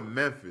I know in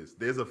Memphis,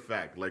 there's a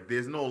fact. Like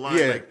there's no line.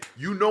 Yeah. Like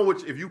you know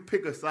what? If you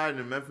pick a side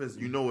in Memphis,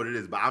 you know what it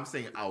is. But I'm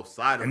saying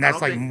outside of, and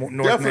that's I like don't think-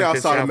 North Definitely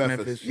Memphis, outside South of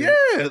Memphis. shit.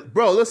 Yeah,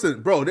 bro.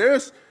 Listen, bro.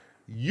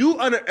 You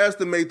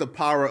underestimate the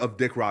power of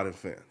Dick Rodden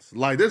fans.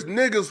 Like, there's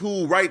niggas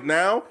who right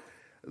now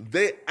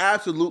they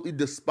absolutely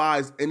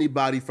despise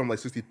anybody from like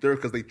 63rd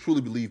because they truly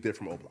believe they're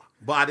from O Block.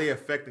 But are they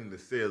affecting the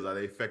sales? Are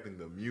they affecting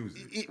the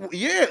music?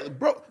 Yeah,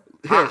 bro.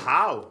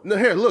 How? No,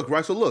 here, look,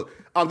 right? So look,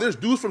 there's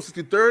dudes from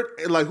 63rd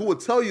and like who would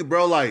tell you,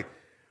 bro, like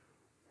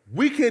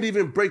we can't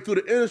even break through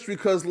the industry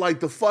because like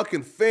the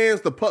fucking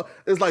fans,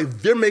 it's like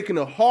they're making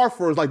it hard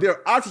for us. Like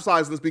they're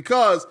ostracizing us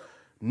because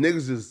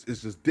niggas is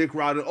just Dick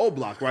Rodden O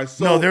Block, right?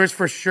 So No, there's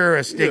for sure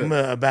a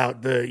stigma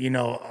about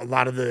a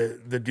lot of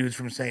the dudes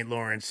from St.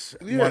 Lawrence,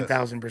 Yeah.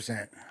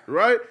 1000%.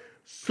 right?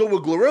 So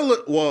with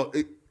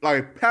Glorilla,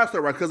 like past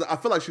her, right? Because I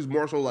feel like she's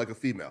more so like a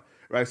female,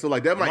 right? So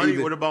like that might Money.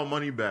 even What about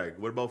Moneybag?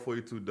 What about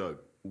 42 Doug?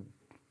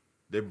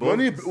 They both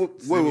money.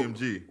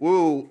 CMG.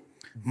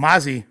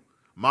 Mozzie,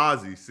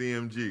 Mozzie,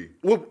 CMG.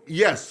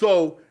 Yes.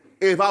 So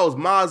if I was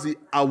Mozzie,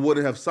 I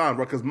wouldn't have signed,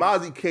 right? Because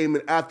Mozzie came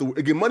in afterward.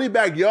 Again,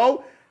 Moneybag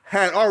Yo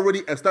had already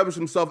established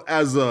himself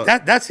as a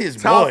that's his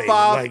top boy.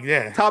 5, Like,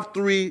 yeah. top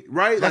 3,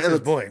 right? That's Like, his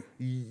boy.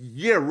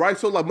 Yeah, right.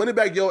 So like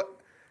Moneybag Yo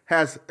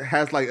has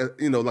like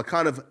like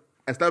kind of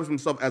established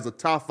himself as a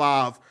top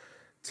 5,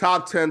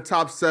 top 10,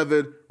 top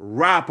 7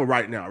 rapper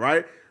right now,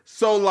 right?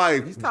 So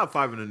like He's top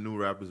 5 in the new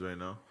rappers right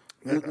now.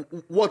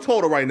 what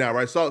total right now,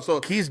 right?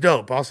 So He's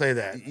dope. I'll say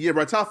that. yeah,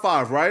 right, top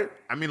 5, right?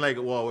 I mean, like,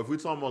 well, if we're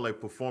talking about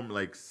like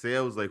like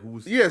sales, like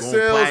who's Yeah, going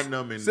sales-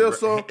 platinum and sales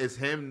song. it's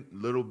him,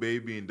 Little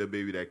Baby, and the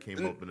baby that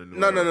came up in the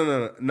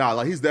new. No.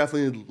 Like he's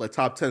definitely like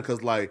top 10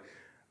 because like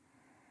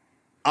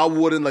I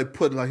wouldn't like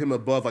put like him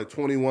above like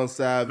 21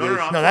 Savage.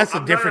 No, that's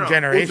a different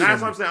generation.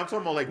 That's what I'm saying. I'm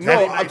talking about like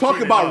No, 2019 I'm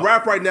talking and about up.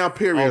 rap right now,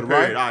 period, Oh, right?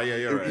 period. Ah, yeah,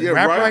 you're right. Yeah,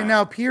 Rap right? right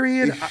now,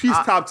 period. He's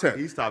top 10.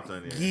 He's top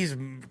 10. Yeah.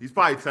 He's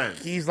probably 10.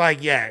 he's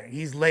like, yeah,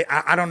 he's late.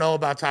 I don't know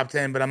about top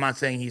 10, but I'm not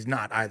saying he's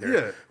not either.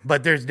 Yeah.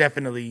 But there's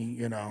definitely,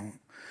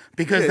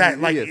 because Yeah, that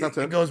like yeah, top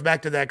 10. it goes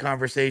back to that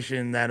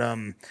conversation that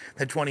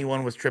that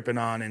 21 was tripping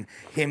on and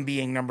him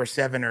being number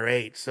 7 or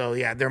 8. So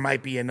yeah, there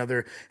might be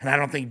another, and I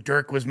don't think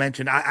Dirk was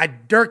mentioned.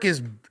 Dirk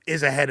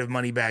is ahead of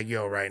Moneybag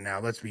Yo right now.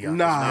 Let's be honest.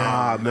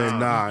 Nah, man,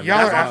 nah. Y'all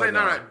That's are- what I'm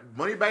saying.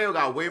 No. Moneybag Yo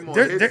got way more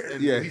There- hits, there-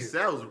 and Yeah. he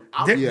sells.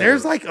 out There- there.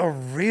 There's like a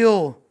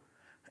real,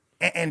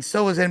 and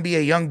so is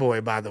NBA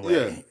YoungBoy, by the way.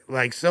 Yeah.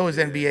 Like so is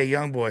NBA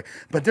YoungBoy,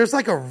 but there's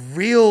like a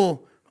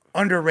real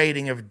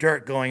underrating of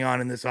Dirk going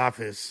on in this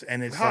office,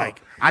 and it's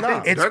like I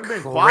think it's Dirk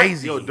been quiet.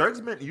 crazy. Yo,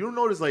 Dirk's been. You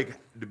notice like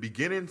the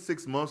beginning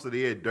 6 months of the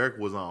year, Dirk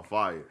was on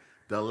fire.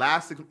 The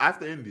last 6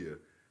 after India,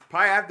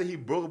 probably after he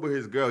broke up with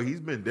his girl, he's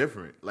been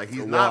different. Like he's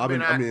Well, not I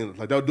been. mean,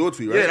 like they'll do it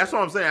to you, right? Yeah, that's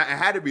what I'm saying. It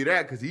had to be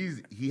that because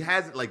he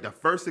hasn't like the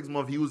first 6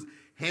 months he was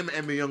him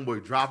and NBA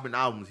YoungBoy dropping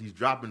albums. He's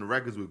dropping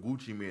records with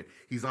Gucci Man.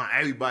 He's on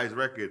everybody's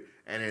record,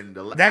 and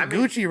then that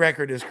Gucci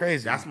record is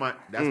crazy. That's my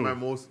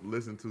most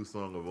listened to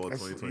song of all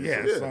 2020.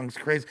 yeah, that song's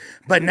crazy.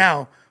 But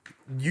now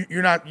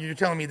you're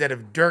telling me that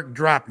if Dirk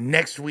dropped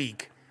next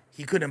week,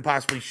 he couldn't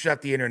possibly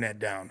shut the internet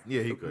down.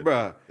 Yeah, he could.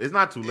 Bruh. It's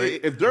not too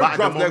late. If Dirk But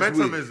drops the next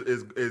momentum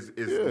week- is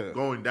Yeah.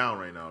 going down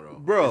right now, though.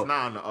 Bro. It's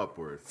not on the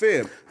upward.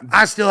 Fam,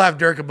 I still have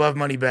Dirk above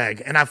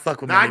Moneybag, and I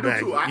fuck with Nah, I do Moneybag.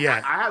 too. I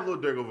Yeah, have Lil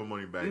Durk over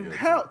Moneybag. Yeah,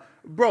 hell,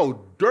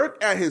 bro, Dirk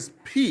at his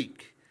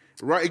peak,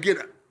 right? Again,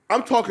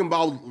 I'm talking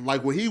about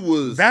like when he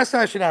was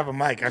Basta should have a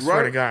mic. I swear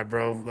Right. to God,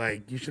 bro.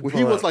 Like you should. when pull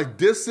he was up. like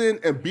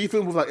dissing and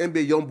beefing with like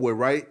NBA YoungBoy,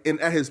 right? And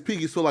at his peak,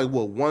 he's still like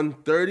what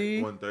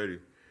 130. 130.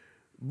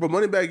 But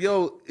Moneybag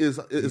Yo is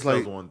He like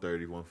sells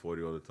 130,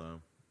 140 all the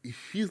time.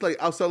 he's like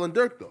outselling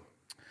Dirk though.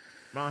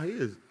 Nah, he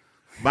is.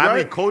 But I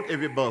mean,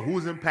 Right. but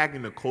who's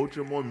impacting the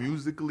culture more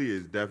musically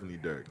is definitely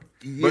Dirk.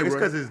 Yeah, But it's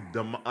right.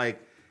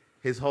 because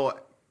his whole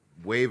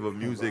wave of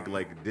music,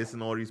 like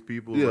dissing all these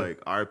people, Yeah. like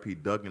R.P.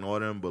 Duck and all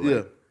them. But Yeah.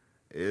 like,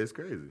 it's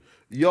crazy.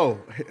 Yo,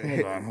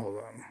 Hold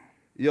on.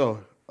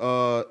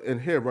 yo,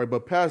 and here, right?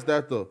 But past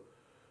that though,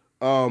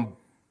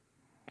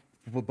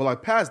 but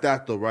like past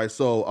that though, right?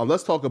 So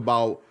let's talk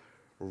about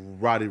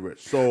Roddy Ricch.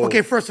 So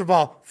Okay, first of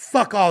all,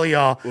 fuck all of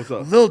y'all. What's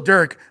up? Lil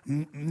Durk,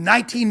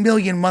 19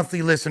 million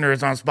monthly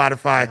listeners on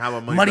Spotify. how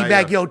about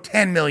Moneybagg Moneybagg Yo,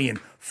 10 million.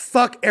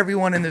 Fuck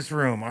everyone in this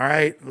room, all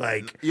right?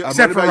 Like, Yeah,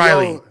 except for Moneybagg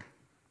Riley. Yo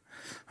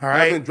All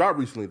hasn't right? dropped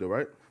recently though,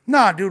 right?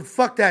 Nah, dude,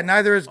 fuck that.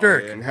 Neither is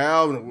Dirk. And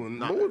how? What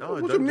no,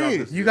 you Dirk mean?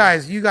 dropped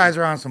this You guys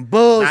are on some Nah, he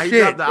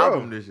bullshit. dropped the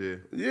album this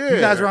year. Yeah, You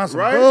guys are on some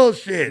right?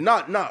 bullshit.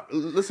 Not.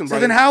 Listen, So right?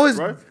 then how is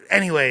right?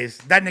 anyways,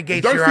 that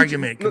negates Dirk your feature-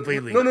 argument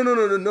completely.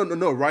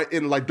 No, right?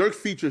 And like Dirk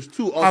features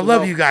too. Also I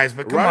love help, you guys,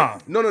 but come right?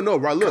 on. No,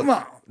 right? Look, Come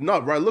on. No,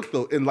 right? Look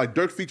though, and like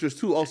Dirk features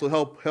too also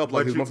help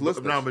like his monthly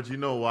listeners. No, but you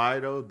know why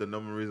though? The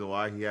number reason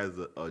why he has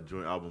a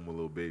joint album with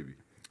Lil Baby.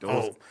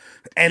 Oh,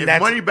 and if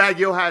that's Moneybagg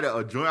Yo had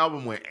a joint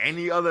album with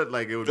any other,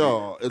 like it would be.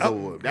 Oh, it's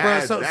over.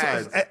 that-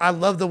 bro, I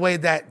love the way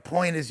that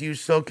point is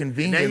used so And then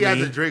conveniently. he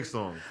has a Drake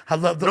song. I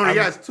love the No, he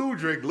I- has two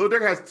Drake. Lil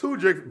Durk has two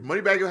Drake.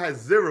 Moneybagg Yo has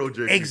zero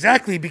Drake.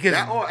 exactly because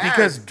That all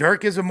because adds.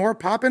 Dirk is a more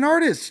poppin'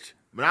 artist.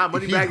 But now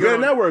He's Moneybagg good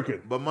Yo at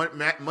networking. But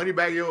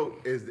Moneybagg Yo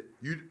is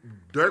you.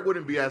 Dirk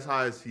wouldn't be as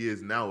high as he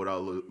is now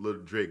without Lil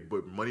Drake,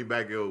 but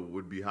Moneybagg Yo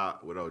would be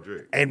hot without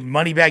Drake. And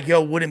Moneybagg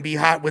Yo wouldn't be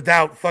hot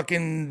without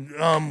fucking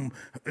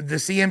the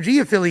CMG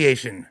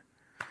affiliation.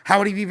 How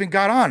would he have even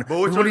got on? But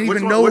We which wouldn't one- which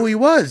even one- know which- who he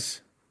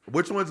was.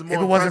 Which one's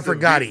more it wasn't for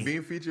impressive, Gotti.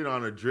 being featured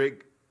on a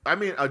Drake? I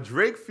mean, a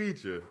Drake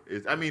feature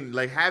is. I mean,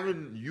 like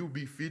having you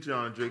be featured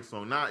on a Drake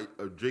song, not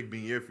a Drake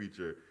being your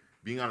feature.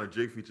 Being on a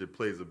Drake feature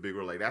plays a big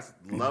role. Like that's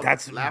love.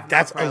 That's Laugh Not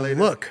that's Cry a Later.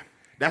 look.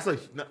 That's a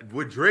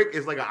with Drake.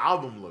 It's like an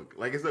album look.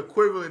 Like it's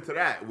equivalent to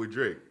that with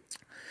Drake.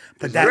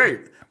 But It's that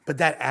Drake. but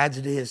that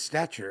adds to his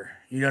stature.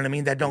 You know what I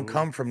mean? That don't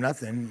come from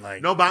nothing.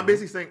 Like No, but I'm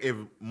basically saying if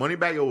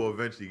Moneybagg Yo will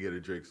eventually get a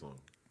Drake song,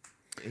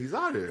 he's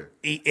out there.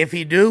 If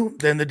he do,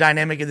 then the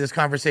dynamic of this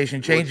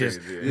conversation changes.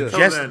 change, yeah. Until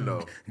Just, then,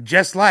 though.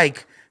 just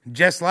like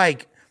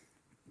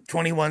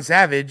 21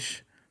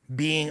 Savage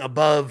being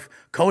above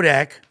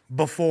Kodak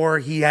before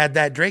he had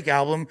that Drake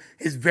album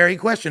is very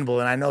questionable.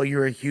 And I know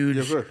you're a huge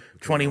Yes, sir.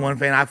 21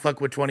 fan. I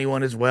fuck with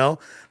 21 as well.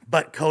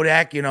 But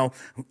Kodak, you know,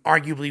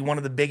 arguably one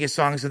of the biggest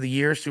songs of the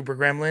year, Super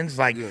Gremlins,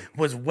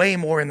 was way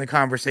more in the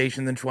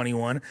conversation than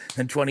 21.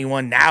 And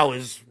 21 now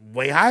is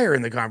way higher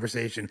in the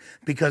conversation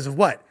because of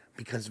what?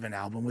 Because of an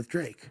album with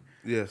Drake.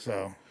 Yeah.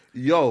 So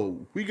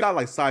Yo, we got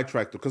like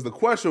sidetracked because the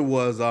question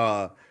was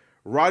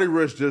Roddy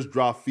Ricch just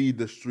dropped Feed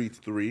the Streets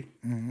 3.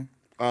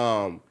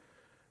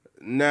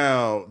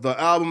 Now the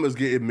album is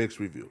getting mixed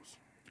reviews,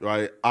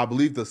 right? I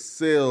believe the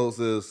sales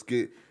is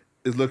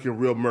looking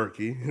real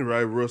murky,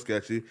 right? Real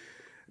sketchy.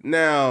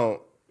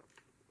 Now,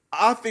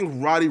 I think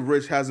Roddy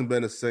Ricch hasn't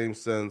been the same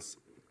since.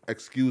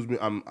 Excuse me,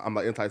 I'm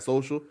like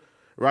antisocial,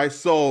 right?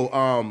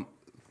 So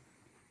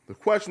the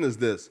question is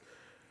this: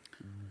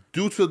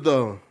 due to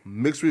the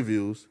mixed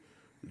reviews,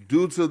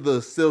 due to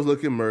the sales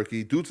looking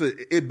murky, due to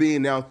it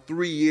being now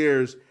 3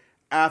 years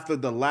after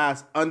the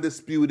last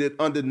undisputed,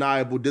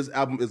 undeniable, this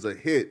album is a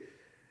hit,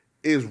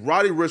 is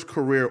Roddy Ricch's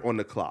career on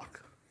the clock?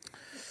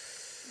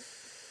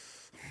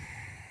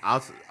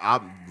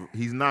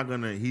 He's not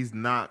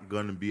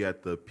gonna be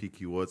at the peak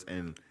he was,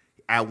 and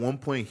at one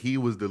point he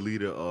was the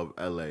leader of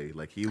LA.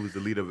 Like he was the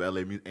leader of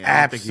LA music. And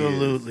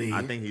Absolutely.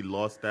 I think he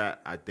lost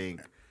that. I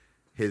think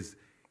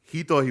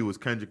he thought he was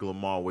Kendrick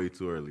Lamar way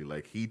too early.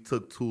 Like he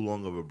took too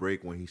long of a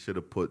break when he should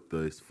have put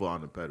his foot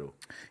on the pedal.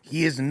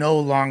 he is no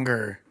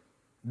longer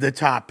the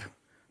top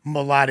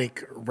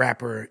melodic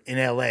rapper in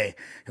LA.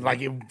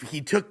 Like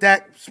he took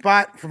that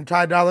spot from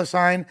Ty Dolla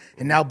 $ign,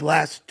 and now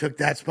Blast took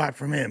that spot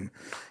from him.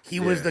 He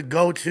was the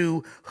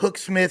go-to hook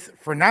smith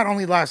for not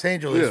only Los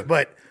Angeles, Yeah,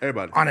 but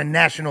everybody. on a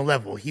national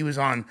level. He was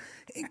on,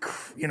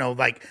 you know,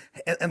 like,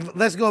 and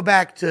let's go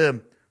back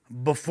to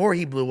before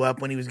he blew up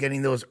when he was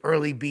getting those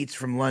early beats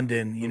from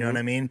London. You know what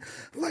I mean?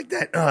 Like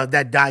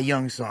that Die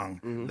Young song.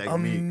 Like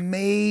Meek.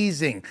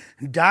 Amazing.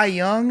 Die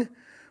Young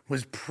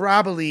was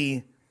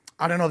probably,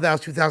 I don't know if that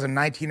was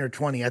 2019 or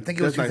 20. I think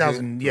it was That's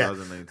 2000. Yeah,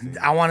 2019.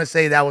 I want to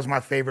say that was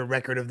my favorite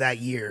record of that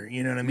year.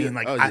 You know what I mean? Yeah.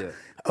 Like, Oh, yeah.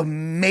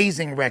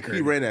 amazing record.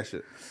 He ran that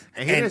shit.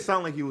 And he didn't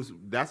sound like he was.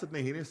 That's the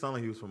thing. He didn't sound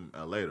like he was from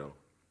LA though.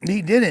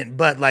 He didn't,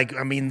 but like,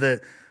 I mean,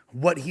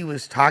 what he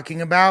was talking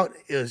about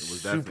is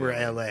was super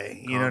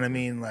definitely LA. You know what I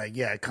mean? Like,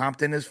 yeah,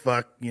 Compton as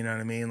fuck. You know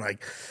what I mean?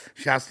 Like,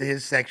 shouts to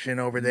his section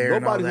over there.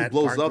 Nobody and all who that,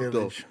 blows Park up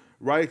Village. though,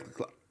 right?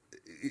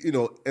 You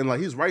know, and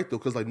like he's right though,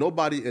 because like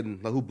nobody in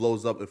like who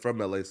blows up and from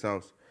LA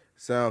sounds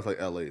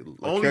like LA. Like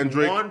Only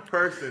Kendrick. one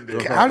person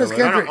did. How does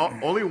Kendrick?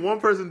 Only one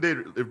person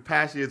did. In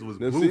past years was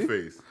Nipsey?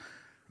 Blueface.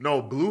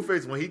 No,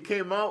 Blueface when he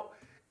came out,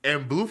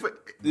 and Blueface,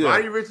 Yeah.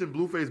 Roddy Ricch and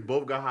Blueface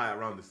both got high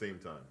around the same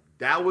time.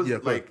 That was Yeah,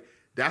 like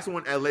that's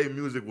when LA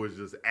music was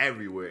just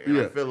everywhere, and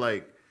Yeah. I feel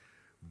like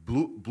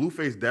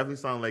Blueface definitely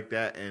sounded like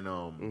that, and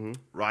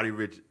Roddy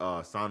Ricch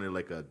sounded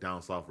like a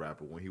down south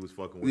rapper when he was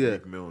fucking with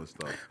Meek Mill and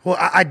stuff. Well,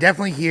 I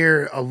definitely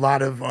hear a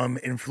lot of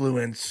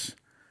influence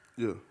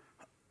Yeah.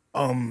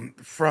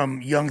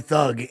 from Young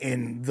Thug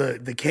in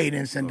the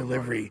cadence and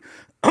delivery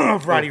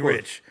of Roddy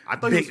Ricch. I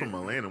thought he was from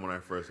Atlanta when I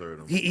first heard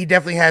him. He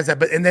definitely has that,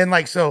 but and then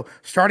like so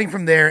starting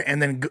from there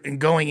and then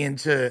going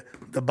into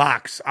the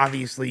box,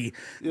 obviously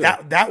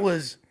that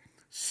was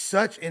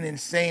such an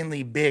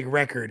insanely big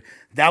record.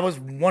 That was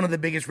one of the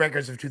biggest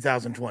records of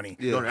 2020,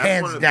 No, that's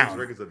hands one of the down. biggest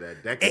records of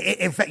that decade.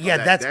 In fact, Of yeah,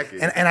 that that's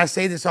decade. and I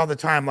say this all the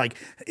time. Like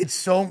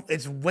it's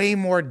way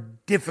more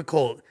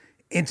difficult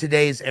in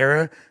today's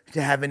era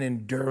to have an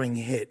enduring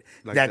hit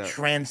that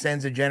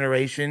transcends a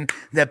generation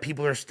that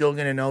people are still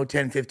going to know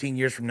 10, 15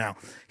 years from now.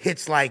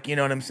 Hits like, you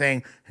know what I'm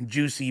saying,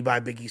 Juicy by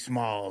Biggie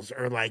Smalls,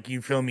 or like,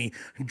 you feel me,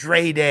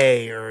 Dre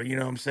Day, or you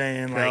know what I'm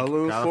saying, like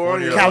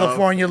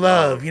California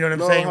Love, you know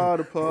what I'm saying? How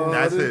to party.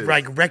 That's it.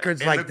 Like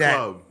records In like the that.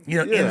 club. You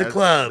know, Yeah, in the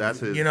club,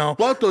 that's it. you know.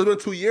 But though, it's been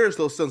 2 years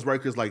though since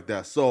records like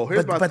that. So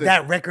here's my But thing.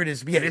 that record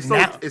is It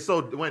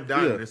went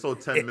diamond. Yeah. It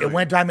sold 10 it million.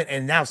 went diamond,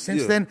 and now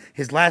since Yeah. then,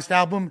 his last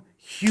album,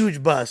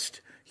 huge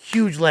bust,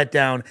 huge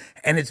letdown,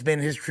 and it's been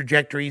his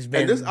trajectory's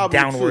been this album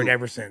downward too.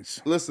 ever since.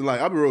 Listen,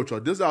 like I'll be real with y'all.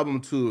 This album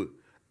too,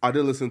 I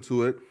did listen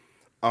to it.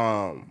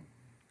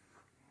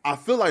 I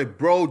feel like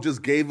bro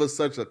just gave us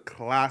such a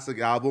classic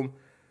album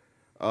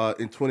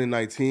in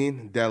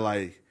 2019 that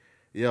like,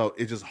 yo,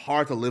 it's just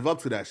hard to live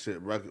up to that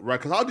shit, right?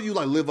 Because how do you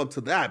like live up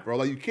to that, bro?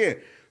 Like you can't.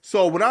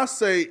 So when I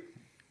say,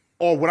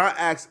 or when I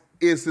ask,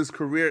 is his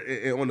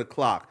career on the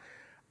clock?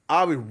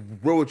 I'll be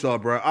real with y'all,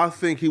 bro. I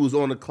think he was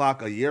on the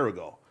clock a year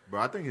ago.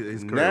 Bro, I think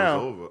his career Now-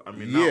 is over. I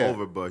mean, yeah. not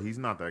over, but he's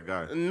not that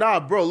guy. Nah,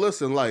 bro,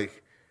 listen,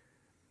 like,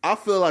 I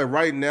feel like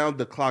right now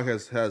the clock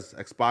has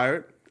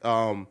expired.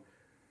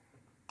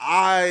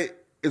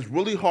 It's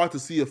really hard to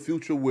see a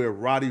future where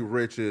Roddy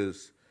Ricch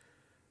is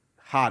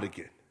hot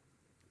again.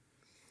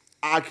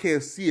 I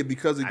can't see it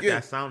because again,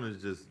 That sound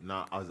is just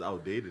not as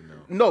outdated now.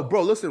 no,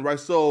 bro, listen, right?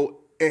 So,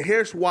 and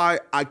here's why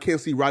I can't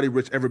see Roddy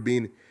Ricch ever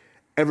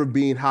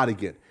being hot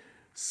again.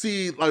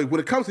 See, like when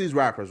it comes to these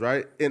rappers,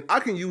 right? And I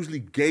can usually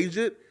gauge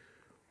it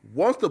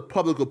once the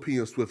public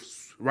opinion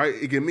swifts, right?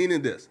 It can mean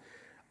in this.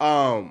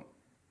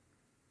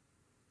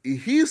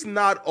 He's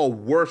not a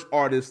worse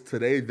artist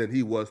today than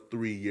he was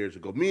 3 years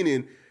ago.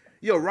 Meaning,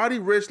 yo, Roddy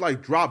Ricch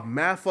like dropped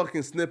mad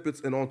fucking snippets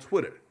and on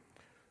Twitter.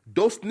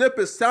 Those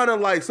snippets sounded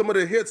like some of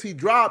the hits he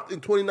dropped in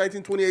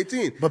 2019,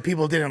 2018. But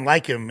people didn't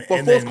like him.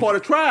 But folks called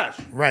it trash.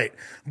 Right.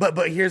 But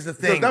here's the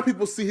Because thing. now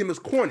people see him as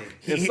corny.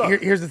 and suck.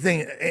 Here's the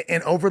thing.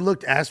 An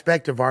overlooked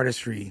aspect of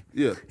artistry.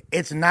 Yeah.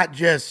 It's not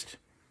just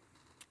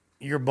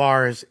your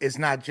bars. It's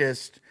not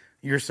just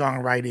your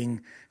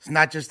songwriting. It's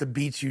not just the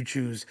beats you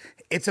choose.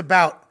 It's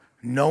about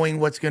knowing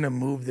what's going to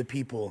move the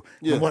people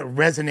Yeah. and what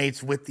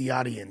resonates with the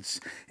audience.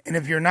 And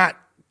if you're not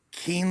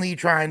keenly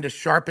trying to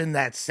sharpen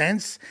that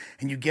sense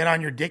and you get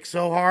on your dick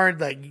so hard,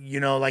 like, you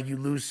know, like you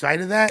lose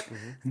sight of that,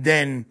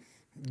 then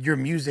your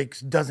music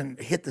doesn't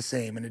hit the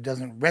same and it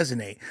doesn't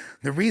resonate.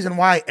 The reason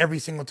why every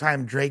single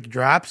time Drake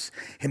drops,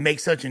 it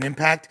makes such an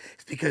impact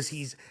is because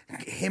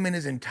him and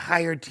his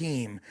entire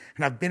team,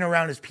 and I've been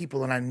around his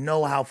people and I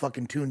know how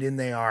fucking tuned in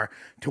they are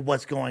to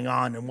what's going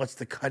on and what's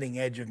the cutting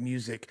edge of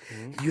music.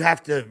 You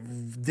have to,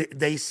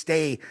 they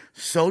stay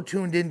so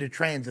tuned into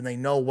trends and they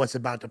know what's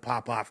about to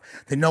pop off.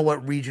 They know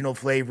what regional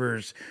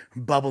flavors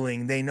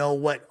bubbling. They know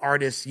what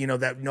artists, you know,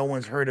 that no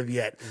one's heard of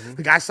yet.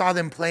 Like I saw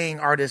them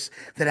playing artists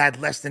that had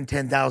less than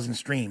 10,000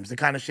 streams, the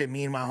kind of shit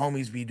me and my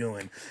homies be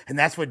doing. And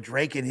that's what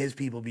Drake and his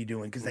people be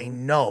doing because they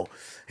know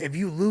if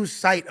you lose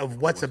sight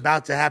of what's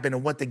about to happen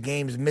and what the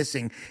game's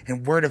missing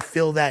and where to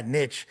fill that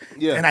niche.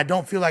 Yeah. And I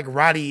don't feel like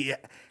Roddy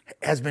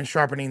has been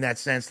sharpening that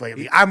sense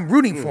lately. I'm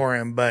rooting for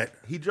him, but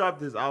He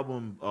dropped his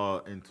album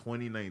in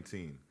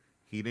 2019.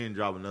 He didn't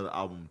drop another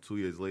album 2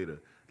 years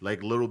later.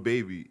 Like Lil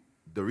Baby,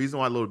 the reason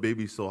why Lil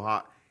Baby's so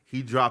hot,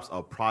 he drops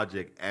a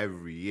project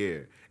every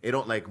year. It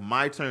don't like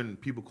My Turn,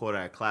 people call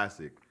that a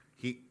classic.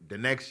 The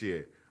next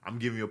year, I'm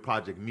giving you a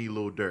project, me,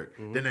 Lil Durk.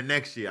 Then the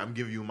next year, I'm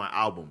giving you my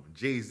album.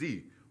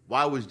 Jay-Z.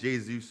 Why was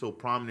Jay-Z so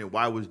prominent?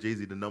 Why was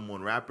Jay-Z the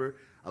 #1 rapper?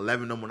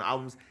 11 #1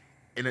 albums.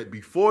 And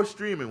before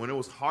streaming, when it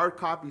was hard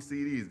copy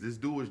CDs, this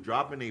dude was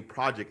dropping a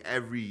project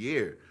every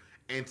year.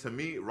 And to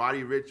me,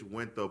 Roddy Ricch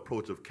went the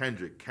approach of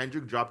Kendrick.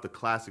 Kendrick dropped the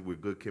classic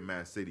with Good Kid,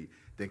 Mad City.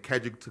 Then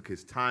Kendrick took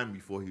his time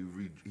before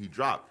he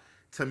dropped.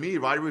 To me,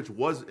 Roddy Ricch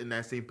was in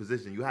that same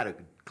position. You had a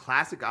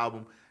classic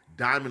album,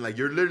 Diamond, like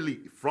you're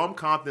literally from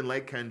Compton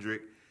like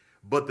Kendrick.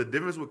 But the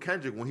difference with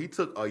Kendrick, when he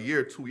took a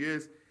year, 2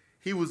 years,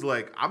 he was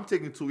like, I'm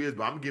taking 2 years,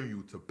 but I'm giving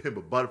you To Pimp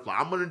a Butterfly.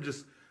 I'm going to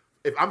just,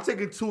 if I'm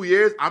taking 2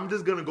 years, I'm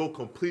just going to go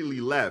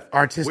completely left.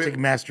 artistic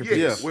masterpiece.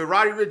 Yeah. With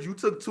Roddy Ricch, you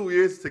took 2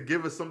 years to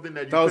give us something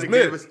that you That was could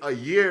have gave mid. us a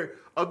year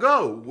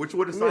ago, which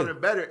would have Mid. sounded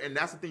better. And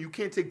that's the thing. You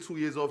can't take 2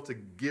 years off to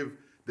give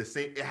the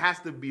same. It has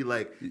to be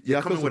like Yeah, you're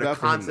I feel coming so with a bad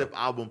for him, concept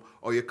album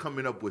or you're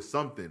coming up with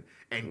something.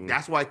 And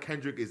that's why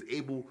Kendrick is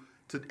able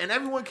And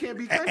everyone can't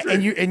be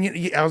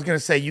Kendrick. I was gonna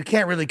say you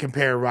can't really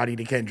compare Roddy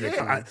to Kendrick.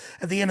 Yeah.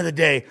 At the end of the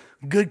day,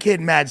 Good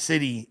Kid, Mad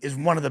City is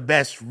one of the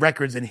best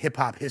records in hip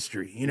hop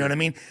history. You know what I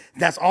mean?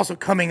 That's also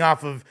coming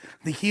off of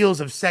the heels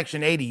of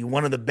Section 80,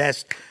 one of the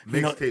best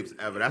mixtapes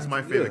ever. That's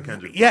my favorite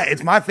Kendrick. Yeah,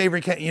 it's my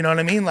favorite. You know what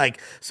I mean?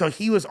 Like, so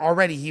he was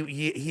already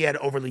he had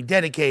Overly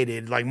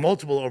Dedicated, like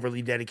multiple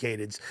Overly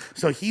Dedicateds.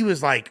 So he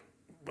was like,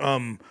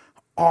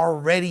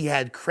 already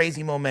had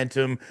crazy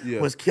momentum,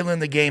 was killing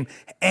the game,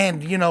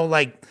 and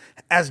like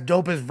as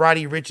dope as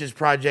Roddy Ricch's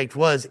project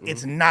was,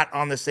 it's not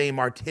on the same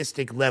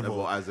artistic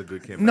level as a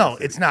Good Kid. No,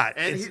 it's not.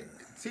 And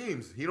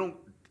he don't.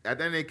 At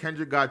the end of the day,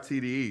 Kendrick got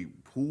TDE.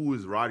 Who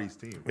is Roddy's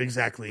team?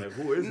 Exactly. Like,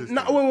 who is this?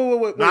 No,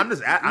 wait. No, I'm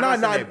just. I'm not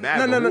saying it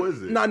bad. Who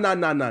is it?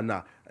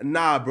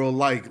 Nah, bro.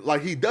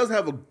 Like he does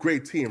have a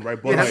great team,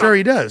 right? But I'm sure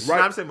he does.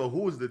 Right? I'm saying, but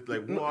who is the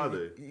who are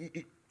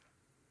they?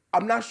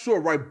 I'm not sure,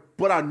 right?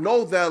 But I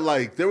know that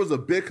like there was a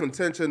big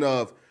contention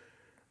of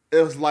it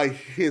was like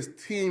his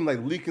team like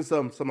leaking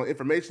some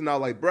information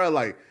out. Like, bro,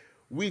 like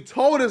we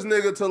told this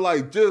nigga to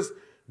like just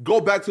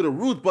go back to the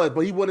roots, but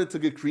he wanted to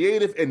get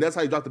creative, and that's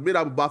how he dropped the mid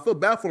album. But I feel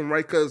bad for him,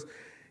 right? Because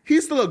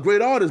he's still a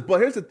great artist.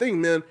 But here's the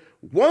thing, man.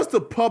 Once the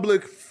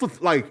public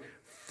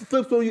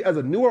flips on you as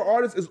a newer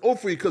artist, it's over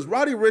for you. Because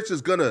Roddy Ricch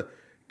is gonna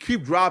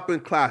keep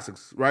dropping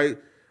classics, right?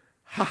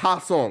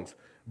 Hot songs.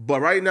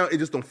 But right now, it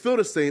just don't feel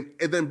the same.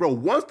 And then, bro,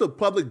 once the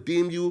public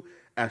deem you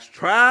as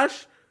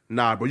trash,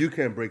 nah, bro, you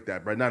can't break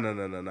that, bro.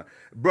 Nah.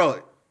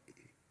 Bro,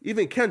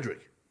 even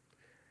Kendrick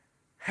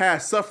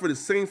has suffered the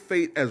same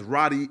fate as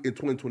Roddy in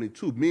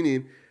 2022.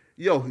 Meaning,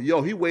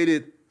 he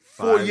waited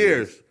 5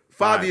 years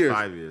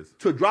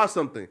to drop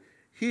something.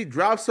 He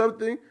dropped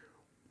something.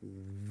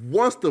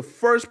 Once the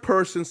first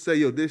person say,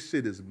 yo, this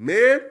shit is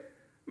man,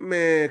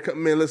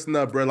 listen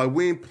up, bro. Like,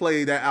 we ain't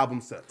played that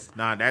album since.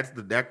 Nah,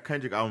 that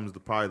Kendrick album is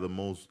probably the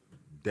most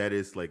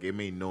deadest. Like, it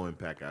made no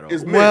impact at all.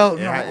 Well,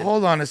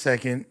 hold on a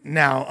second.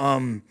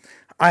 Now,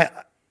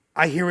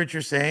 I hear what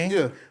you're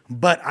saying,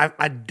 but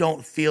I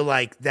don't feel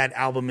like that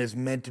album is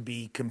meant to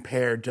be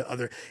compared to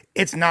other.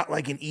 It's not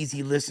like an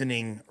easy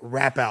listening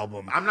rap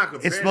album. I'm not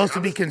comparing. It's supposed to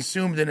be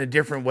consumed in a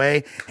different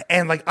way.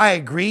 And like, I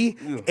agree,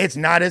 it's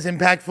not as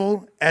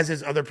impactful as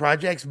his other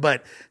projects,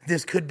 but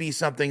this could be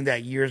something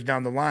that years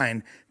down the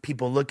line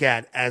people look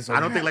at as. I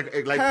don't think like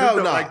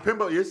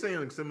Pimp, you're saying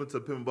like similar to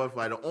Pimp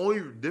Butterfly. The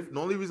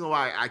only reason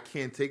why I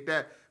can't take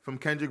that from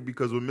Kendrick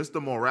because with Mr.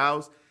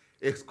 Morales,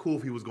 it's cool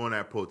if he was going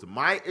that approach.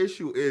 My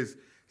issue is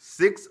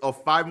 6 or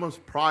 5 months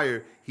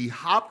prior, he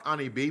hopped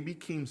on a Baby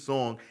Keem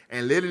song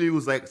and literally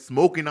was like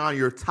smoking on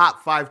your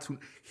top 5 tunes.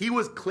 He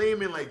was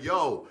claiming like,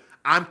 yo,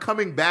 I'm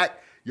coming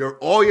back.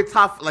 All your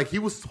top, like he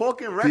was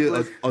talking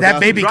reckless.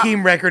 That Baby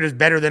Keem record is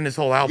better than this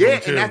whole album. Yeah,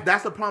 too. And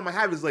that's the problem I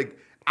have is like,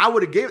 I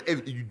would have gave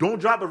if you don't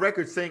drop a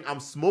record saying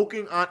I'm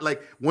smoking on,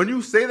 like when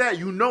you say that,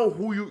 you know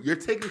who you're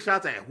taking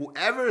shots at.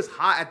 Whoever is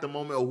hot at the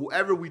moment or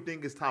whoever we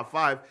think is top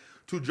 5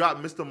 to drop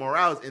Mr.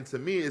 Morales. And to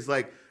me, it's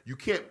like you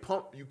can't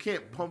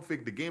pump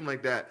fake the game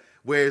like that.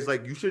 Where it's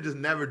like you should just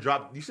never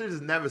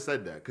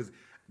said that. Because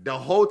the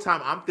whole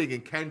time I'm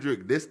thinking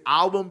Kendrick, this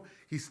album,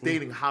 he's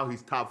stating how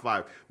he's top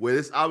 5. Where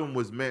this album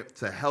was meant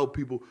to help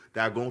people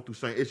that are going through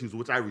certain issues,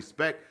 which I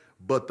respect.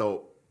 But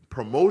the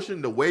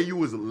promotion, the way you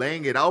was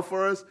laying it out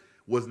for us,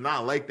 was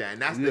not like that,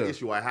 and that's the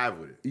issue I have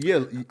with it.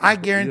 Yeah, I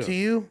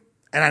guarantee you,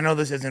 and I know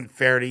this isn't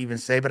fair to even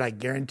say, but I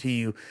guarantee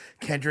you,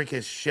 Kendrick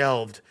has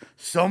shelved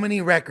so many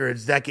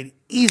records that could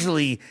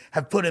easily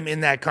have put him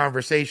in that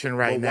conversation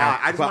right now.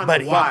 I just want to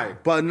know why.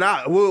 But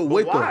nah,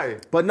 wait though.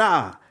 But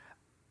nah,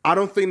 I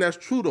don't think that's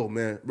true though,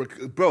 man.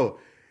 Bro,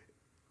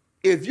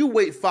 if you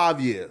wait 5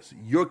 years,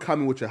 you're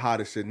coming with your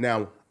hottest shit.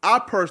 Now, I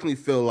personally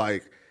feel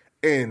like,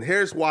 and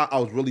here's why I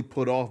was really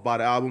put off by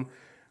the album,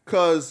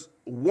 because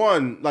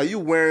one, like you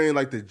wearing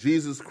like the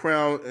Jesus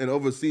crown and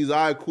overseas,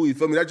 all right, cool, you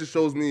feel me? That just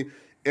shows me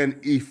an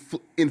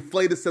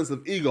inflated sense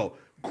of ego.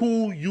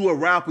 Cool, you a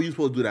rapper, you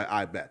supposed to do that,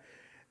 I bet.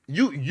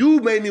 You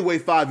made me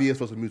wait 5 years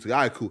for some music, all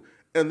right, cool.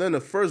 And then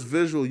the first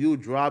visual you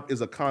drop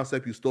is a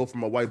concept you stole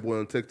from a white boy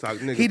on TikTok.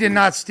 Nigga, he did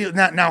not steal.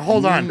 Now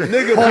hold on.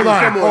 Nigga,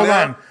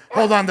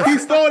 Hold on. He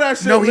stole that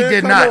shit. No, he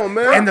did not. On,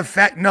 man. And the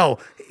fact, no,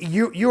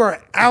 you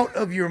are out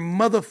of your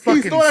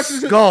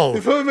motherfucking skull.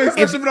 You feel me?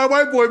 Especially for that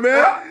white boy,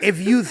 man.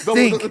 If you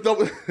think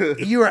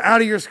you are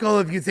out of your skull,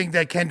 if you think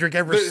that Kendrick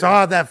ever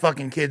saw that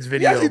fucking kid's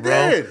video, yes, he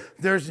bro, did.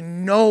 There's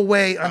no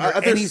way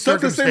under any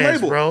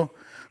circumstance, bro.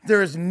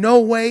 There is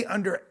no way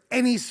under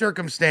any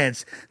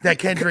circumstance that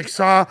Kendrick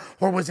saw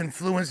or was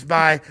influenced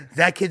by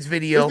that kid's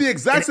video. It's the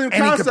exact same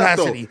any concept,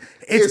 capacity. Though.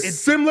 It's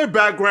similar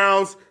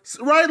backgrounds,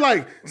 right?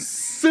 Like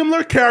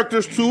similar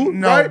characters too.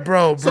 No, right?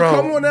 bro. So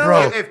come on now.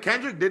 Bro. If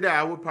Kendrick did that,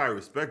 I would probably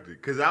respect it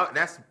because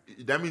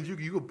that means you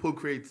could pull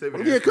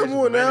creativity. Yeah, come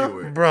on now,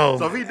 anywhere. Bro.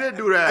 So if he did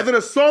do that, and then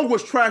the song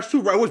was trash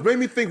too, right? Which made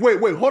me think,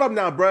 wait, hold up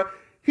now, bro.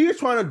 He's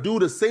trying to do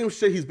the same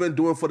shit he's been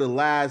doing for the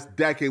last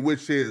decade,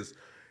 which is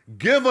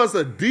give us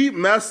a deep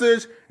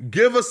message,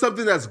 give us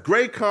something that's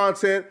great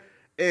content,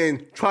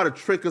 and try to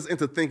trick us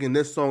into thinking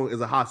this song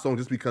is a hot song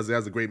just because it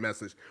has a great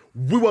message.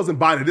 We wasn't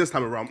buying it this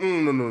time around.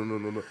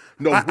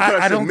 No.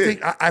 I don't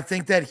think. I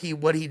think that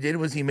what he did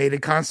was he made a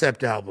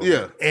concept album.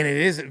 Yeah. And it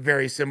is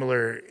very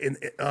similar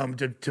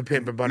to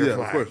Pimp a Butterfly.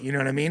 Yeah, of course. You know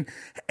what I mean?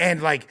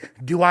 And like,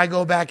 do I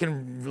go back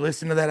and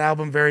listen to that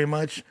album very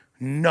much?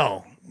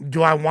 No.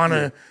 Do I want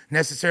to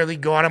necessarily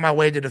go out of my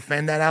way to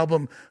defend that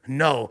album?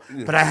 No.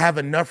 But I have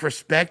enough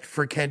respect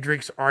for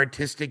Kendrick's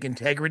artistic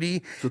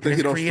integrity and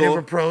his creative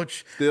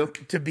approach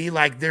to be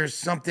like, there's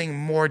something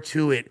more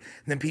to it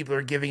than people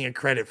are giving it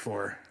credit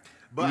for.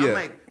 But I'm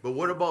like, but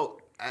what about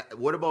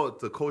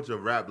the culture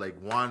of rap, like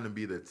wanting to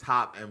be the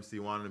top MC,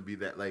 wanting to be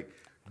that, like,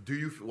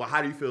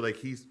 how do you feel like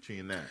he's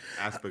treating that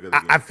aspect of the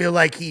game? I feel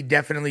like he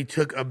definitely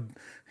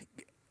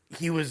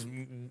he was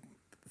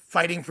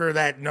fighting for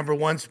that number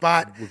one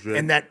spot,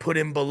 and that put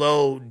him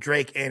below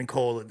Drake and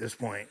Cole at this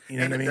point. You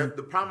know what I mean?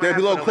 The problem they're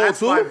below Cole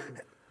too.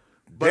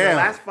 But the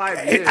last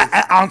 5 years,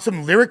 on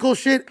some lyrical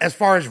shit, as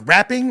far as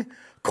rapping,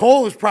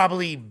 Cole is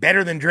probably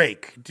better than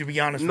Drake. To be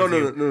honest with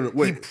you, no,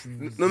 wait,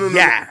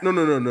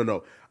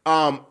 no.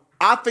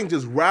 I think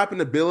just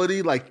rapping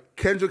ability, like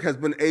Kendrick has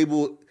been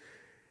able.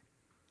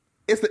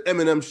 It's the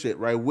Eminem shit,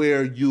 right?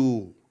 Where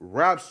you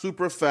rap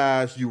super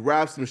fast, you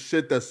rap some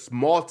shit that's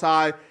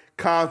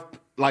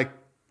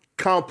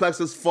complex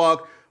as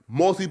fuck.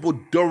 Most people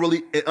don't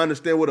really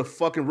understand what a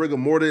fucking rigor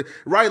mortis,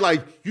 right?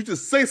 Like, you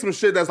just say some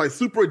shit that's like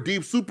super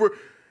deep,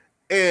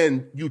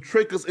 and you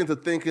trick us into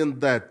thinking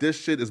that this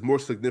shit is more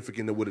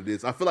significant than what it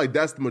is. I feel like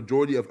that's the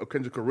majority of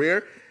Kendrick's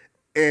career,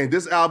 and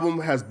this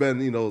album has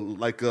been,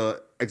 like a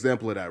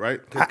example of that, right?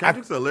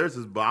 Kendrick's a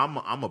lyricist, but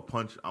I'm a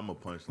punch.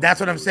 That's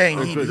what I'm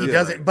saying. He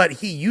doesn't, but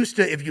he used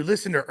to. If you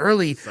listen to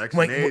early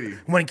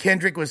when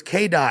Kendrick was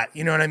K Dot,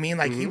 you know what I mean?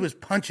 Like he was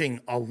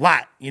punching a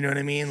lot. You know what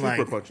I mean?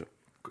 Super punching.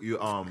 You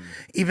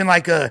even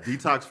like a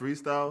Detox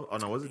Freestyle. Oh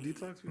no, was it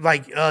Detox Freestyle?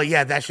 Like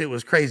yeah, that shit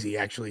was crazy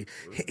actually.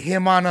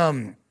 Him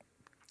on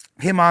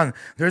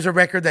there's a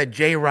record that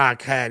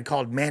J-Rock had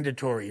called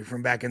Mandatory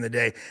from back in the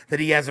day that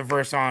he has a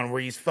verse on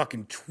where he's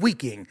fucking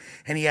tweaking,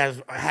 and he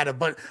had a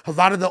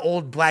lot of the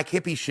old black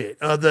hippie shit,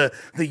 the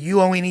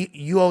UOENO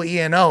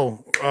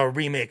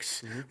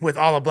remix with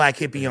all of Black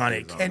Hippie on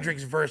it.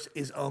 Kendrick's verse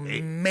is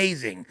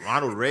amazing.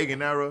 Ronald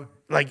Reagan era.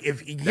 Like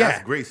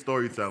that's great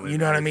storytelling. You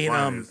know what I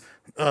mean?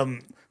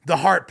 The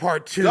Heart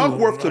Part 2.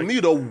 Duckworth to me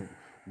though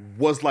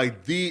was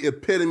like the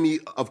epitome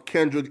of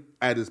Kendrick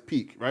at his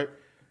peak, right?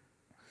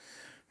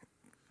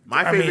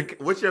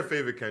 What's your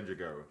favorite Kendrick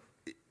era?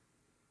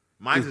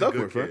 Mine's is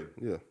Good Kid. Right?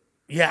 Yeah.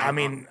 Yeah, I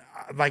mean,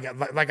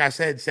 like I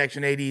said,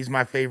 Section 80 is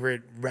my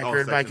favorite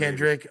record by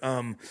Kendrick.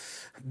 Damn,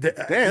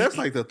 that's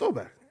like the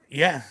throwback.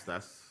 Yeah.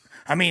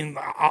 I mean,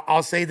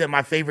 I'll say that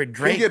my favorite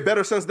Drake. Can he get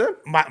better since then?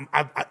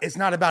 It's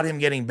not about him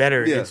getting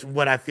better. Yeah. It's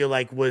what I feel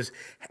like was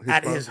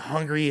his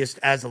hungriest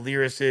as a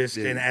lyricist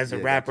and as a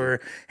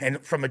rapper, and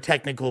from a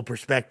technical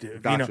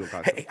perspective.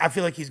 Gotcha. I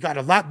feel like he's got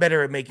a lot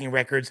better at making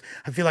records.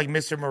 I feel like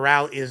Mr.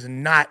 Morale is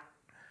not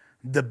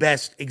the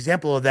best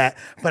example of that,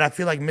 but I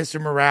feel like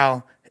Mr.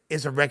 Morale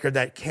is a record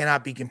that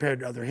cannot be compared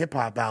to other hip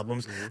hop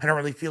albums. I don't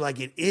really feel like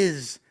it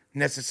is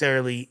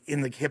necessarily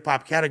in the hip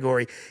hop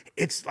category.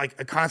 It's like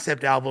a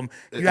concept album.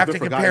 You have to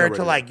compare it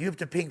to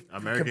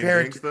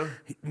compare it.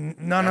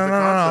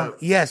 No.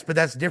 Yes, but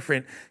that's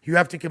different. You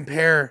have to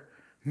compare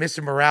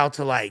Mr. Morale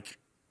to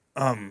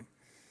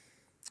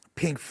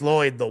Pink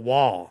Floyd, The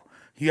Wall.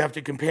 You have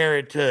to compare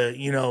it to,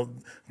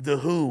 The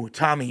Who,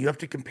 Tommy. You have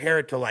to compare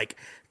it to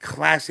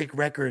classic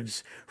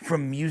records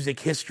from music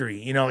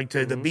history,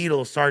 to the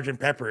Beatles, Sgt.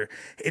 Pepper.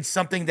 It's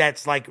something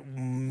that's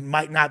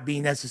might not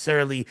be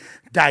necessarily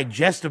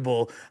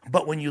digestible,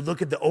 but when you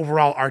look at the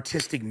overall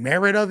artistic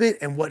merit of it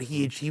and what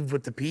he achieved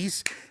with the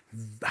piece,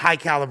 high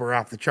caliber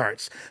off the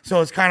charts.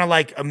 So it's kind of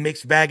like a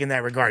mixed bag in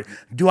that regard.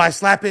 Do I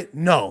slap it?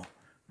 No.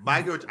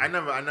 But I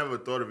never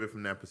thought of it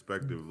from that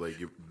perspective,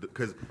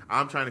 because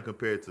I'm trying to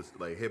compare it to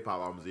hip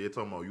hop albums. You're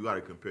talking about you got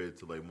to compare it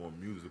to more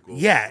musical.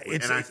 Yeah,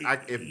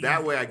 if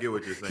that way I get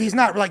what you're saying. He's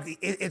not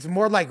it's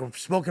more like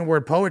spoken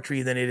word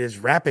poetry than it is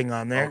rapping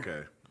on there.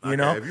 Okay, you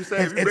know. If you say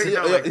if you break it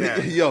down like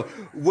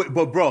that,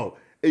 but bro,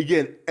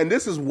 again, and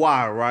this is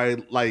why,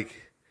 right?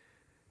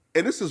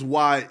 And this is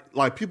why,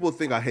 people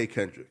think I hate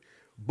Kendrick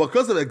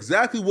because of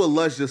exactly what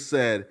Les just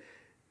said.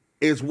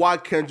 Is why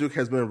Kendrick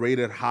has been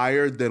rated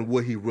higher than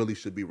what he really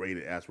should be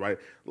rated as, right?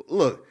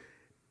 Look,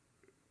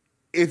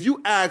 if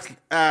you ask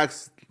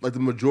the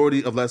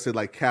majority of, let's say,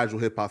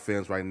 casual hip-hop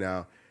fans right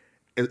now,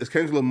 is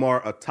Kendrick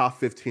Lamar a top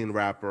 15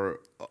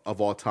 rapper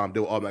of all time? They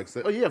will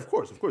automatically say, oh, yeah, of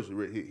course,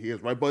 he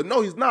is, right? But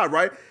no, he's not,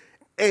 right?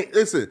 And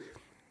listen,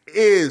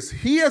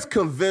 he has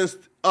convinced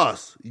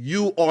us,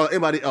 you or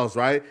anybody else,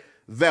 right,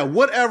 that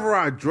whatever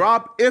I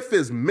drop, if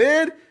it's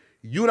mid,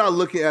 you're not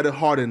looking at it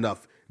hard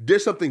enough.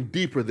 There's something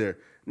deeper there.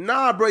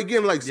 Nah, bro,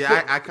 again, I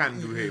kind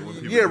of do hate when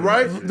people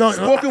right?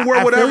 Spoken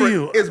word,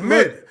 whatever, is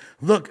mid.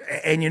 Look,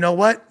 and you know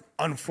what?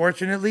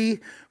 unfortunately,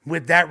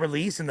 with that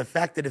release and the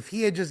fact that if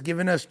he had just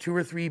given us 2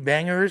 or 3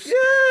 bangers,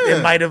 Yeah.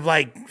 it might have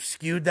like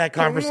skewed that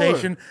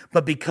conversation.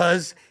 But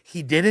because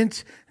he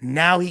didn't,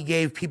 now he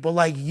gave people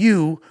like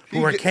you,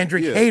 who are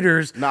Kendrick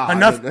haters,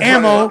 enough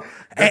ammo.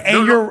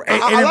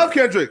 I love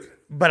Kendrick.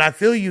 But I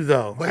feel you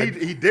though. But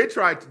he did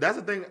try to. That's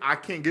the thing I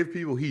can't give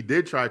people. He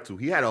did try to.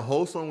 He had a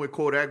whole song with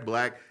Kodak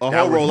Black.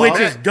 Which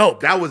is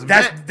dope.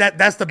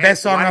 That's the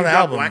best song on the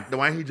album.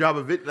 Why he drop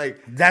a bit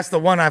like that's the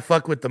one I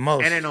fuck with the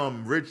most. And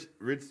then Rich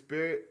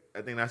Spirit.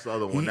 I think that's the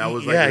other one. That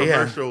was like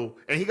commercial.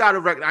 And he got a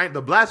record.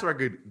 The Blast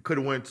record could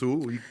have went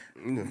too.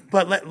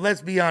 But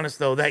let's be honest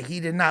though, that he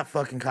did not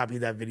fucking copy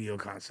that video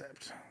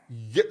concept.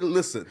 Yeah,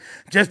 listen.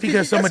 Just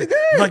because somebody,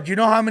 like, you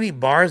know how many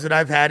bars that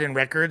I've had in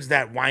records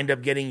that wind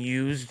up getting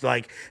used,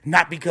 like,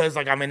 not because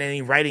like I'm in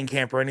any writing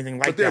camp or anything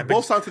like that. But they're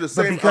both signed to the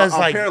same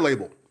parent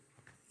label.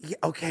 Yeah,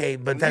 okay,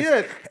 but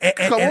that's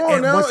come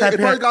on now. It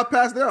probably got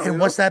passed down. And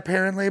what's that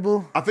parent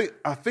label? I think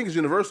it's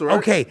Universal, right?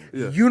 Okay,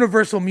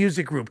 Universal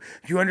Music Group.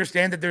 Do you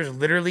understand that there's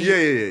literally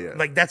yeah.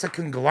 Like that's a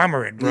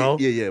conglomerate, bro.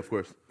 Yeah, of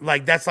course.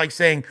 Like that's like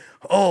saying,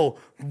 oh,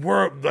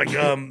 we're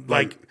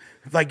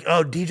like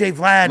DJ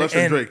Vlad Lush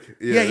and Drake.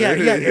 Yeah,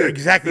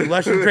 exactly.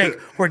 Lush and Drake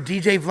or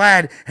DJ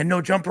Vlad and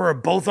No Jumper are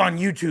both on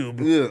YouTube.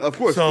 Yeah, of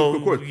course. So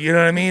of course. You know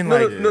what I mean?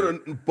 No.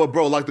 But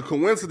bro, like the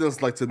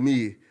coincidence, like to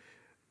me,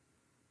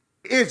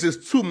 it's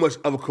just too much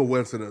of a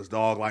coincidence,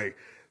 dog. Like,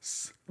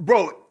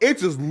 bro, it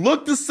just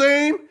looked the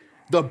same.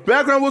 The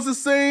background was the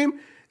same.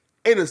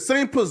 In the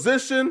same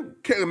position.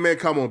 Man,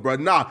 come on, bro.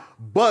 Nah,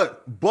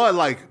 but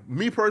like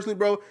me personally,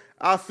 bro,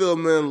 I feel,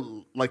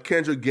 man, like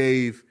Kendrick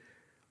gave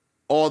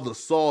all the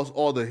sauce,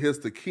 all the hits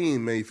to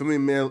Keem, man. For me,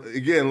 man,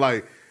 again,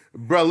 like,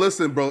 bro,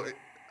 listen, bro.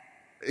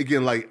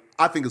 Again, like,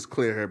 I think it's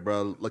clear here,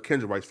 bro. Like,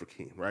 Kendrick writes for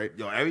Keem, right?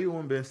 Yo,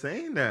 everyone been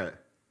saying that.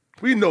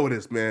 We know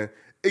this, man.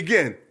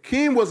 Again,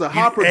 Keem was a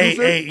hot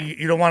producer. Hey,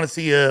 you don't want to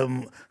see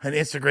an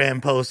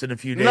Instagram post in a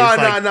few days.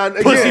 Nah.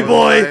 Pussy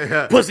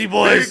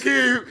boys.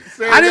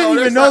 I didn't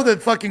even know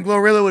that fucking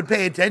Glorilla would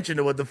pay attention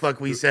to what the fuck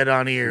we said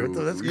on here.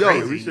 That's crazy.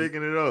 Yo, we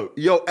shaking it up.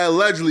 Yo,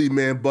 allegedly,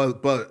 man,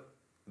 but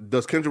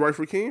does Kendrick write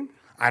for Keem?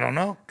 I don't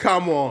know.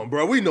 Come on,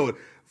 bro. We know it.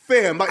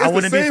 Fam, like, it's I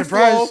wouldn't the same be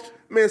surprised. flow.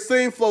 Man,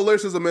 same flow,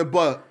 lyricism, man,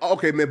 but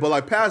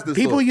like past this.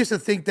 People used to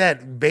think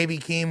that Baby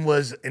Keem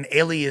was an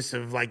alias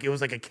of like, it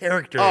was like a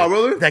character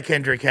really? that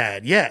Kendrick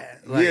had. Yeah.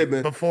 Like,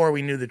 man. Before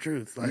we knew the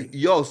truth. Like,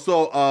 yo,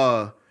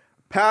 so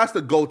past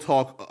the GOAT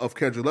talk of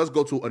Kendrick, let's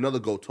go to another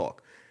GOAT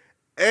talk.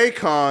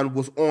 Akon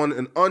was on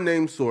an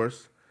unnamed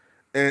source,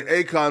 and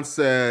Akon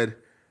said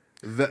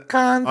that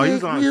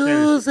Convict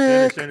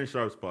music. Shannon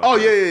Sharp's podcast. Oh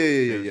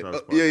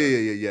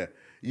yeah.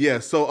 Yeah,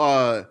 so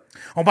oh,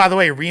 by the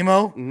way,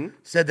 Remo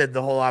said that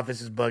the whole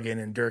office is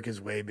bugging and Dirk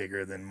is way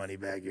bigger than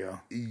Moneybagg Yo.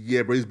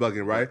 Yeah, but he's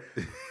bugging, right?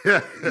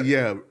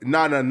 Yeah.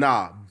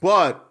 Nah.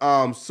 But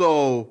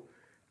so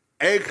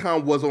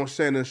Akon was on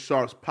Shannon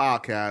Sharp's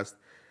podcast.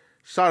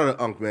 Shout out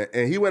to Unc, man.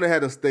 And he went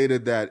ahead and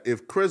stated that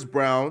if Chris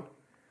Brown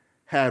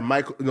had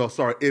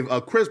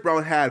if Chris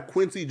Brown had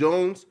Quincy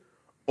Jones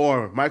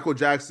or Michael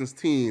Jackson's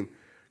team,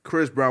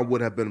 Chris Brown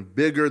would have been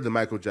bigger than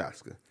Michael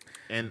Jackson.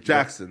 And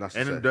Jackson,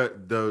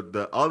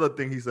 the other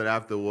thing he said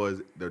after was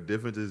the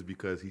difference is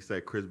because he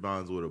said Chris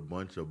Brown's with a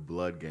bunch of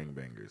blood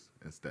gangbangers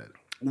instead.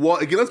 Well,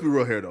 again, let's be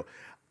real here though.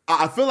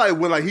 I feel like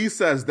when he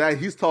says that,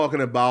 he's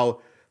talking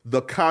about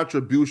the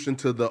contribution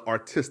to the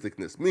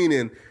artisticness,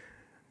 meaning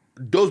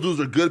those dudes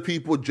are good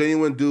people,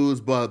 genuine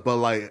dudes, but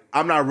like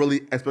I'm not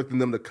really expecting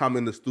them to come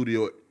in the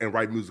studio and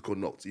write musical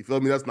notes. You feel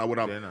me? That's not what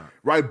I'm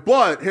right.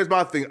 But here's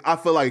my thing. I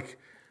feel like,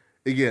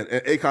 again,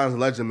 Akon's a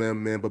legend,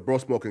 man, but bro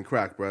smoking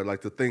crack, bro.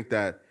 Like to think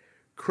that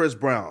Chris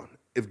Brown,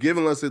 if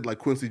given, let's say, like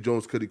Quincy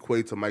Jones could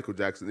equate to Michael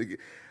Jackson,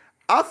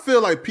 I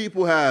feel like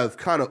people have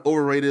kind of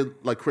overrated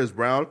like Chris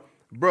Brown,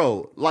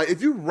 bro. Like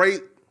if you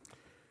rate,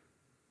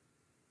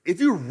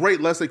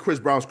 let's say Chris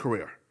Brown's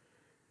career,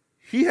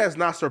 he has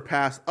not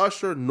surpassed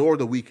Usher nor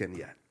The Weeknd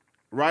yet,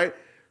 right?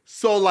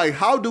 So like,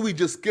 how do we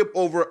just skip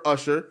over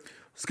Usher,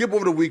 skip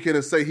over The Weeknd,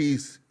 and say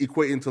he's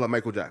equating to like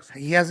Michael Jackson?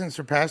 He hasn't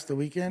surpassed The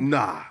Weeknd?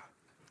 Nah.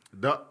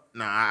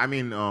 I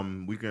mean,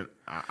 Weeknd.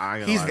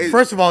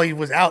 First of all, he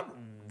was out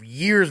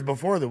years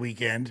before The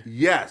Weeknd.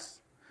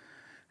 Yes.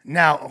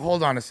 Now,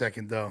 hold on a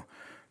second, though.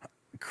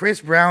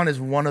 Chris Brown is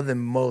one of the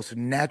most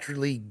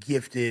naturally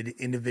gifted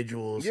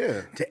individuals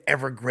to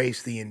ever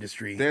grace the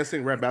industry.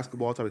 Dancing, rap,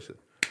 basketball, all type of shit.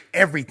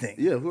 Everything.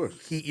 Yeah, of course.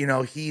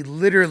 He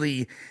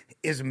literally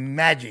is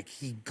magic.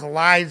 He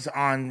glides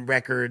on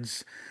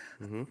records.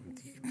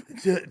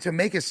 To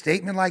make a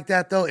statement like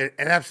that, though, it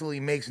absolutely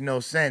makes no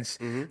sense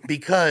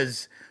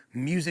because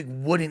music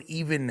wouldn't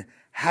even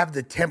have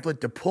the template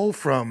to pull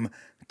from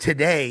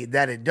today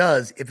that it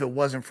does if it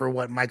wasn't for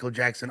what Michael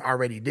Jackson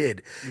already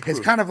did. It's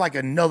kind of like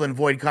a null and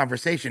void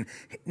conversation.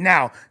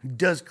 Now,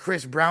 does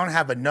Chris Brown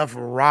have enough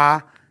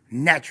raw,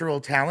 natural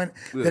talent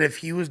that if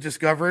he was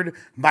discovered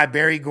by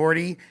Berry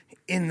Gordy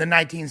in the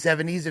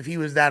 1970s if he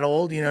was that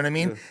old, you know what I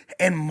mean?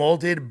 And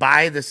molded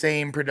by the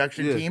same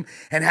production team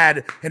and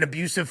had an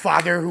abusive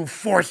father who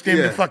forced him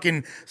to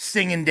fucking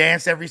sing and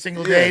dance every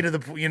single day to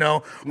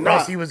the, or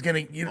else he was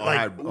going to, I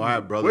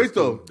had brothers Wait,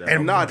 though. too,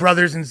 and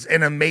brothers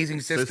and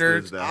amazing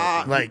sisters.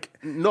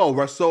 No,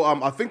 right. So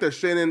I think that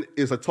Shannon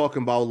is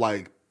talking about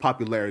like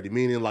popularity,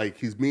 meaning like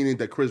he's meaning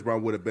that Chris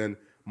Brown would have been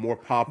more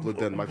popular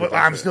than Michael Jackson.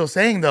 I'm still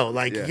saying though,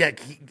 like,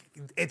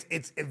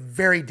 it's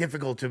very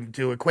difficult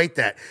to equate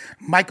that.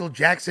 Michael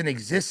Jackson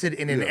existed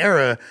in an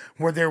era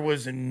where there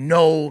was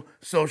no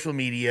social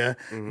media,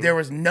 there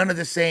was none of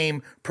the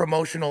same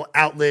promotional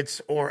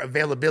outlets or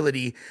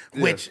availability,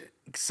 which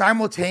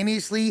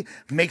simultaneously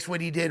makes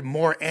what he did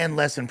more and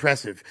less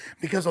impressive.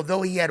 Because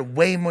although he had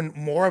way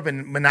more of a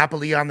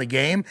monopoly on the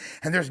game,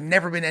 and there's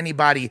never been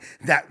anybody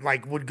that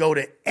like would go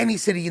to any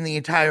city in the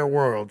entire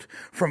world,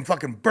 from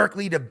fucking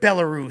Berkeley to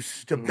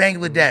Belarus to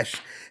Bangladesh,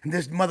 and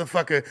this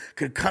motherfucker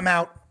could come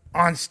out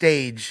on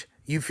stage,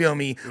 you feel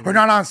me? Or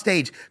not on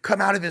stage,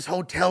 come out of his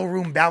hotel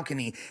room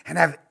balcony and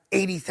have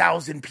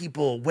 80,000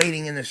 people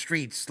waiting in the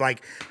streets,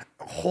 like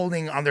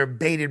holding on their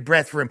bated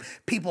breath for him.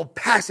 People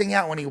passing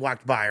out when he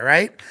walked by,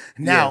 right?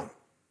 Now,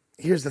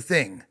 here's the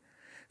thing.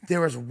 There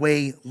was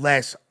way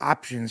less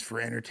options for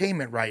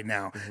entertainment right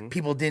now.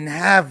 People didn't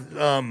have,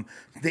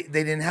 they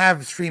didn't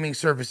have streaming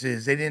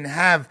services. They didn't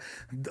have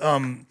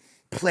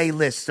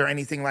playlists or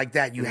anything like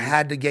that. You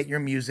had to get your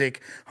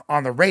music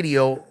on the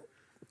radio,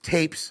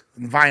 tapes,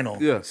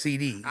 vinyl,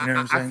 CD. You know what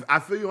I'm saying? I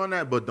feel you on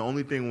that, but the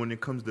only thing when it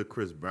comes to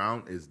Chris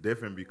Brown is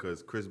different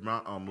because Chris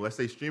Brown, let's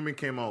say streaming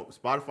came out,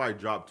 Spotify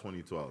dropped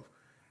 2012.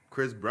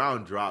 Chris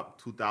Brown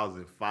dropped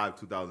 2005,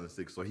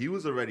 2006. So he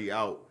was already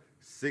out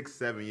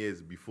 6-7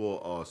 years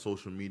before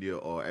social media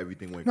or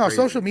everything went crazy.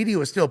 Social media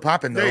was still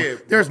popping though.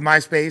 There's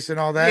MySpace and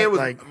all that. Yeah, it was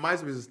like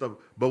MySpace and stuff.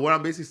 But what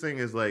I'm basically saying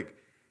is like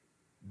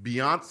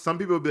Beyonce. Some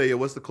people will be like, "Yeah,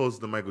 what's the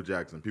closest to Michael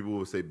Jackson?" People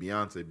will say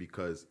Beyonce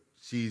because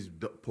she's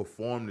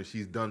performed and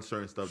she's done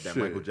certain stuff that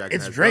Michael Jackson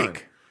has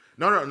Drake.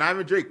 Done. No, not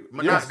even Drake.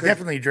 It's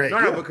definitely Drake.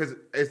 No, because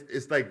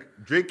it's like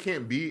Drake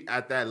can't be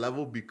at that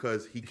level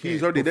because he can't.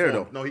 He's already there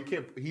though. No, he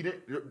can't. He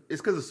didn't.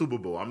 It's because of Super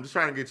Bowl. I'm just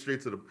trying to get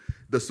straight to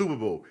the Super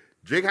Bowl.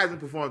 Drake hasn't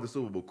performed at the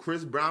Super Bowl.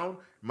 Chris Brown,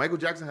 Michael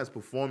Jackson has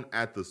performed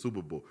at the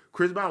Super Bowl.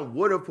 Chris Brown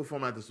would have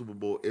performed at the Super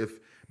Bowl if,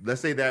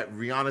 let's say, that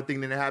Rihanna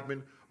thing didn't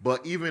happen.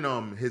 But even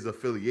his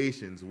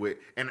affiliations with,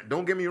 and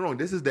don't get me wrong,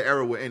 this is the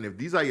era we're in. If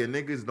these are your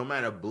niggas, no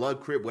matter blood,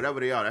 crip, whatever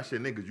they are, that's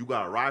your niggas. You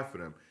gotta ride for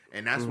them.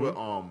 And that's what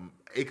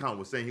Akon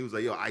was saying. He was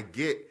like, yo, I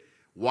get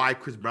why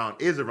Chris Brown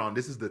is around.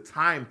 This is the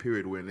time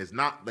period we're in. It's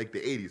not like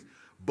the 80s.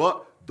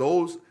 But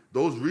those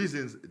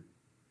reasons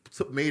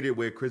made it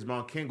where Chris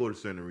Brown can't go to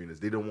certain arenas.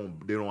 They don't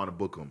want to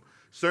book him.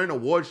 Certain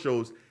award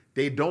shows,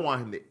 they don't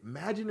want him to.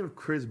 Imagine if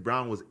Chris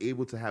Brown was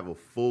able to have a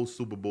full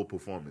Super Bowl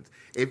performance.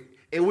 If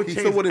it would He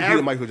change still wouldn't be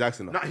the Michael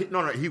Jackson though.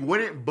 No, he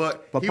wouldn't.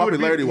 But he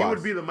popularity-wise,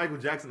 would be the Michael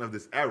Jackson of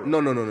this era.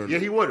 No. Yeah,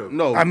 he would have.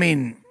 No, I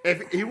mean,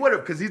 if he would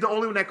have, because he's the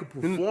only one that could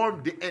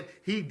perform, and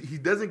he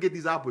doesn't get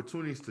these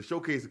opportunities to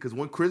showcase it. Because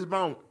when Chris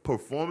Brown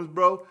performs,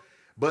 bro,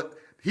 but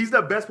he's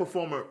the best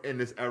performer in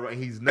this era,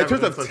 and he's never.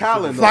 In terms of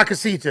talent,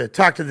 Flacasita,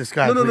 talk to this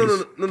guy,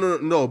 please.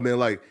 No, man.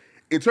 Like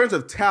in terms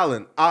of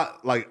talent, I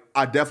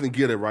definitely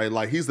get it, right?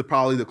 Like he's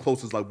probably the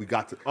closest like we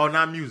got to. Oh,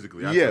 not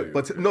musically.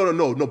 But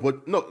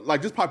no,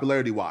 like just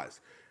popularity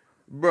wise,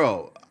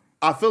 bro.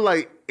 I feel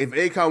like if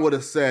Akon would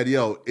have said,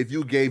 "Yo, if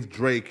you gave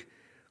Drake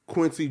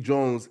Quincy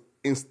Jones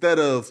instead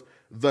of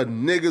the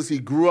niggas he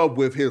grew up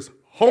with, his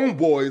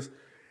homeboys,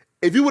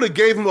 if you would have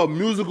gave him a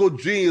musical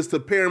genius to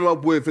pair him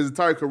up with his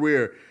entire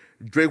career,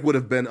 Drake would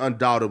have been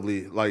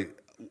undoubtedly like."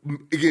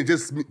 Again,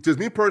 just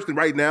me personally,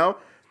 right now,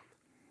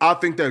 I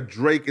think that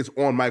Drake is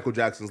on Michael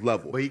Jackson's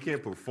level. But he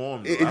can't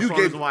perform. If That's you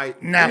gave why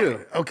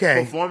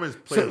okay, performance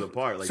plays a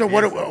part. Like so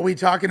what are we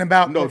talking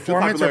about? No,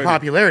 performance or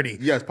popularity?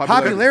 Yes,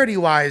 popularity.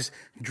 Popularity-wise,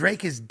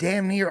 Drake is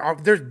damn near.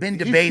 There's been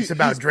debates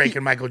about Drake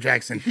and Michael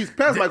Jackson. He's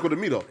past Michael to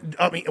me though.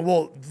 I mean,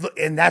 well,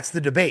 and that's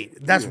the debate.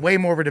 That's way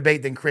more of a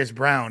debate than Chris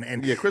Brown.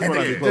 And Chris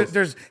Brown is close.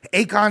 There's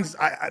Akon's.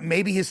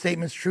 Maybe his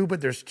statement's true,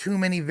 but there's too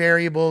many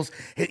variables.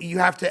 You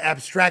have to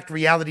abstract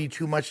reality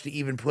too much to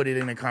even put it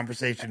in a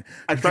conversation.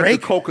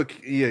 Drake,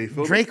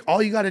 Drake.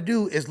 All you got to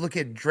do is look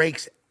at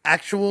Drake's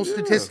actual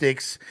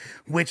statistics,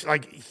 which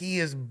like he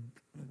is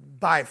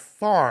by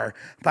far,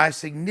 by a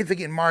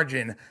significant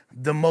margin,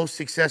 the most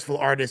successful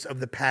artist of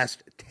the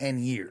past 10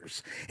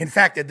 years. In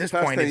fact, at this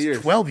point,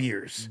 it's 12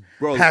 years.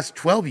 Bro, past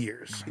 12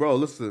 years. Bro,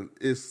 listen,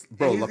 it's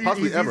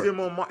possibly ever.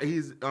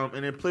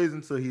 And it plays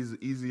into he's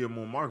easier,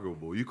 more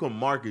marketable. You can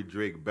market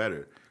Drake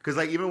better. Because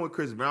like even with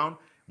Chris Brown,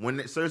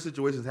 when certain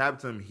situations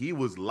happened to him, he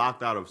was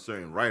locked out of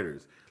certain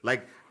writers.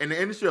 Like in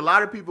the industry, a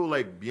lot of people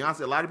like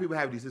Beyonce, a lot of people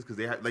have these because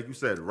they have, like you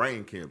said,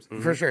 writing camps.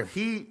 For sure.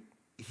 He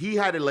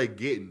had to like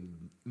get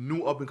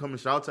new up and coming.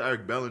 Shout out to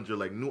Eric Bellinger,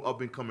 like new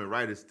up and coming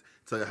writers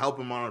to help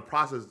him on the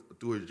process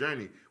through his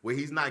journey, where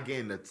he's not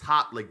getting the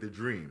top like the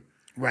Dream.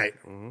 Right.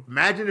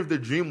 Imagine if the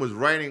Dream was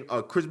writing.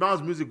 Chris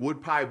Brown's music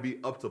would probably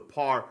be up to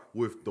par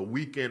with The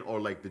Weeknd or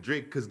like the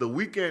Drake, because The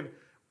Weeknd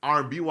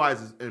R&B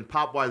wise and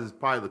pop wise is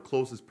probably the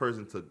closest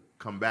person to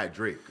combat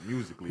Drake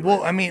musically. Well,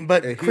 right? I mean,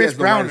 but And he Chris has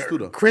no Brown, minus too,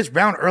 though. Chris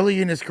Brown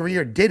early in his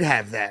career did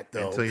have that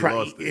though. Until he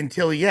lost it.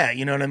 Until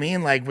you know what I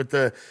mean? Like with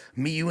the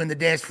Me, You, and the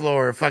Dance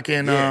Floor,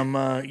 fucking,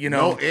 you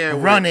know, No air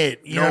Run with-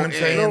 It. You no know what I'm air,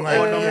 saying? no Like,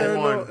 air, yeah.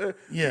 number one.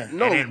 Yeah.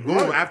 No, And then boom,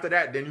 right. after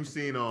that, then you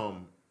seen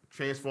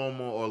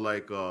Transformer or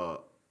like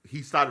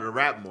he started to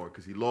rap more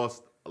because he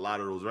lost a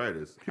lot of those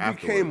writers. He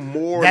afterwards. became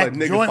more That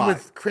like joint nigga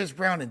with Chris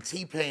Brown and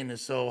T-Pain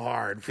is so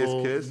hard. Kiss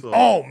fool. Kiss, or-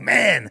 Oh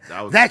man,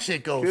 That that, was-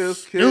 shit goes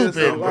Kiss, stupid,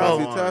 kiss, bro.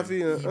 Laffy Taffy,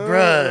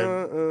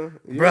 Bruh.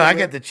 yeah, Bro, I man.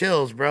 get the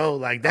chills, bro.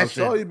 Like that I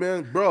saw shit, you,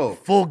 man, bro.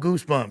 full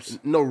goosebumps.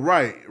 No,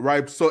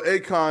 right. So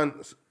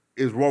Akon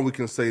is wrong. We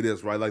can say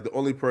this, right? Like the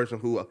only person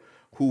who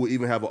would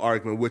even have an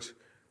argument, which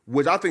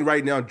I think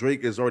right now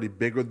Drake is already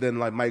bigger than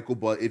like Michael.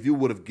 But if you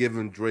would have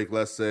given Drake,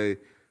 let's say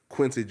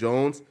Quincy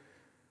Jones,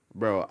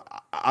 bro,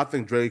 I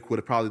think Drake would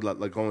have probably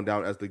like going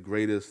down as the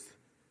greatest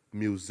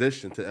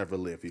musician to ever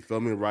live. You feel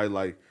me? Right?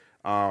 Like,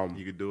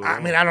 You could do it. I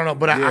all. mean, I don't know,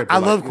 but Yeah, I but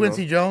like, love you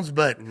Quincy know. Jones.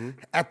 But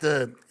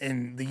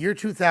in the year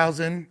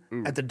 2000,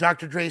 at the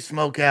Dr. Dre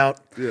Smokeout,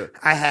 Yeah.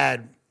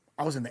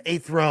 I was in the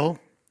 8th row.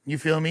 You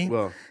feel me?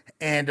 Well.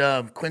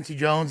 And Quincy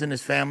Jones and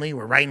his family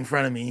were right in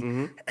front of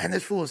me, and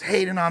this fool was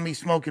hating on me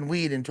smoking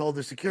weed and told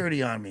the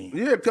security on me.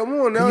 yeah, come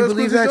on now. Can you that's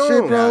believe Quincy that shit,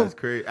 Jones. bro? That's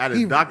crazy. Out of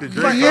He- Dr.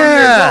 Dre. like, concert.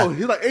 yeah, No,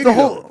 he's like 80 the of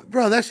whole them.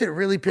 bro. That shit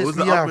really It pissed was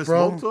the me Up off, in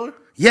bro. Smoke tour?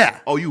 Yeah.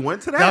 Oh, you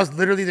went to that? That was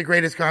literally the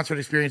greatest concert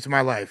experience of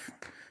my life.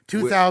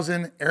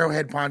 2000,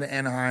 Arrowhead Pond to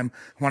Anaheim.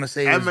 I want to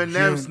say it was Eminem,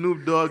 June.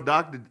 Snoop Dogg,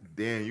 Dr.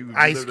 Damn, you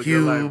Ice lived a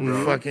good life, Cube,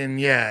 bro. fucking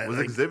yeah. Was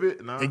like,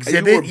 Exhibit? No.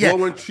 Exhibit, were yeah.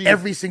 blowing cheese.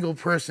 Every single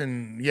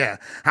person, yeah.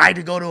 I had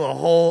to go to a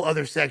whole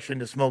other section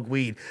to smoke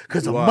weed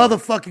because of Wow.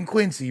 motherfucking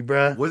Quincy,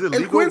 bruh. Was it And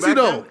legal Quincy, back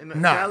though. then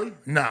in No, Cali?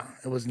 no,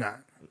 it was not.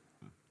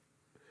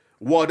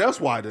 Well, that's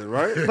why then,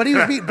 right? But he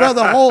was beat, bro.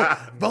 The whole,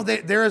 bro.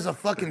 There is a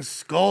fucking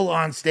skull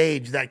on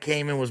stage that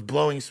came and was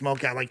blowing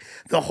smoke out. Like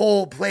the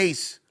whole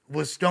place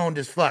was stoned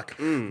as fuck.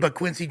 But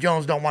Quincy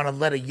Jones don't want to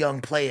let a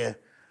young player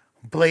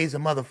blaze a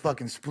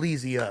motherfucking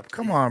spleezy up.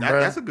 Come on, bro.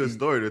 That's a good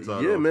story to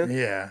tell. Yeah, though. man.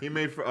 Yeah, He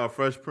made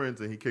Fresh Prince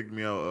and he kicked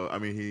me out.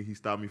 He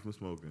stopped me from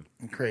smoking.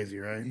 crazy,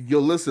 right? Yo,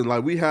 listen,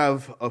 like we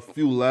have a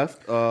few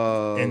left.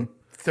 In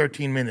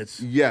 13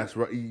 minutes. Yes,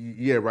 right.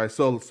 Yeah, right.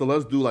 So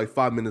let's do like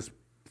 5 minutes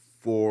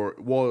for.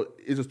 Well,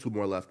 it's just 2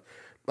 more left.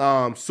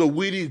 So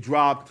Weedy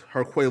dropped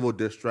her Quavo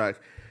diss track.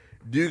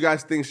 Do you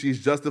guys think she's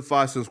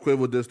justified since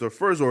Quavo dissed her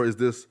first, or is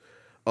this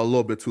a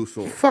little bit too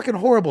soon? Fucking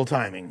horrible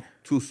timing.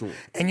 Too soon.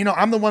 And you know,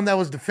 I'm the one that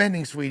was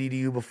defending Sweetie to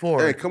you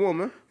before. Hey, come on,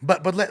 man.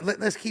 But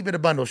let's keep it a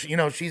bundle. You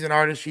know, she's an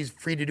artist. She's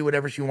free to do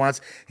whatever she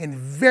wants. In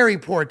very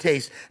poor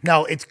taste.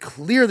 Now, it's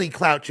clearly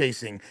clout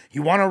chasing.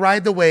 You want to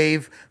ride the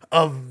wave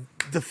of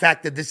the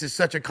fact that this is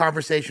such a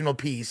conversational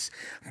piece,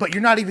 but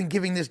you're not even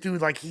giving this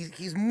dude, like,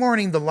 he's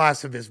mourning the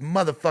loss of his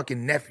motherfucking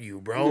nephew,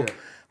 bro. Yeah.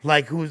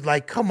 Like, who's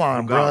like, come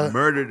on, Got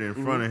bro. murdered in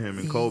front of him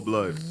in cold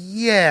blood.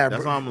 Yeah,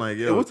 That's bro. why I'm like, And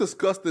yo. what's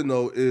disgusting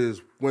though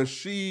is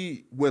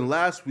when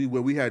last week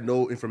when we had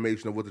no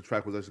information of what the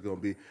track was actually gonna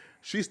be,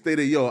 she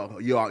stated, yo,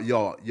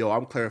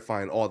 I'm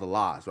clarifying all the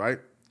lies, right?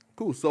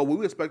 Cool. So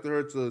we expected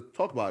her to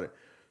talk about it.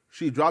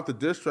 She dropped the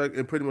diss track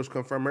and pretty much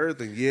confirmed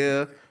everything.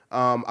 Yeah,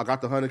 I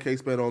got the 100K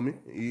spent on me.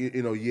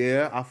 You know,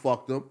 yeah, I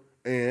fucked them.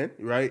 And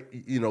right,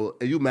 you know,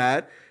 and you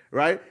mad,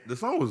 right? The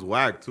song was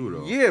whack too,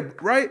 though. Yeah,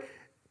 right.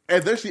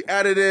 And then she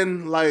added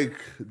in like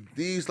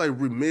these like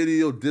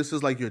remedial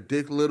disses, like your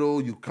dick little,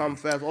 you come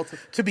fast. All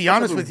To be all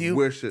honest type of with you,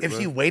 weird shit, if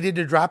man. she waited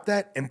to drop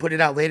that and put it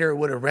out later, it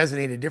would have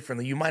resonated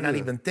differently. You might not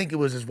even think it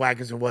was as whack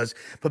as it was,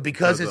 but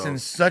because No, it's no. in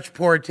such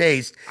poor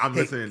taste, I'm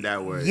it- listening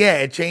that way. Yeah,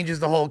 it changes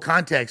the whole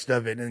context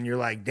of it, and you're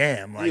like,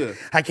 damn, like Yeah.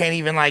 I can't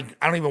even I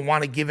don't even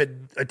want to give it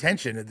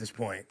attention at this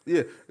point.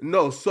 Yeah,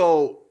 no.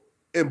 So,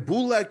 and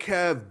Bootleg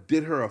Kev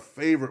did her a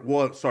favor.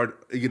 Well, sorry,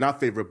 you're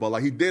not favorite, but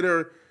like he did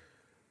her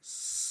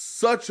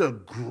such a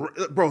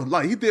great, bro.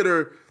 Like he did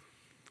her,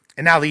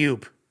 And now the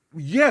oop.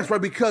 yes,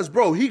 right, because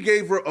bro, he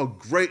gave her a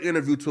great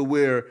interview to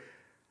where,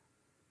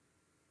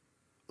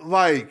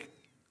 like,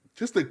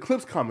 just the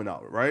clips coming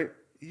out, right?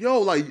 Yo,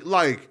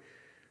 like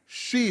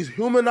she's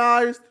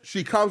humanized.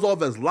 She comes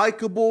off as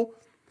likable.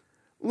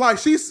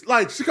 She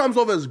comes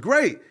off as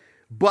great.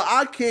 But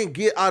I can't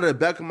get out of the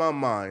back of my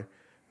mind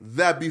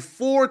that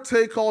before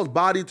Takeoff's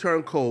Body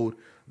Turned Cold,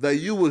 that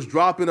you was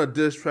dropping a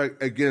diss track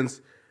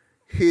against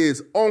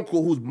his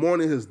uncle who's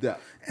mourning his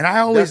death. And I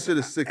always, that shit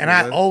is sick, and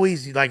man. I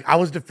always I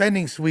was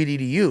defending Sweetie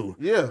to you.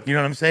 Yeah. You know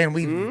what I'm saying?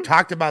 We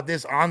talked about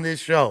this on this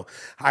show.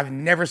 I've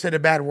never said a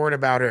bad word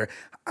about her.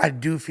 I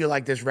do feel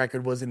like this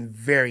record was in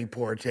very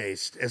poor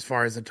taste as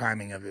far as the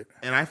timing of it.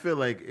 And I feel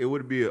like it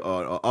would be a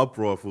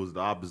uproar if it was the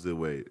opposite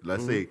way.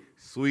 Let's say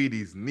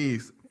Sweetie's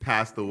niece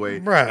passed away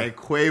Bruh. and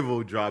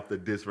Quavo dropped the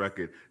diss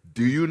record.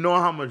 Do you know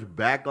how much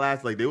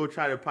backlash? Like they would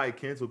try to probably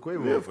cancel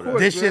Quavo Yeah, of for course. that.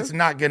 This man. shit's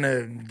not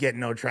gonna get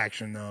no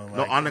traction though.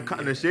 No, on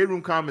in the shade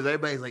room comments,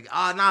 everybody's like,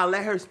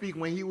 let her speak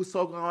when he was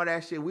talking all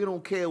that shit. We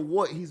don't care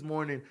what he's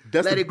mourning.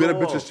 That's Let the it go Bitter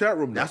Bitches off." chat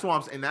room, though. That's what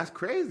I'm saying. That's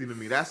crazy to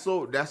me.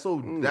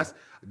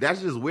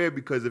 That's just weird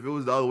because if it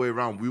was the other way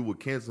around, we would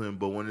cancel him.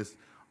 But when it's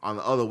on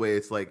the other way,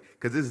 it's like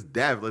because it's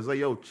death. It's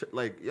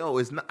like yo,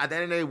 it's not at the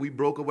end of the day we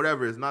broke or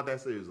whatever. It's not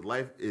that serious.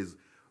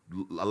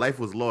 Life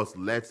was lost.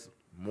 Let's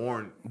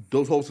mourn.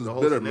 Those hosts is The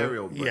whole bitter,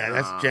 scenario. man. But Yeah,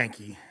 that's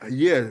janky.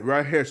 Yeah,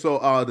 right here. So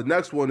the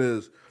next one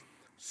is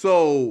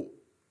so.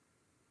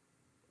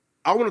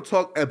 I want to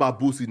talk about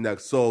Boosie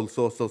next. So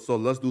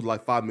let's do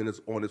like 5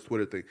 minutes on this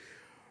Twitter thing.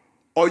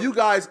 Are you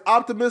guys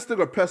optimistic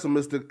or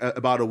pessimistic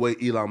about the way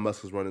Elon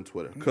Musk is running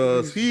Twitter?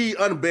 Because he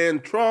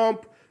unbanned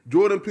Trump,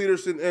 Jordan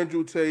Peterson,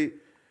 Andrew Tate,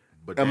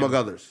 among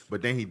others.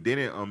 But then he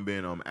didn't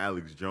unban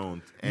Alex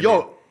Jones. And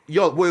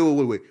Yo,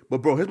 wait. But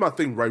bro, here's my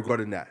thing right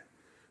regarding that.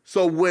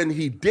 So when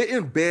he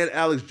didn't ban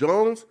Alex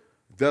Jones,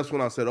 that's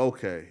when I said,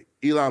 okay,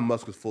 Elon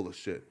Musk is full of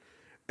shit.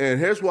 And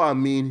here's why I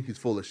mean he's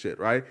full of shit,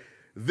 right?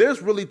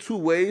 There's really two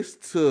ways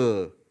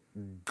to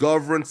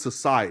govern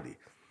society.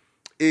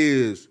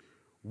 Is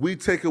we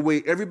take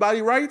away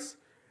everybody's rights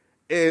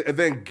and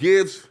then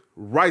gives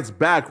rights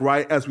back,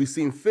 right, as we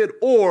seem fit,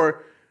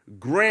 or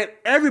grant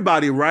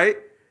everybody right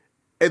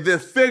and then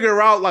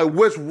figure out like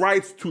which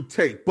rights to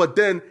take. But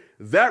then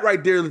that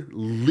right there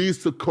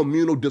leads to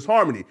communal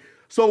disharmony.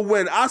 So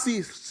when I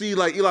see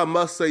like Elon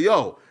Musk say,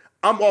 yo,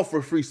 I'm all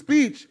for free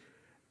speech,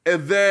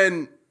 and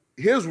then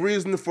his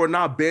reason for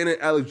not banning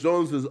Alex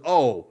Jones is,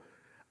 oh,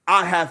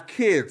 I have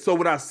kids. So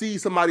when I see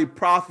somebody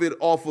profit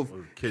off of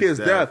kids'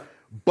 death,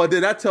 but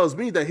then that tells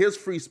me that his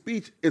free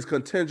speech is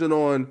contingent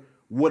on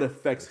what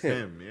affects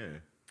him. yeah.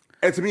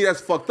 And to me, that's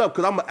fucked up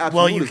because I'm an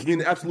absolutist,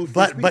 meaning absolute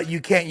free speech. But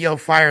you can't yell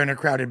fire in a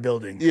crowded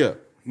building. Yeah.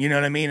 You know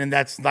what I mean? And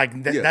that's like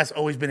Yeah. that's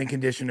always been a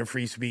condition of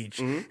free speech.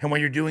 And when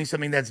you're doing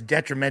something that's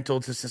detrimental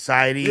to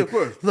society, Yeah, of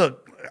course.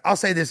 look, I'll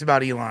say this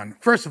about Elon.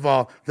 First of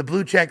all, the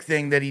blue check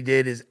thing that he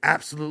did is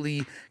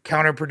absolutely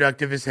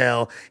counterproductive as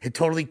hell. It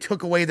totally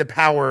took away the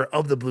power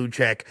of the blue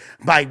check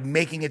by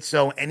making it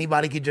so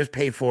anybody could just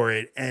pay for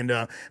it and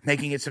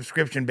making it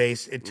subscription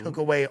based. It took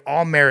away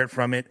all merit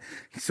from it.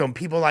 So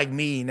people like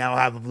me now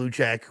have a blue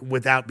check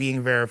without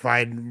being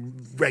verified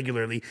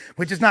regularly,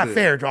 which is not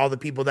fair to all the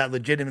people that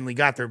legitimately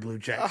got their blue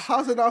checks.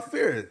 How's it not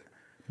fair?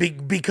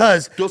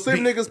 Because Those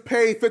same niggas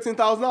pay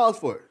 $15,000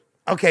 for it.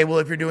 okay, well,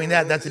 if you're doing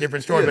that, that's a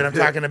different story. Yeah, but I'm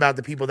yeah. talking about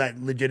the people that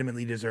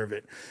legitimately deserve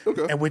it,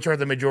 Okay. and which are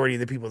the majority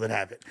of the people that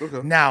have it. Okay.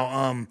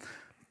 Now,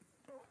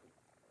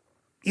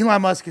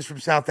 Elon Musk is from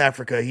South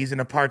Africa. He's an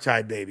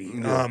apartheid baby.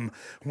 Yeah.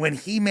 When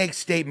he makes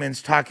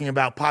statements talking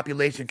about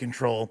population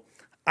control,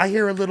 I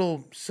hear a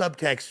little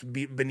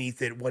subtext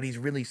beneath it, what he's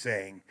really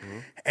saying.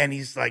 And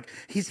he's like,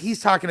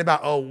 he's talking about,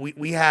 oh,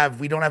 we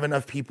don't have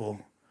enough people.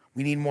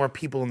 We need more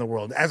people in the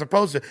world. As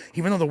opposed to,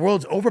 even though the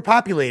world's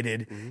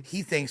overpopulated,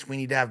 he thinks we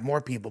need to have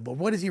more people. But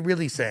what is he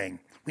really saying?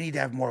 We need to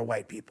have more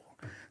white people.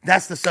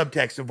 That's the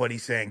subtext of what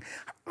he's saying.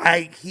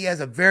 He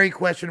has a very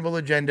questionable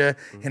agenda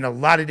in a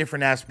lot of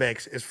different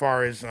aspects as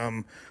far as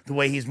the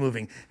way he's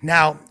moving.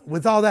 Now,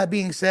 with all that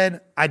being said,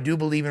 I do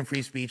believe in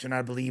free speech, and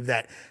I believe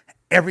that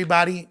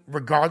everybody,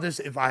 regardless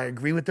if I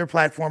agree with their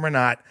platform or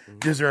not,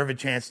 deserve a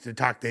chance to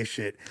talk their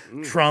shit.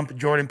 Trump,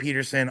 Jordan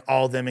Peterson,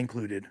 all of them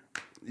included.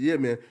 Yeah,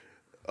 man.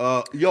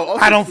 Also,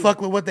 I don't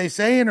fuck with what they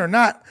saying or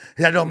not.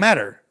 That don't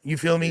matter. You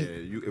feel me?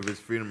 Yeah, if it's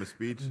freedom of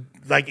speech,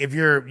 Like if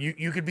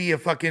you could be a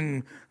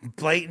fucking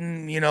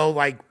blatant,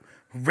 like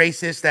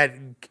racist that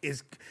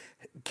is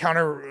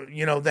counter,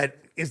 that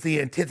is the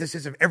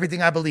antithesis of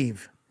everything I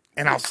believe,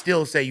 and I'll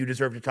still say you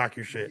deserve to talk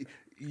your shit.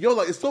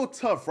 like it's so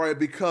tough, right?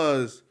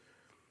 Because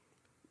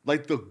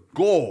like the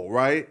goal,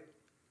 right,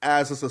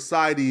 as a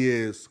society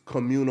is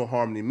communal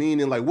harmony,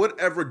 meaning like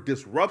whatever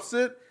disrupts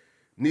it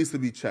needs to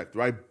be checked,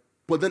 right?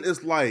 But then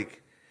it's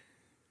like,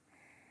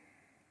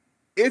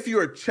 if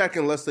you're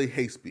checking, let's say,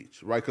 hate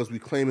speech, right? Because we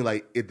claiming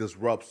like it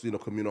disrupts,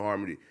 communal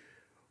harmony.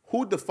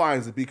 Who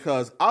defines it?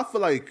 Because I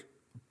feel like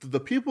the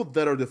people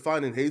that are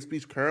defining hate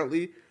speech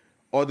currently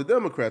are the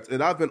Democrats.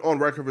 And I've been on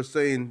record for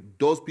saying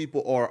those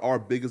people are our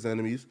biggest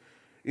enemies,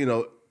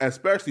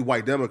 especially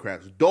white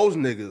Democrats. Those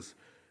niggas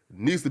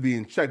needs to be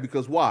in check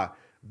because why?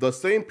 The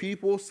same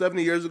people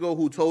 70 years ago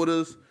who told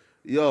us,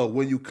 yo,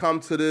 when you come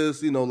to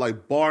this,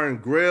 like bar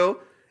and grill,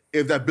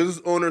 if that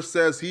business owner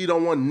says he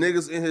don't want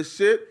niggas in his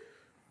shit,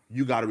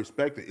 you got to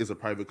respect it. It's a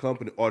private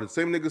company. Or the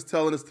same niggas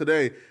telling us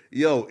today,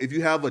 yo, if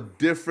you have a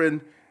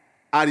different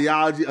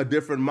ideology, a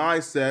different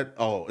mindset,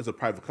 oh, it's a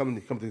private company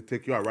come to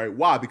take you out, right?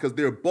 Why? Because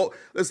they're both,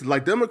 listen,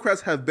 like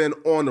Democrats have been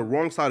on the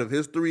wrong side of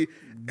history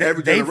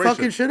every They generation.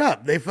 fucking shit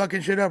up. They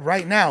fucking shit up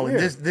right now in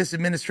this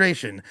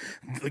administration.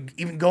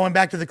 Even going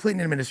back to the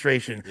Clinton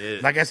administration. Yeah.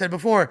 Like I said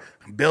before,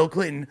 Bill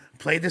Clinton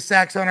played the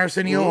sax on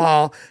Arsenio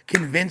Hall,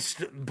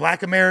 convinced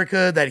Black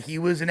America that he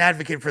was an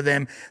advocate for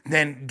them.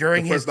 Then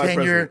during his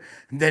tenure,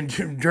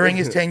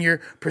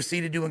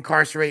 proceeded to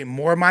incarcerate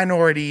more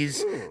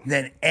minorities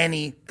than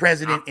any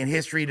president in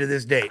history to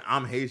this date.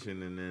 I'm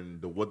Haitian, and then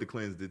what the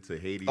Clintons did to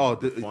Haiti,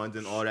 the funds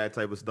and all that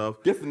type of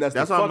stuff. Different. That's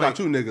the why I'm fuck out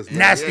you niggas, man.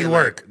 Nasty Yeah,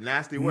 work.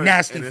 nasty work.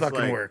 Nasty And it's fucking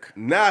like- work.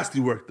 Nasty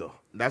work, though.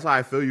 That's why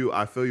I feel you.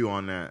 I feel you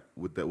on that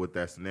with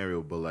that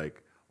scenario. But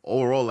like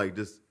overall, like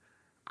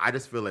I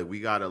just feel like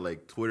we gotta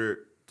like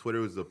Twitter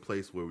is a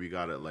place where we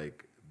gotta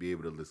like be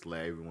able to just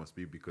let everyone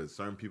speak because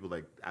certain people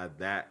like at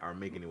that are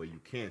making it where you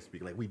can't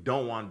speak. Like we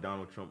don't want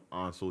Donald Trump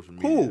on social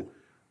media. Who?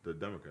 The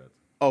Democrats.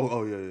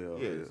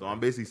 Yeah. So I'm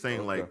basically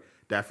saying like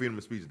that freedom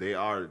of speech, they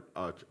are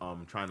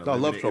trying to I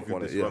love eliminate Trump if you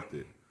on it, disrupt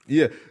it.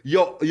 Yeah,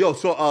 yo.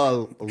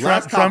 So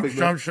last topic,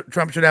 man.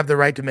 Trump should have the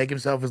right to make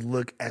himself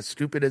look as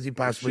stupid as he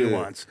possibly Shit,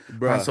 wants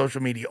bruh. on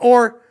social media.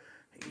 Or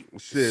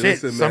Shit,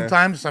 listen,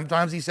 man.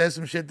 sometimes he says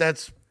some shit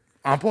that's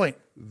on point.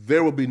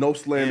 There will be no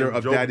slander And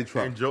of Joe- Daddy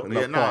Trump. and Joe- No,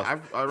 yeah, nah, pause.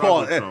 I rock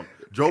Pause. with Trump.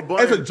 Joe Biden.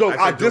 It's a joke.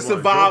 I said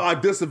Joe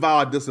Biden.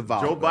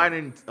 disavow. Joe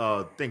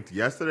Biden, think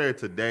yesterday or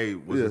today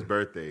was his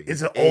birthday.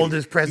 It's the 80.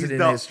 oldest president He's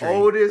in the history.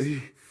 oldest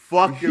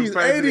fucking He's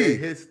president 80. in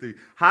history.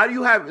 How do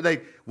you have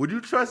like? Would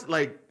you trust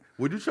an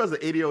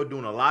 80-year-old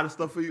doing a lot of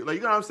stuff for you? Like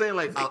you know what I'm saying?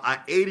 Like an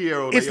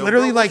 80-year-old. It's like, yo,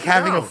 literally bro, like sit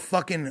having a down.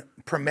 fucking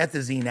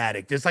promethazine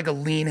addict. It's like a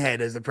lean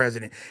head as the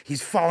president.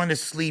 He's falling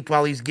asleep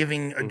while he's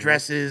giving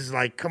addresses.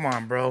 Like, come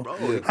on, bro.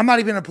 I'm not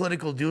even a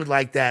political dude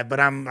like that, but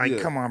I'm like,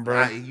 come on,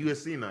 bro.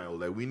 USC now.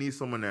 Like we need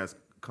someone that's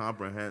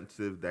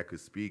comprehensive, that could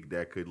speak,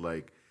 that could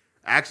like.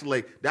 Actually,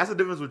 like that's the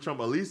difference with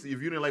Trump. At least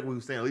if you didn't like what he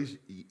was saying, at least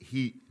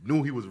he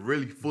knew he was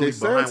really fully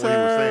behind what he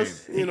was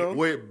saying. You know.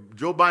 Wait,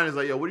 Joe Biden is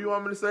like, yo, what do you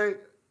want me to say?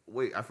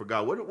 Wait, I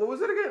forgot. What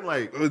was it again?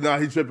 Like, Nah,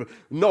 he tripping.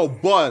 No,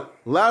 but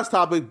last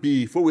topic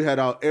before we head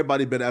out,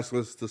 everybody been asking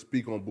us to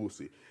speak on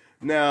Boosie.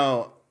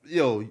 Now,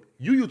 yo,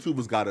 you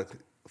YouTubers gotta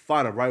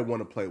find a right one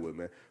to play with,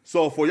 man.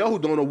 So for y'all who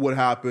don't know what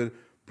happened,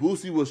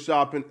 Boosie was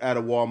shopping at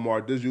a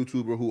Walmart. This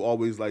YouTuber who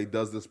always like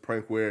does this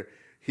prank where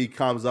he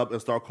comes up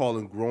and start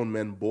calling grown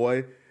men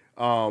boy.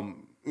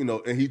 You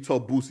know, and he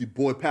told Boosie,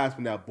 boy, pass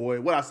me that, boy.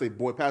 What I say,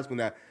 boy, pass me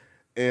that.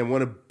 And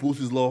one of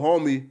Boosie's little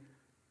homie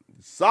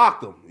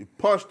socked him. He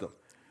punched him.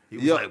 he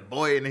was like,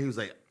 boy, and then he's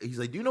like,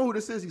 do you know who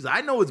this is? He's like,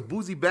 I know it's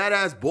Boosie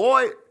Badass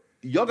Boy.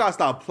 Y'all gotta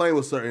stop playing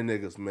with certain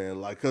niggas,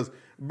 man. Like, cause,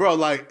 bro,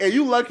 like, and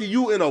you lucky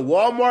you in a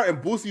Walmart and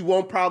Boosie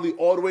won't probably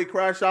all the way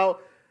crash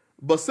out.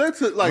 But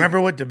since it, like, Remember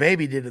what the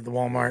baby did at the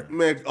Walmart?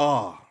 man,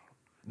 Now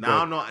I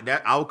don't know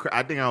that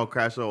I think I'll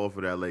crash out off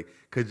of that, like,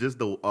 cause just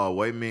the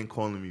white man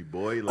calling me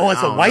boy. Like, Oh, it's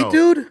I a don't white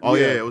know. dude? Oh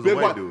yeah, it was a big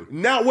white dude.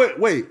 Now,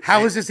 wait.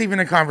 How is this even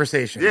a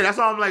conversation? Yeah, that's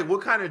why I'm like,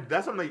 what kind of?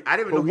 That's what I'm like. I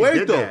didn't even But know he wait,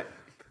 did though. that.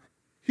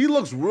 He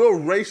looks real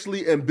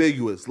racially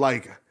ambiguous.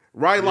 Like,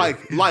 right?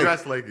 He's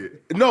dressed like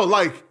it. No,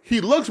 like,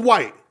 he looks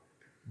white.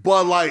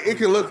 But, like, it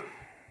can look,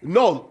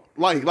 no,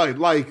 like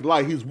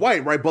he's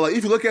white, right? But, like,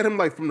 if you look at him,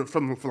 like,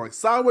 from like,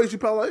 sideways, you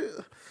probably,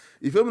 like,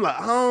 you feel me?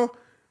 Like,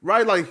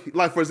 right?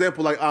 Like, for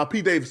example, like,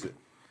 Pete Davidson.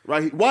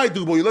 Right, white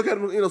dude, but you look at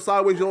him, you know,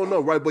 sideways, you don't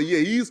know, right? But yeah,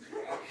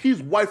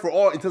 he's white for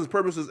all intents and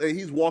purposes, and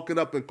he's walking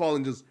up and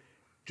calling just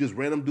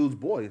random dudes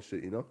boy and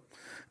shit, you know.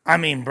 I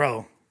mean,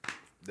 bro.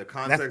 The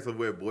context of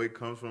where boy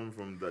comes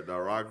from the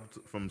rock,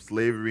 from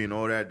slavery and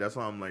all that. That's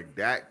why I'm like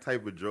that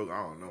type of joke.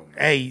 I don't know, man.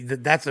 Hey,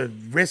 that's a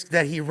risk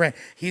that he ran.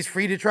 He's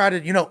free to try to,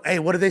 you know. Hey,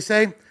 what do they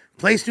say?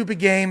 Play stupid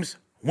games,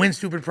 win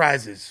stupid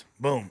prizes.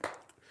 Boom.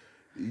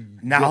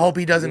 Now I hope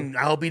he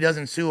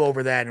doesn't sue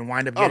over that and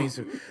wind up getting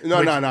sued.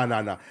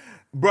 No.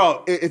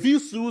 Bro, if he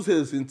sues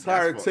his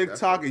entire That's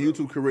TikTok and fucked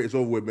YouTube career, it's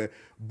over with, man.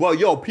 But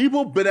yo,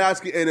 people been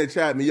asking in the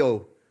chat, me,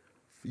 yo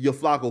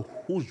Flacco,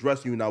 who's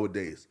dressing you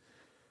nowadays?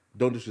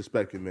 Don't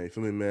disrespect him, man. You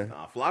feel me, man?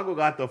 Flacco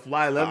got the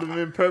fly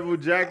Leatherman purple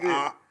jacket.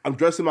 I'm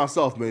dressing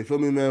myself, man. You feel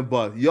me, man?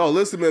 But yo,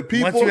 listen, man.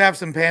 People, Once you have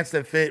some pants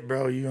that fit,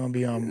 bro, you're gonna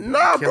be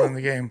killing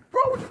the game.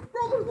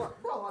 bro.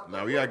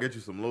 Now we gotta get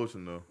you some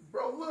lotion though.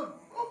 Bro,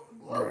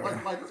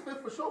 look, like this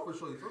fit for sure. You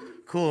feel me?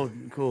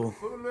 Cool.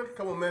 Feel me, man?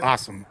 Come on, man.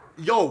 Awesome.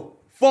 Yo,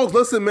 folks,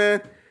 listen,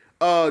 man.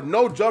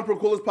 No Jumper,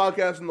 coolest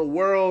podcast in the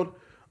world.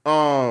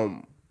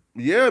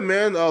 Yeah,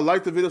 man.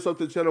 Like the video, sub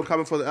to the channel,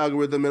 comment for the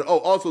algorithm, and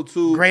also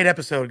too. Great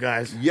episode,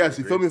 guys. Yes,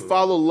 you feel me?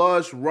 Follow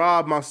Lush,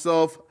 Rob,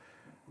 myself.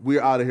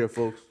 We're out of here,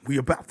 folks. We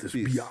about this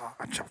Peace.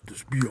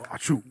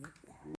 biatch.